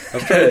 I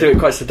was trying to do it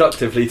quite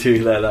seductively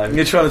too there, though.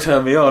 You're trying to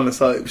turn me on. It's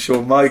like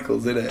Shawn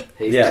Michaels, isn't it?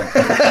 He's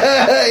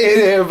Yeah. You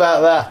hear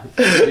about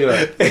that? You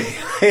know,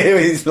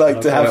 He's like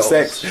to have I've got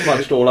it sex.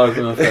 smudged all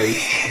over my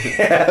face.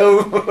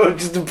 Yeah,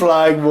 just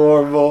applying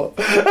more and more.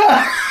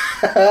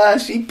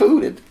 She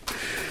booted.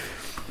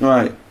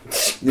 Right.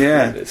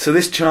 Yeah. So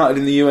this charted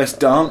in the US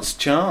dance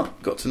chart,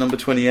 got to number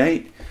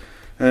 28,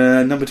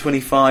 number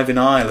 25 in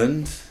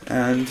Ireland,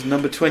 and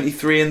number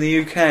 23 in the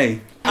UK.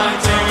 I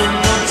don't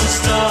want to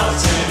start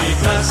any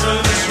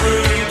blasphemous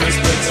rumors,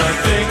 but I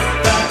think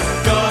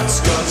that God's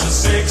got a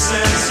sixth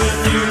sense of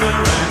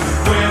humour, and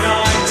when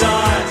I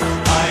die,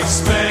 I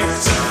expect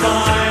to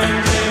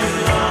find him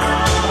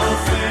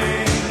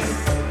laughing.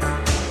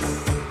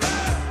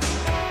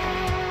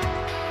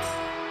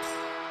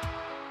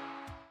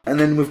 And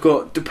then we've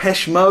got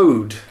Depeche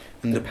Mode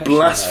and the Depeche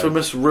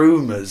Blasphemous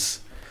Rumours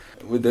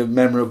with the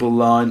memorable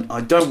line,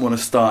 I don't want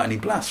to start any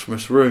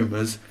blasphemous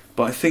rumours,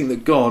 but I think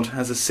that God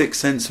has a sixth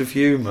sense of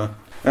humour.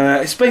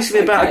 It's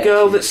basically That's about a okay,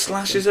 girl actually. that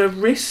slashes her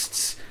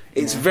wrists.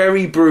 It's Yeah.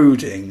 very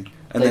brooding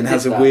and They then did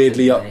has a that,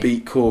 weirdly didn't they?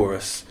 upbeat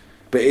chorus.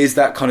 But it is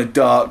that kind of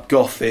dark,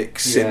 gothic,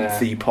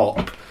 synthy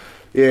pop.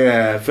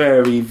 Yeah,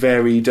 very,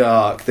 very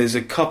dark. There's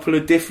a couple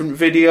of different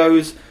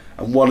videos,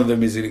 and one of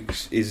them is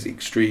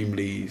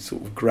extremely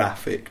sort of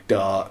graphic,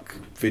 dark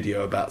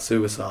video about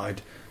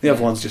suicide. The other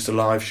Yeah. one's just a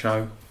live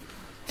show.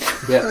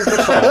 Yeah.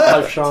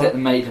 Live Take show. the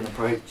maiden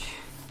approach.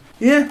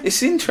 Yeah,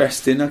 it's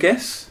interesting, I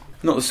guess.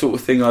 Not the sort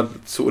of thing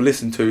I'd sort of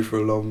listen to for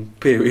a long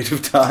period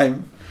of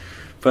time.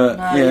 But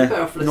No, you're better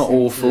yeah, off not listening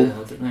awful. to,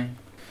 I don't know.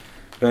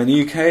 But in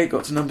the UK, it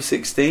got to number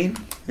 16.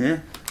 Yeah,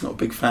 not a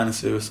big fan of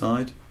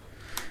suicide.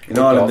 In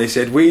Oh, Ireland, God. they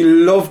said, we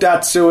love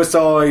that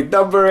suicide,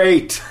 number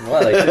 8.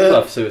 Well, they do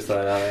love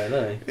suicide out there,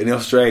 don't they? In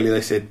Australia,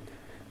 they said,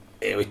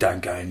 yeah, we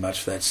don't go in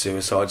much for that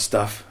suicide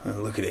stuff. Oh,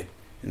 look at it.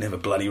 It never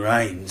bloody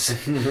rains.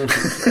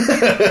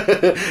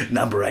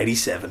 Number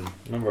 87.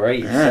 Number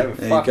 8. Yeah, So there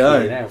you fuck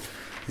go. you now.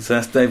 So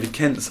that's David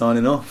Kent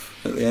signing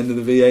off at the end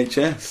of the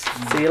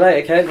VHS. See you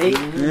later, Kenty.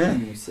 Yeah.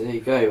 So there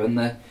you go. And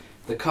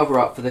the cover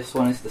up for this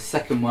one is the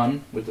second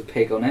one with the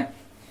pig on it.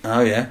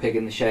 Oh, yeah. Pig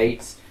in the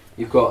shades.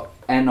 You've got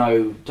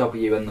NOW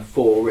and the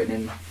 4 written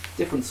in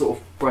different sort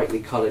of brightly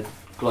coloured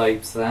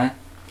globes there.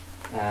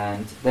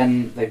 And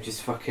then they've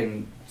just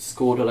fucking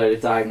scored a load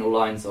of diagonal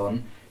lines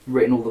on,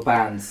 written all the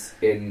bands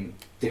in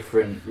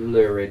different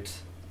lurid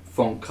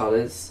font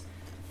colours.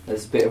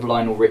 There's a bit of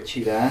Lionel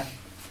Richie there.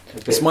 A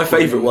bit It's of my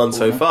Corey favourite in the one so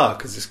corner. far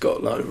because it's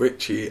got like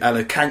Richie and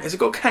a has it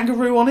got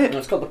kangaroo on No, it?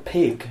 it's got the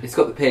pig. It's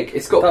got the pig.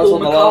 It's got That was Paul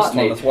on the last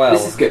McCartney one as well.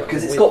 This is good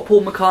because it's We- got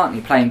Paul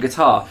McCartney playing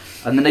guitar,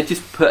 and then they've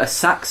just put a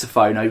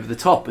saxophone over the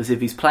top as if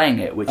he's playing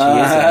it, which he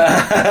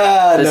isn't.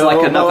 There's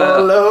like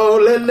another-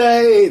 lonely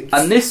nights.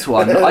 And this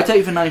one, I don't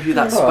even know who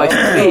that's supposed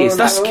to be. Is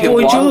That's that Kid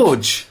Boy Wild?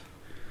 George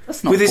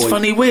That's not with his Boy-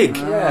 funny wig. Ah,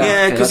 Yeah,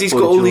 okay, because that's he's Boy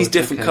got all these George,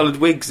 different okay. coloured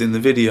wigs in the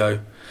video.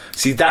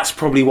 See, that's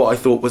probably what I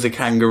thought was a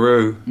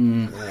kangaroo.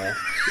 Yeah.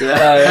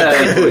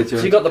 Yeah, Boy So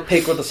you George. got the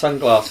pig with the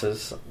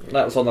sunglasses.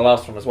 That was on the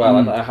last one as well.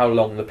 I don't know how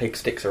long the pig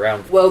sticks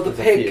around. Well, the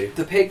There's a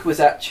few. pig was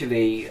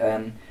actually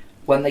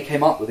when they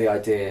came up with the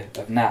idea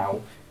of Now,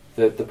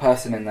 the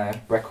person in the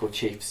record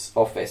chief's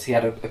office, he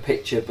had a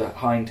picture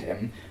behind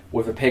him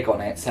with a pig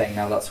on it saying,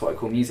 "Now that's what I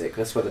call music."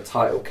 That's where the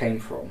title came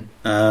from.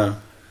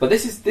 But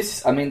this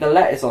is. I mean, the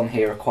letters on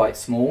here are quite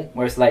small,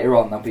 whereas later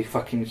on there'll be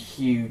fucking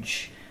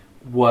huge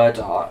word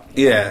art.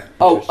 Yeah.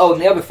 Oh,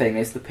 and the other thing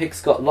is the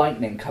pig's got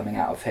lightning coming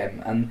out of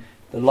him, and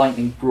the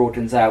lightning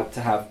broadens out to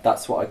have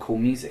 "That's what I call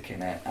music"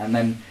 in it, and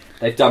then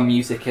they've done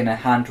music in a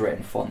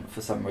handwritten font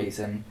for some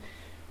reason.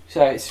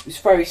 So it's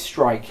very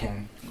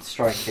striking. It's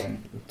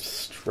striking.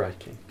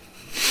 Striking.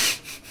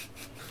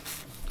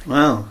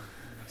 Well,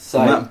 So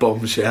on that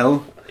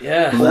bombshell.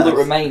 Yeah. all that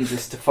remains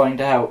is to find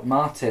out,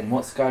 Martin,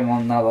 what's going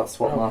on now. That's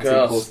what Oh, Martin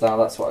God. calls now.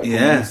 That's what I call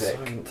Yeah. I music.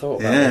 haven't thought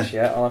about Yeah. this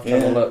yet. I'll have to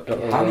have a Yeah. look at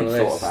I the haven't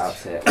thought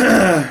list. about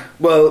it.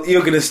 Well,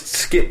 you're going to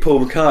skip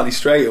Paul McCartney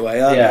straight away,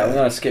 aren't Yeah, I'm you?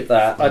 going to skip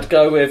that. I'd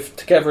go with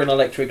Together in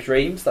Electric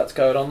Dreams. That's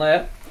going on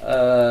there.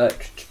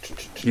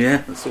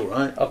 Yeah, that's all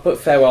right. I'll put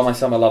Farewell My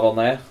Summer Love on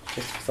there.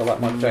 Just because I like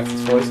Michael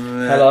Jackson's voice.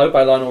 Hello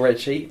by Lionel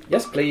Richie.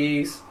 Yes,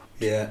 please.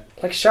 Yeah.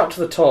 Like Shout to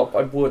the Top,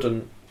 I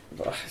wouldn't.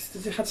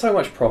 It had so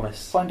much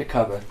promise. Find a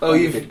cover. Oh,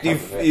 Find a good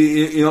cover of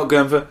it. you're not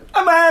going for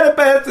I'm a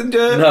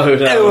passenger. No,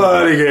 no.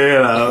 I wanna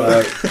get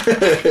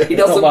out. He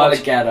doesn't Not want much.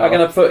 to get I'm up.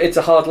 going to put It's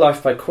a Hard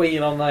Life by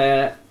Queen on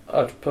there.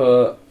 I'd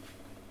put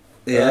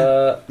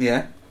Yeah,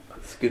 yeah,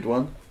 that's a good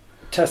one.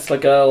 Tesla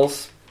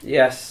Girls.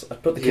 Yes,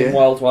 I'd put the Kim Yeah.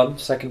 Wilde one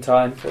second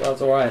time. Thought that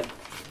was alright.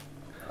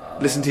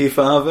 Listen to your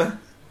father.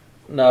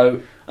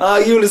 No. Ah,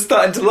 you were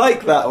starting to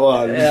like that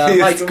one. Yeah, I It's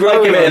might give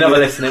growing it on another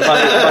you. listen. It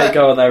might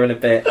go on there in a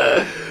bit.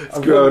 It's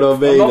growing on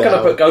me I'm not going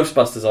now. to put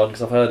Ghostbusters on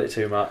because I've heard it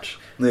too much.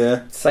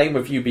 Yeah, Same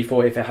with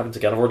UB40 if it happens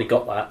again. I've already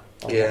got that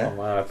on, Yeah. on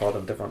my iPod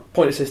and different.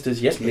 Pointer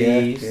Sisters, yes yeah,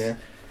 please. yeah,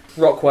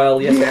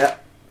 Rockwell, yes. yeah,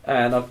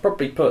 And I'd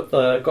probably put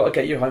Got to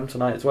Get You Home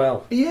Tonight as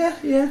well yeah,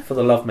 yeah, for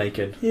the love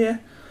making. yeah.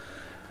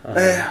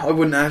 I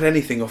wouldn't add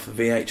anything off the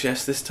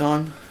VHS this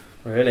time.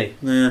 Really,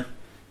 Yeah.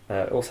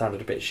 it all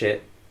sounded a bit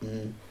shit.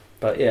 Mm.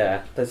 But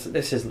yeah, this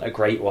isn't a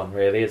great one,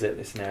 really, is it?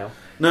 This now,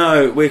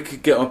 No, we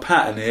could get on a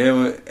pattern here.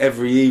 Where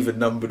every even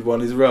numbered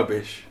one is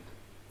rubbish.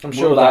 I'm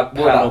sure will that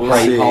will pattern will we'll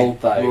see. pattern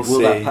hold though? We'll will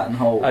that see. pattern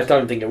hold? I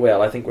don't think it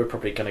will. I think we're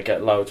probably going to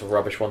get loads of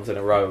rubbish ones in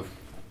a row.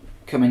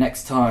 Coming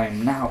next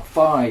time, now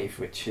 5,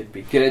 which should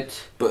be good.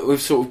 But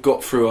we've sort of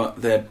got through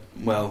their.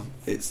 Well,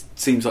 it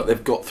seems like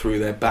they've got through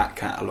their back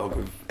catalogue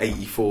of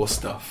 '84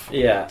 stuff.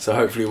 Yeah, So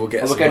hopefully we'll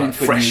get We're some going like,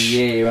 into fresh, a new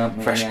year, aren't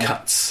we? fresh Yeah.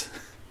 cuts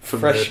from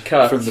Fresh the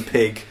cuts. from the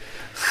pig.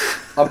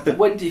 But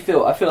when do you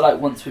feel? I feel like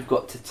once we've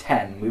got to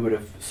 10, we would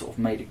have sort of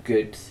made a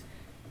good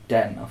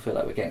dent. I feel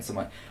like we're getting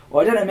somewhere.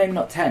 Well, I don't know, maybe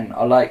not 10.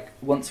 I like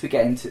once we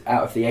get into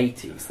out of the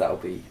 80s, that'll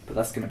be. But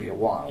that's going to be a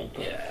while.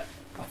 But yeah.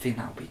 I think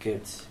that'll be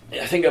good.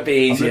 I think it'll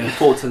be I'm easier. looking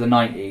forward to the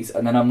 90s,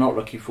 and then I'm not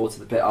looking forward to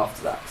the bit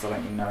after that because I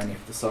don't even know any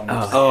of the songs.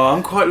 Oh,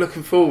 I'm quite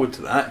looking forward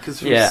to that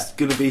because Yeah. it's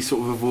going to be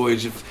sort of a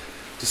voyage of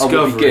Oh,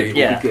 we'll be discovery. good.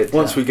 Yeah. We'll be good.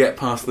 Once we get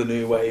past the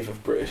new wave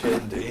of British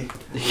indie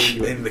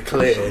in the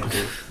clear,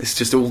 it's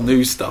just all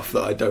new stuff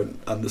that I don't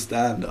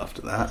understand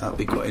after that. That'll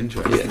be quite You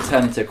interesting. can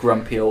turn into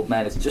grumpy old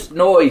men. It's just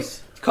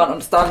noise. You can't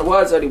understand the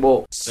words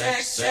anymore.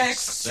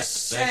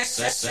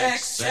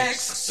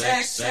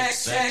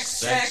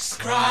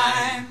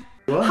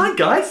 Hi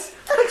guys,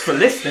 thanks for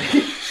listening.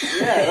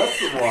 Yeah, that's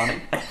the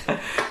one.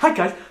 Hi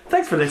guys,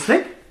 thanks for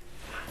listening.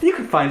 You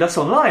can find us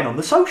online on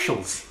the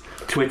socials.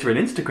 Twitter and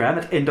Instagram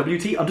at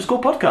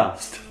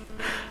NWT_podcast.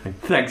 And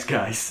thanks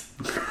guys.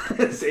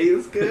 See,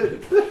 it's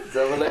good. Let's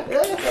have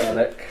a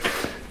look.